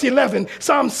 verse 11.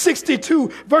 Psalm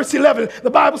 62, verse 11.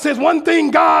 The Bible says, one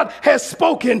thing God has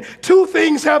spoken, two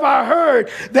things have I heard,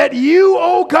 that you,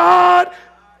 oh God,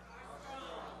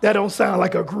 that don't sound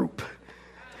like a group.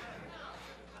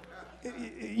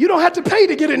 You don't have to pay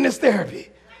to get in this therapy.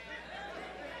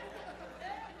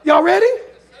 Y'all ready?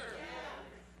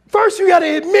 First, you got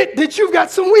to admit that you've got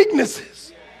some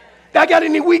weaknesses. I got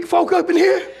any weak folk up in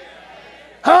here?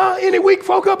 Huh? Any weak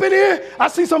folk up in here? I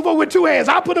see some folk with two hands.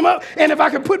 I'll put them up, and if I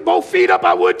could put both feet up,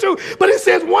 I would too. But it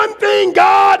says one thing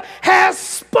God has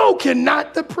spoken,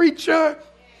 not the preacher.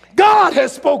 God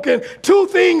has spoken. Two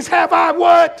things have I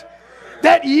what?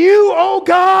 That you, oh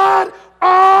God,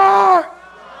 are.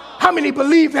 How many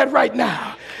believe that right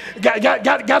now?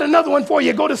 Got another one for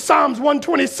you. Go to Psalms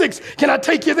 126. Can I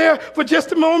take you there for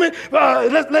just a moment?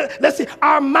 Let's see.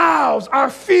 Our mouths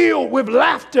are filled with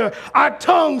laughter, our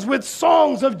tongues with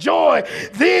songs of joy.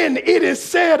 Then it is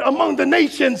said among the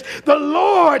nations, the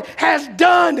Lord has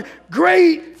done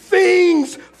great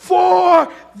things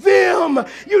for them.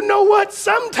 You know what?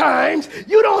 Sometimes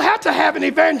you don't have to have an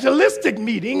evangelistic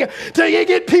meeting to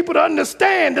get people to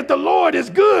understand that the Lord is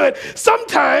good.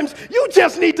 Sometimes you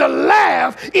just need to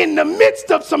laugh in the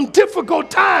midst of some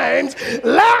difficult times.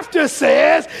 Laughter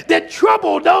says that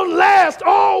trouble don't last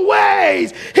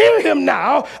always. Hear him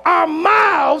now. Our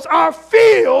mouths are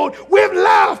filled with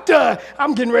laughter.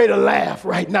 I'm getting ready to laugh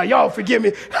right now. Y'all forgive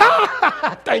me.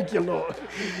 Thank you, Lord.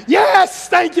 Yes,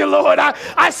 thank you, Lord.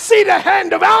 I see the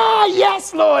hand of,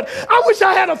 yes, Lord. I wish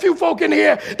I had a few folk in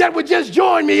here that would just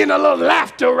join me in a little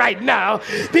laughter right now,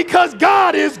 because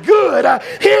God is good.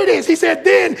 Here it is. He said,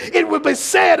 then it will be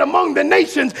said among the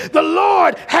nations, the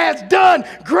Lord has done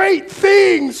great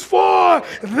things for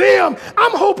them.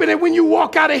 I'm hoping that when you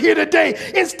walk out of here today,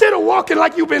 instead of walking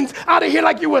like you've been out of here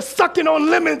like you were sucking on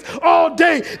lemons all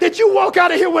day, that you walk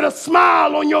out of here with a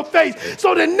smile on your face,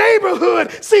 so the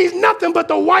neighborhood sees nothing but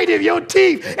the white of your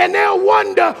teeth, and they'll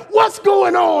wonder what's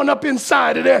going on up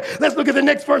inside of there. Let's look at the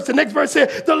next verse. The next verse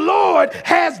says, the Lord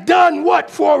has done what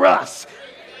for us?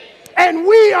 And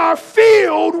we are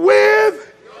filled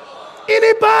with.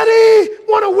 Anybody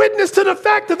want to witness to the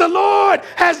fact that the Lord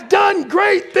has done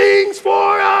great things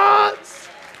for us?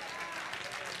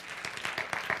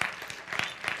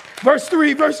 Verse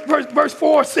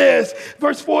 4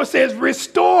 says,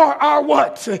 restore our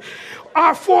what?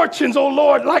 Our fortunes, O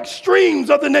Lord, like streams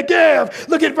of the Negev.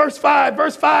 Look at verse 5.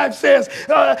 Verse 5 says,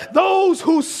 those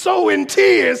who sow in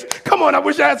tears, come on, I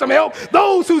wish I had some help.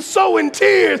 Those who sow in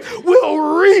tears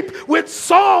will reap with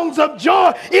songs of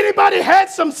joy. Anybody had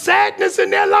some sadness in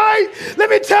their life? Let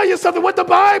me tell you something. What the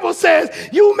Bible says,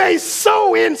 you may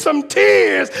sow in some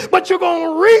tears, but you're going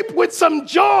to reap with some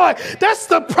joy. That's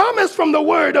the promise from the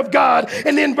word of God.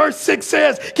 And then verse 6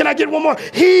 says, can I get one more?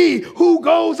 He who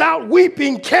goes out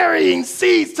weeping, carrying planting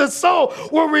seeds to sow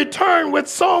will return with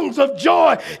songs of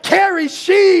joy. Carry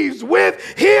sheaves with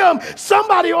him.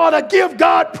 Somebody ought to give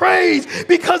God praise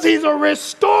because he's a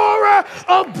restorer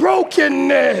of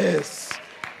brokenness.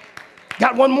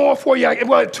 Got one more for you.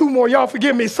 Well, two more. Y'all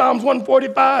forgive me. Psalms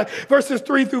 145 verses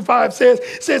 3 through 5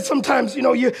 says sometimes,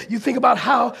 you think about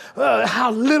how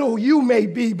little you may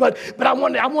be, but I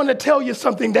want to tell you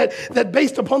something that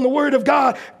based upon the word of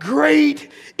God, great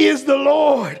is the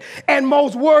Lord and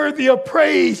most worthy of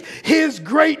praise. His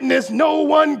greatness, no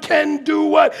one can do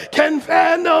what? Can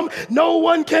fathom. No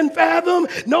one can fathom.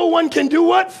 No one can do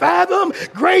what? Fathom.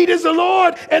 Great is the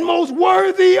Lord and most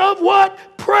worthy of what?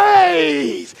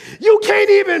 Praise. You can't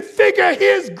even figure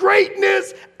his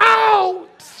greatness out.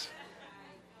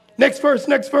 Next verse.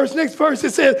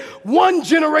 It says, one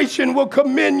generation will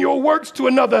commend your works to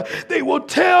another. They will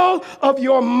tell of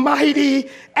your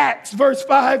mighty acts. Verse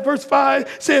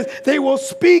 5 says, they will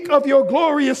speak of your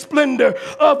glorious splendor,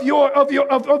 of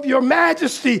your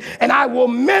majesty, and I will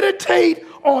meditate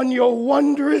on your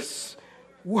wondrous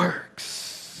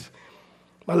works.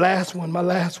 My last one,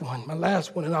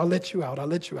 and I'll let you out.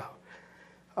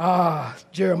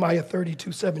 Jeremiah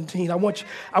 32:17.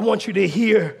 I want you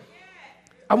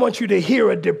to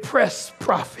hear a depressed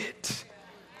prophet.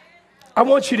 I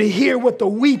want you to hear what the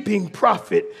weeping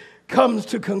prophet comes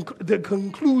to the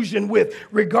conclusion with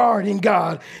regarding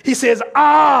God. He says,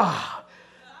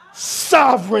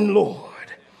 sovereign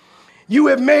Lord, you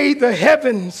have made the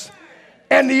heavens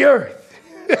and the earth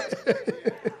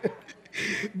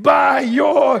by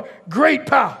your great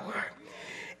power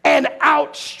and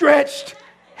outstretched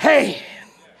hand.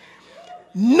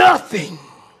 Nothing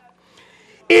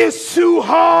is too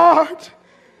hard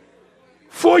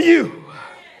for you.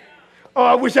 Oh,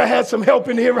 I wish I had some help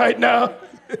in here right now.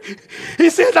 He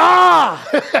says,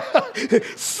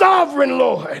 sovereign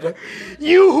Lord,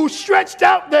 you who stretched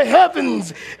out the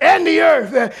heavens and the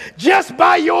earth just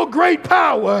by your great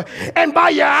power and by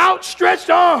your outstretched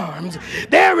arms,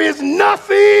 there is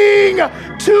nothing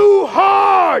too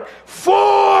hard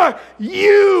for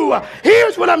you.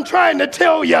 Here's what I'm trying to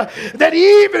tell you, that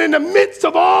even in the midst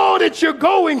of all that you're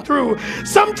going through,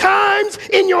 sometimes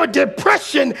in your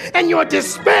depression and your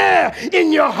despair,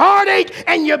 in your heartache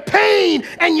and your pain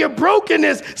and your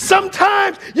brokenness,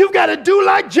 sometimes you've got to do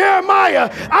like Jeremiah.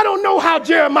 I don't know how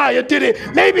Jeremiah did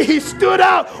it. Maybe he stood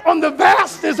out on the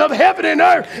vastness of heaven and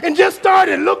earth and just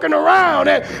started looking around,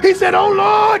 and he said, oh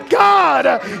Lord God,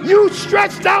 you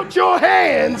stretched out your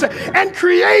hands and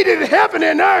created heaven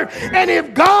and earth. And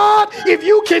if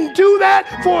you can do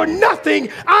that for nothing,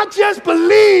 I just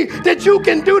believe that you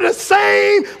can do the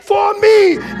same for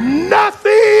me.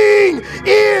 Nothing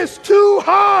is too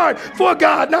hard for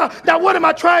God. Now what am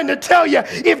I trying to tell you?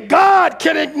 If God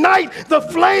can ignite the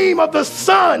flame of the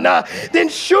sun, then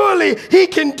surely he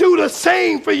can do the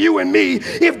same for you and me.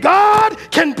 If God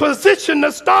can position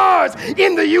the stars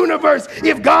in the universe,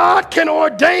 if God can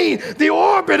ordain the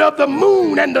orbit of the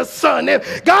moon and the sun,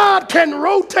 if God can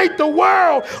rotate the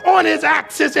world on his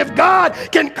axis, if God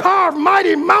can carve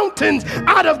mighty mountains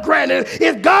out of granite,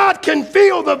 if God can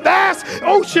fill the vast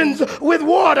oceans with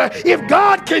water, if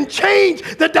God can change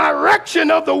the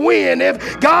direction of the wind,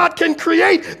 if God can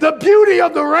create the beauty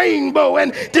of the rainbow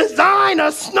and design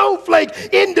a snowflake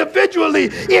individually,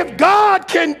 if God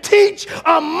can teach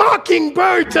a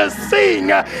mockingbird to sing,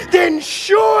 then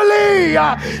surely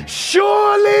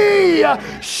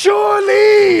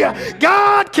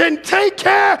God can take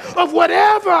care of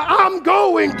whatever I'm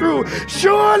going through.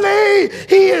 Surely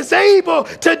he is able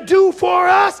to do for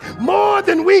us more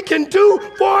than we can do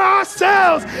for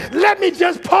ourselves. Let me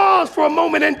just pause for a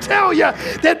moment and tell you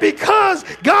that because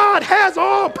God has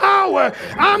all power,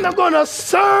 I'm not going to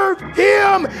serve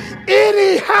him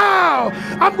anyhow.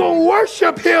 I'm going to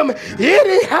worship him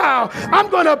anyhow. I'm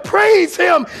going to praise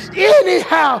him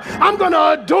anyhow. I'm going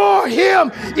to adore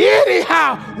him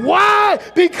anyhow. Why?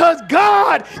 Because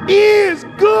God is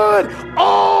good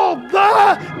all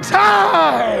the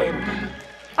time.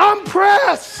 I'm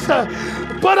pressed,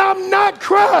 but I'm not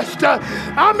crushed.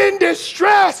 I'm in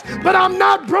distress, but I'm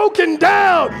not broken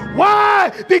down.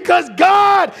 Why? Because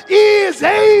God is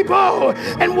able.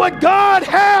 And what God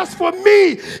has for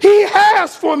me, he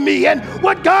has for me. And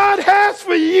what God has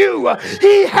for you,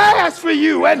 he has for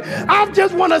you. And I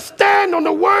just want to stand on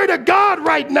the word of God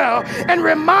right now and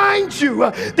remind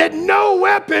you that no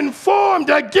weapon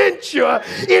formed against you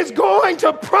is going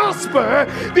to prosper,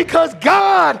 because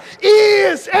God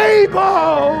is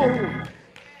able.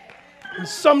 And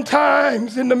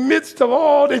sometimes in the midst of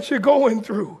all that you're going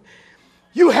through,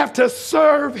 you have to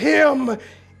serve him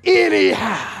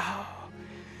anyhow.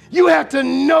 You have to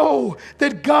know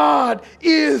that God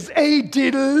is a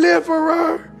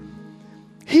deliverer.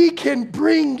 He can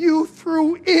bring you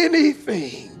through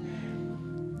anything.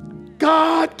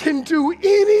 God can do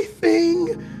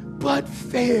anything but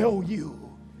fail you.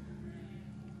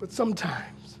 But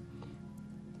sometimes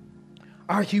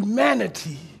our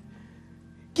humanity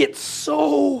gets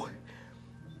so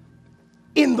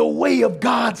in the way of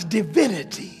God's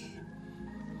divinity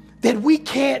that we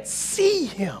can't see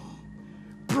him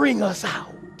bring us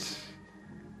out.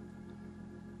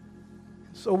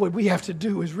 So what we have to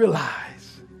do is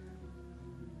realize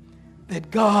that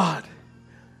God's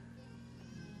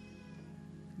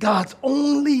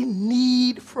only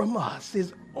need from us,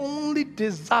 his only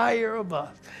desire of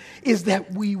us, is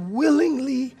that we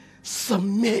willingly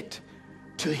submit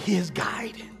to his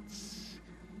guidance.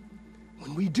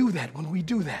 When we do that,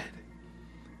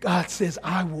 God says,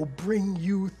 I will bring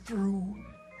you through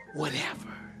whatever.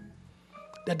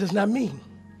 That does not mean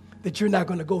that you're not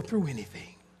going to go through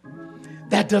anything.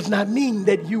 That does not mean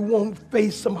that you won't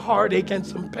face some heartache and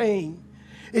some pain.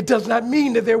 It does not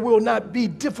mean that there will not be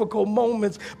difficult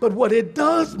moments, but what it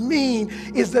does mean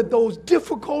is that those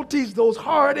difficulties, those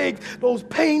heartaches, those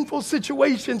painful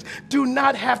situations do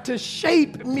not have to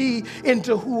shape me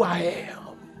into who I am.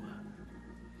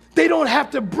 They don't have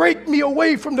to break me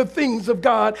away from the things of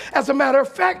God. As a matter of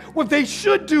fact, what they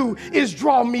should do is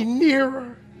draw me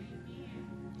nearer,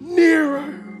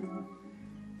 nearer,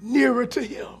 nearer to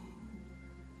him.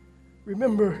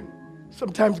 Remember,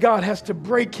 sometimes God has to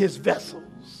break his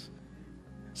vessels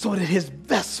so that his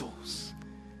vessels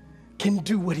can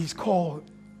do what he's called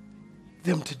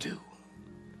them to do.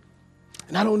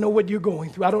 And I don't know what you're going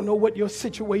through. I don't know what your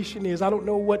situation is. I don't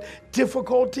know what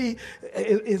difficulty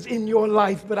is in your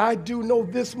life, but I do know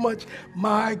this much.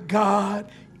 My God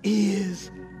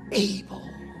is able.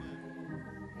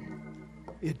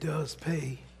 It does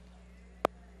pay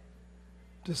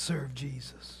to serve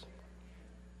Jesus.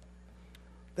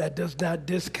 That does not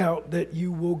discount that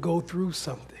you will go through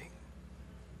something.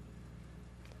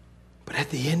 But at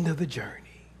the end of the journey,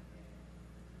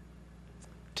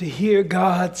 to hear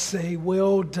God say,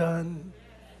 well done,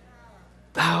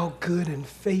 thou good and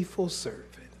faithful servant.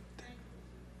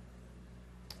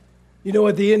 You know,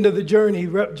 at the end of the journey,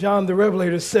 John the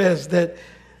Revelator says that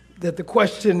the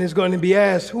question is going to be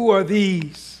asked, who are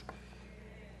these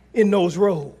in those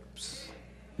robes?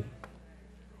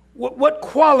 What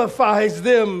qualifies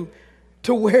them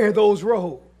to wear those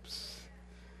robes?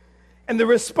 And the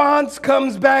response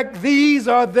comes back, these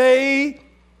are they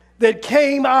that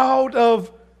came out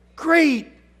of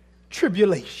great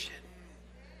tribulation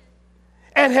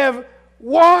and have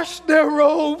washed their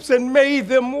robes and made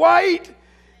them white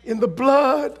in the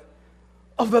blood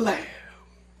of the Lamb.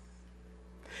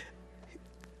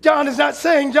 John is not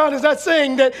saying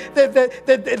that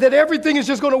everything is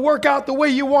just going to work out the way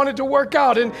you want it to work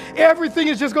out and everything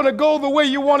is just going to go the way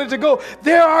you want it to go.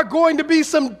 There are going to be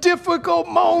some difficult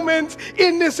moments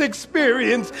in this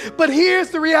experience, but here's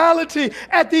the reality.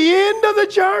 At the end of the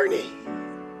journey,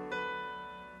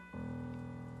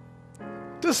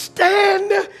 to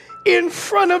stand in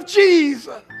front of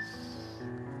Jesus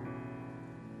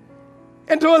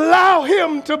and to allow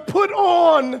him to put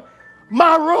on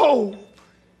my robe,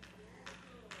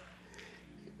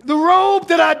 the robe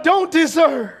that I don't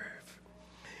deserve,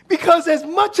 because as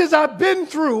much as I've been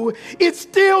through, it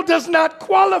still does not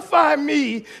qualify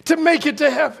me to make it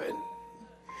to heaven.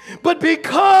 But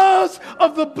because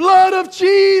of the blood of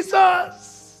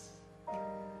Jesus,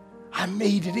 I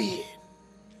made it in.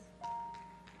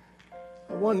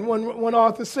 One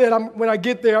author said, when I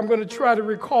get there, I'm going to try to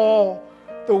recall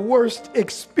the worst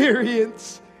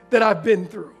experience that I've been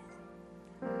through.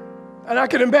 And I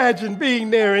can imagine being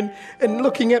there and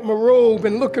looking at my robe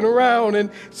and looking around and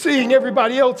seeing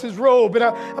everybody else's robe. And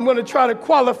I'm going to try to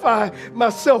qualify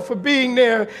myself for being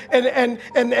there. And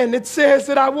it says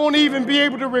that I won't even be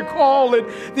able to recall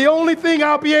it. The only thing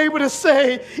I'll be able to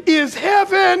say is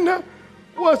heaven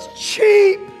was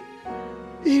cheap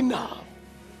enough.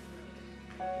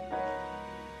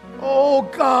 Oh,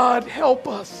 God, help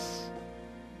us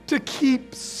to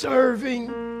keep serving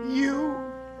you,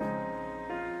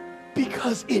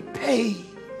 because it pays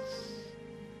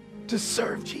to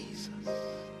serve Jesus.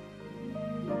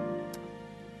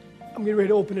 I'm getting ready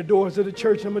to open the doors of the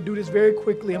church. I'm going to do this very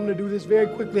quickly. I'm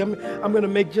going to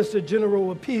make just a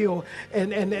general appeal,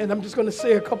 and I'm just going to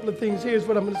say a couple of things. Here's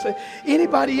what I'm going to say.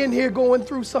 Anybody in here going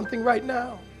through something right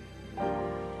now?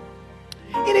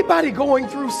 Anybody going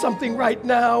through something right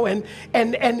now, and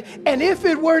if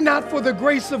it were not for the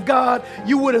grace of God,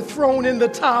 you would have thrown in the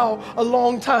towel a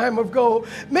long time ago.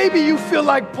 Maybe you feel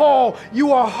like Paul,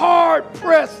 you are hard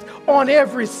pressed on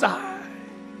every side.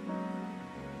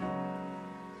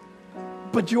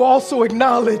 But you also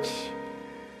acknowledge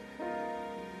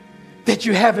that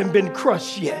you haven't been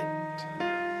crushed yet.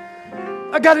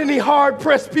 I got any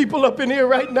hard-pressed people up in here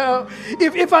right now?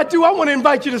 If I do, I want to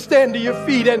invite you to stand to your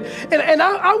feet. And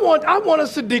I want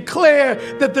us to declare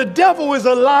that the devil is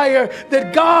a liar,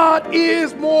 that God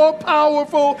is more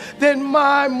powerful than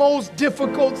my most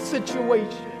difficult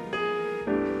situation.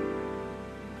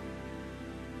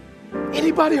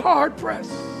 Anybody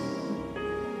hard-pressed?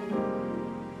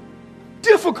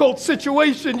 Difficult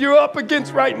situation you're up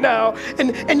against right now,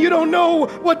 and you don't know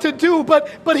what to do, but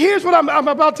here's what I'm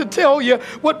about to tell you,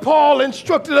 what Paul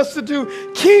instructed us to do.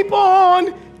 Keep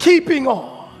on keeping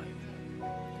on.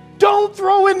 Don't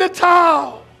throw in the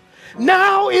towel.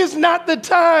 Now is not the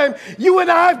time. You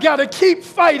and I have got to keep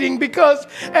fighting, because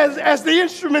as the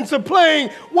instruments are playing,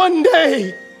 one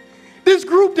day, this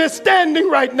group that's standing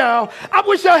right now, I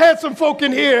wish I had some folk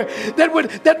in here that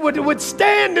would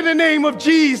stand in the name of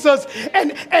Jesus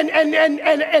and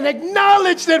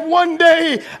acknowledge that one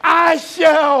day I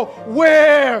shall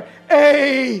wear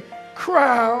a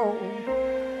crown.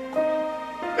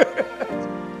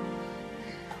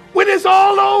 When it's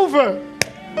all over,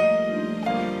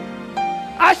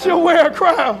 I shall wear a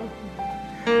crown.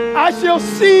 I shall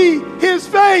see his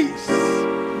face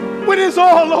when it's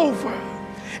all over.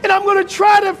 And I'm going to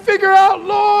try to figure out,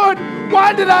 Lord,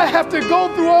 why did I have to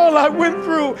go through all I went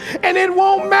through? And it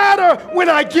won't matter when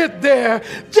I get there,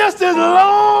 just as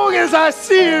long as I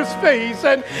see his face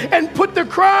and put the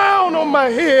crown on my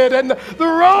head and the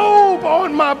robe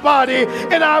on my body,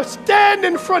 and I'll stand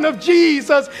in front of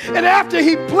Jesus. And after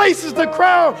he places the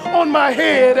crown on my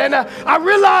head, and I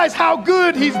realize how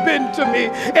good he's been to me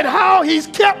and how he's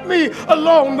kept me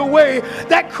along the way,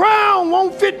 that crown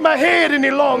won't fit my head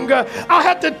any longer. I'll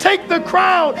have to take the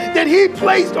crown that he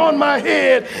placed on my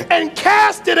head and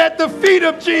cast it at the feet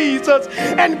of Jesus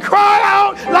and cry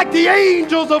out like the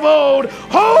angels of old,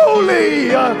 holy,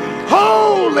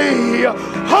 holy,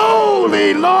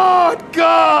 holy Lord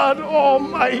God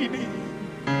Almighty.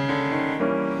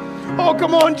 Oh,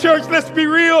 come on, church, let's be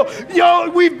real. Yo,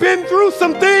 we've been through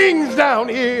some things down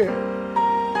here,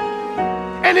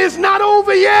 and it's not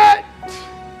over yet.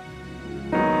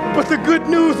 But the good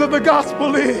news of the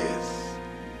gospel is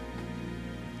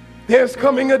there's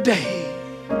coming a day,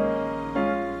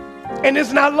 and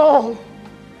it's not long.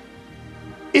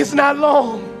 It's not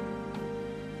long.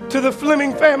 To the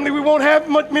Fleming family, we won't have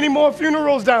many more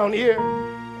funerals down here.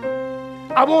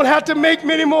 I won't have to make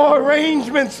many more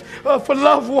arrangements for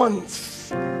loved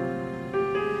ones.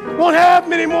 Won't have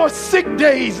many more sick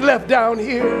days left down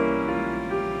here.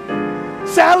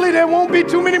 Sadly, there won't be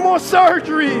too many more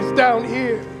surgeries down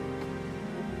here.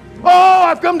 Oh,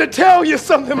 I've come to tell you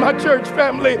something, my church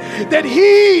family, that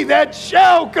he that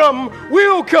shall come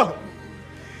will come,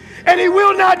 and he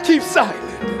will not keep silent.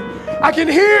 I can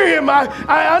hear him.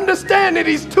 I understand that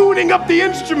he's tuning up the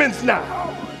instruments now.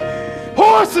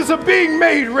 Horses are being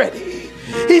made ready.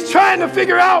 He's trying to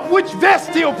figure out which vest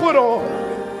he'll put on.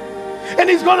 And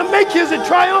he's going to make his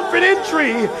triumphant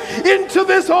entry into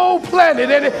this whole planet.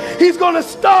 And he's going to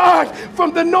start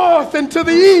from the north and to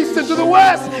the east and to the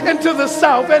west and to the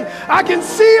south. And I can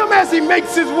see him as he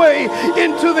makes his way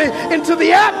into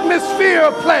the atmosphere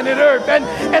of planet Earth.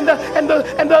 And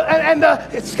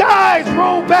the skies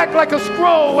roll back like a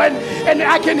scroll. And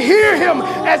I can hear him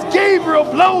as Gabriel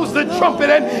blows the trumpet.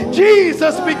 And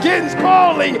Jesus begins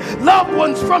calling loved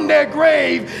ones from their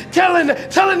grave, telling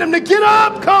them to get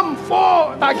up, come forth.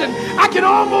 I can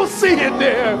almost see it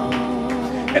there.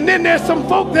 And then there's some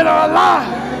folk that are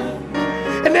alive.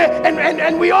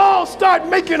 And we all start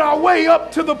making our way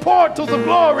up to the portals of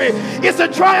glory. It's a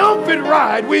triumphant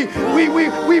ride. We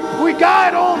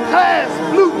guide on past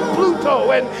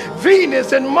Pluto and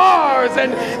Venus and Mars,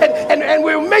 and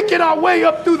we're making our way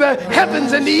up through the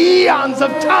heavens and the eons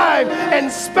of time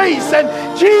and space. And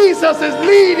Jesus is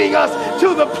leading us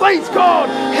to the place called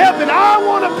heaven. I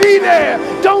want to be there.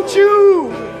 Don't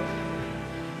you?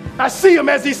 I see him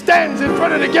as he stands in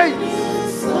front of the gates.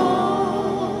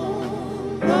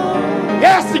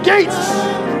 Yes, the gates.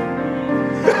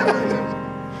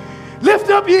 Lift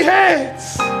up ye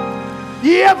heads,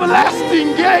 ye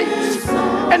everlasting gates,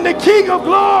 and the King of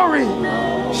glory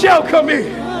shall come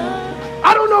in.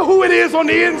 I don't know who it is on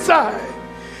the inside,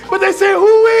 but they say,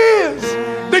 who is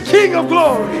the King of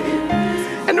glory?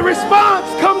 And the response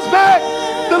comes back,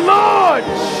 the Lord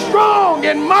strong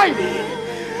and mighty.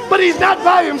 But he's not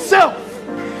by himself.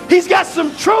 He's got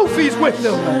some trophies with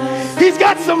him. He's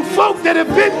got some folk that have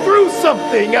been through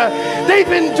something.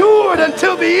 They've endured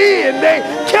until the end. They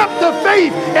kept the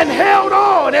faith and held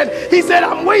on. And he said,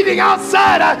 I'm waiting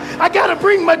outside. I got to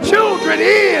bring my children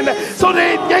in so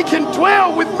they can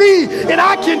dwell with me and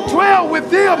I can dwell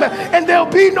with them. And there'll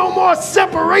be no more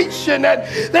separation. And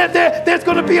there's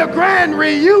going to be a grand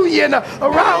reunion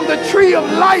around the tree of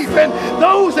life. And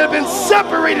those that have been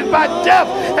separated by death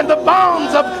and the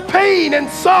bonds of pain and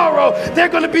sorrow, they're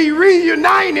going to be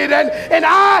reunited. And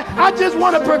I just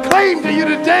want to proclaim to you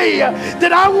today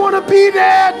that I want to be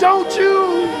there, don't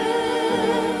you?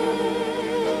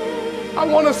 I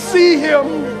want to see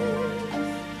him.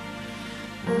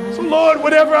 So Lord,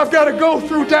 whatever I've got to go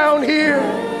through down here,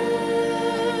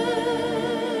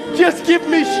 just give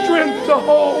me strength to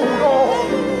hold on.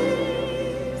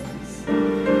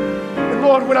 And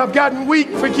Lord, when I've gotten weak,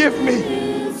 forgive me.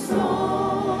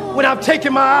 When I've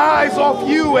taken my eyes off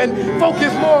you and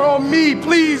focused more on me,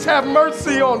 please have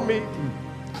mercy on me.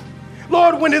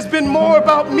 Lord, when it's been more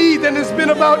about me than it's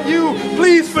been about you,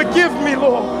 please forgive me,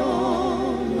 Lord,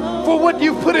 for what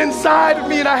you've put inside of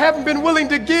me and I haven't been willing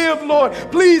to give, Lord.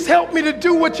 Please help me to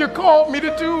do what you called me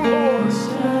to do, Lord.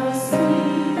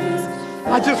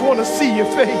 I just want to see your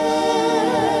face.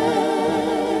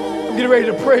 I'm getting ready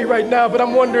to pray right now, but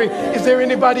I'm wondering, is there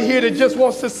anybody here that just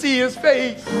wants to see his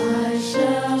face?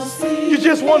 You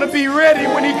just want to be ready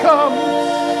when he comes.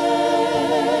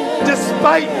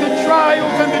 Despite the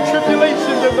trials and the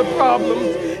tribulations and the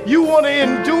problems, you want to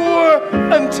endure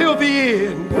until the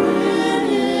end.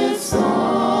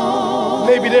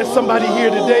 Maybe there's somebody here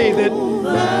today that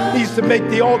needs to make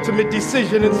the ultimate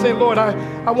decision and say, Lord,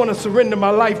 I want to surrender my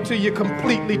life to you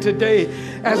completely today.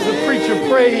 As the preacher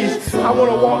prays, I want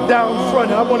to walk down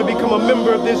front. I want to become a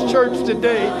member of this church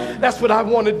today. That's what I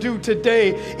want to do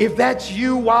today. If that's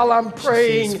you, while I'm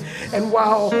praying and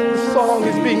while the song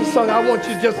is being sung, I want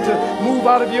you just to move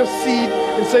out of your seat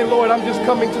and say, Lord, I'm just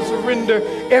coming to surrender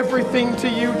everything to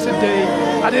you today.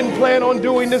 I didn't plan on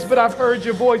doing this, but I've heard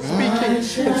your voice speaking.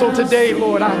 And so today,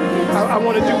 Lord, I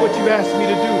want to do what you asked me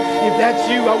to do. If that's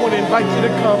you, I want to invite you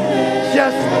to come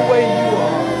just the way you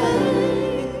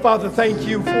are. Father, thank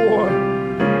you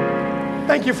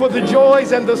for the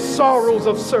joys and the sorrows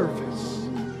of service.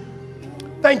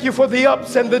 Thank you for the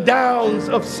ups and the downs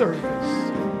of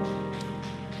service.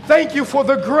 Thank you for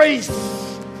the grace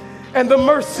and the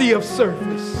mercy of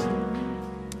service.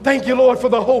 Thank you, Lord, for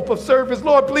the hope of service.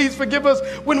 Lord, please forgive us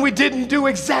when we didn't do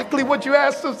exactly what you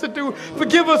asked us to do.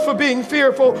 Forgive us for being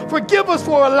fearful. Forgive us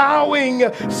for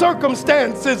allowing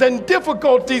circumstances and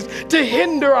difficulties to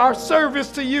hinder our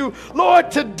service to you. Lord,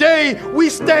 today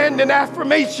we stand in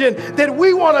affirmation that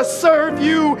we want to serve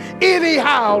you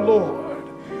anyhow, Lord.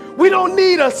 We don't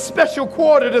need a special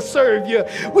quarter to serve you.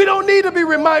 We don't need to be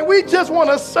reminded. We just want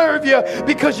to serve you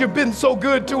because you've been so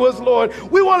good to us, Lord.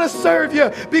 We want to serve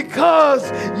you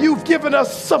because you've given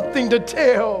us something to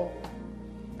tell.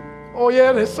 Oh,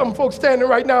 yeah, there's some folks standing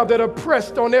right now that are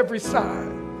pressed on every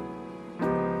side.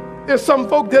 There's some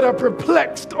folk that are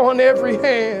perplexed on every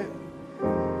hand.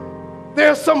 There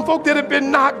are some folk that have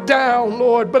been knocked down,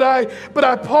 Lord, but I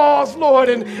pause, Lord,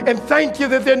 and thank you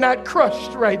that they're not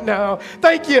crushed right now.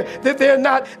 Thank you that they're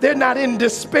not in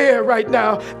despair right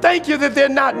now. Thank you that they're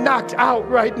not knocked out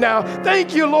right now.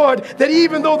 Thank you, Lord, that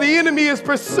even though the enemy is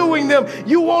pursuing them,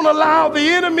 you won't allow the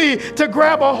enemy to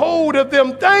grab a hold of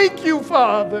them. Thank you,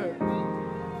 Father.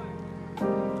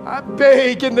 I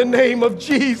beg in the name of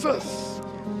Jesus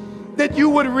that you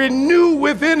would renew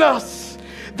within us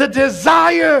the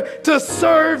desire to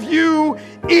serve you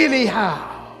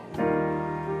anyhow.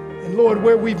 And Lord,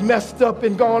 where we've messed up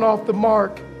and gone off the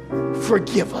mark,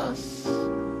 forgive us.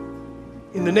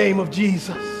 In the name of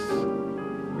Jesus.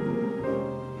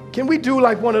 Can we do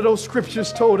like one of those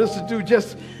scriptures told us to do?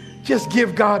 Just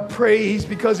give God praise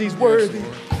because he's worthy.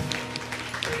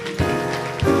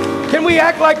 Can we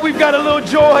act like we've got a little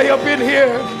joy up in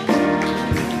here?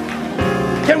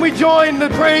 Can we join the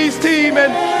praise team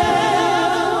and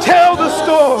tell the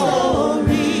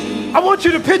story? I want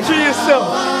you to picture yourself.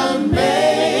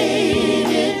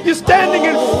 You're standing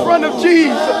in front of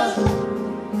Jesus.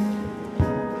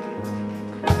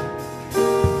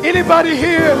 Anybody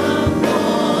here?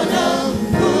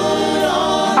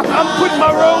 I'm putting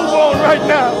my robe on right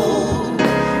now.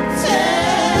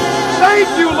 Thank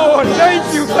you, Lord.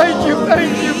 Thank you, thank you,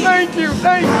 thank you, thank you,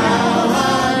 thank you.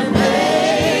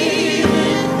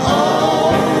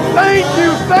 Thank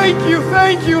you, thank you,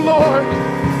 thank you, Lord.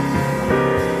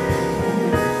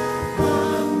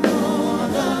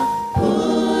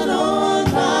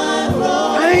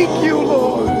 Thank you,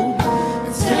 Lord.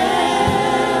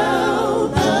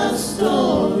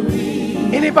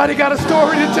 Anybody got a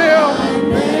story to tell?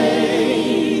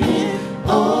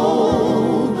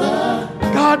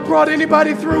 God brought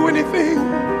anybody through anything?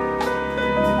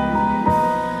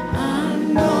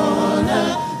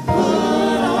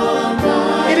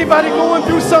 Anybody going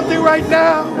through something right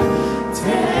now?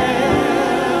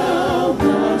 Tell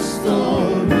the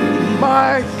story.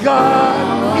 My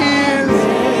God is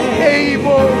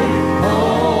able.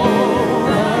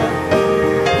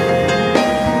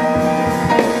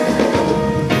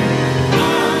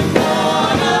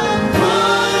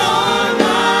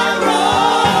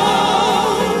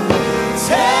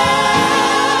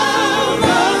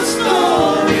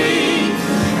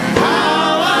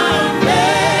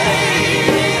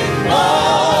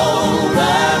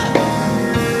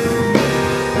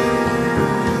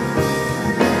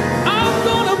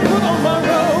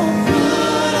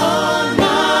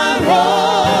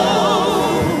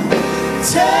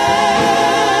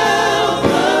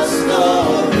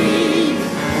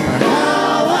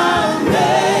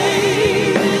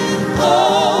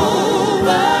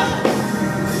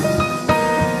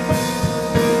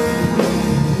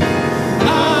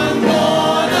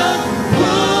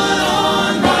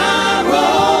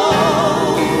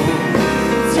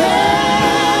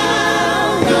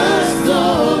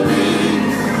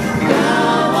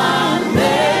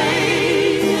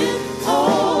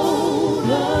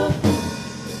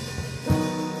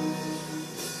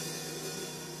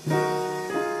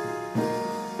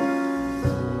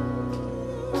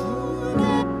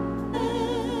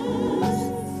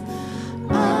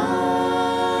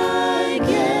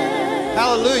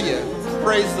 Hallelujah.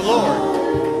 Praise the Lord.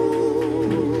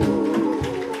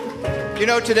 You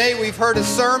know, today we've heard a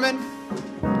sermon,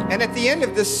 and at the end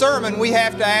of this sermon, we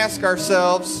have to ask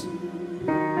ourselves,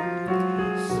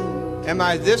 am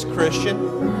I this Christian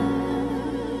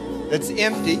that's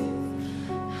empty?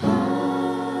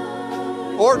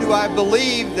 Or do I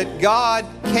believe that God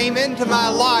came into my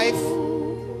life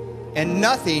and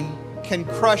nothing can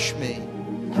crush me?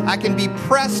 I can be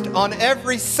pressed on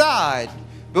every side,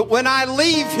 but when I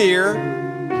leave here,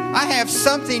 I have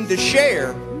something to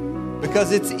share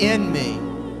because it's in me.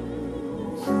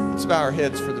 Let's bow our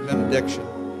heads for the benediction.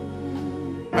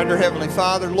 Our Heavenly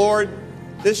Father, Lord,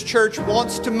 this church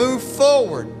wants to move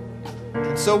forward.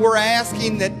 And so we're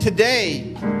asking that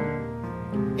today,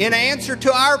 in answer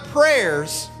to our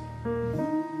prayers,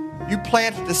 you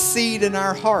planted a seed in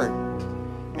our heart.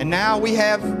 And now we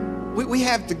have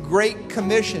the Great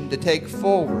Commission to take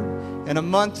forward. In a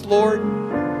month, Lord,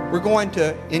 we're going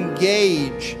to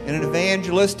engage in an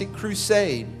evangelistic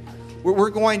crusade. We're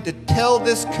going to tell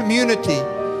this community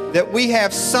that we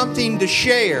have something to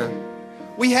share.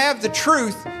 We have the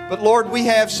truth, but Lord, we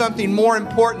have something more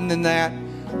important than that.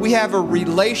 We have a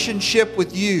relationship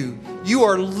with you. You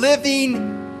are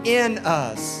living in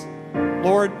us.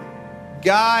 Lord,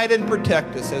 guide and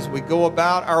protect us as we go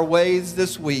about our ways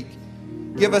this week.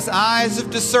 Give us eyes of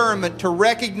discernment to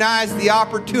recognize the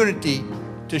opportunity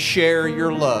to share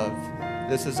your love.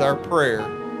 This is our prayer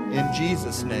in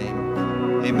Jesus' name.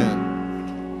 Amen.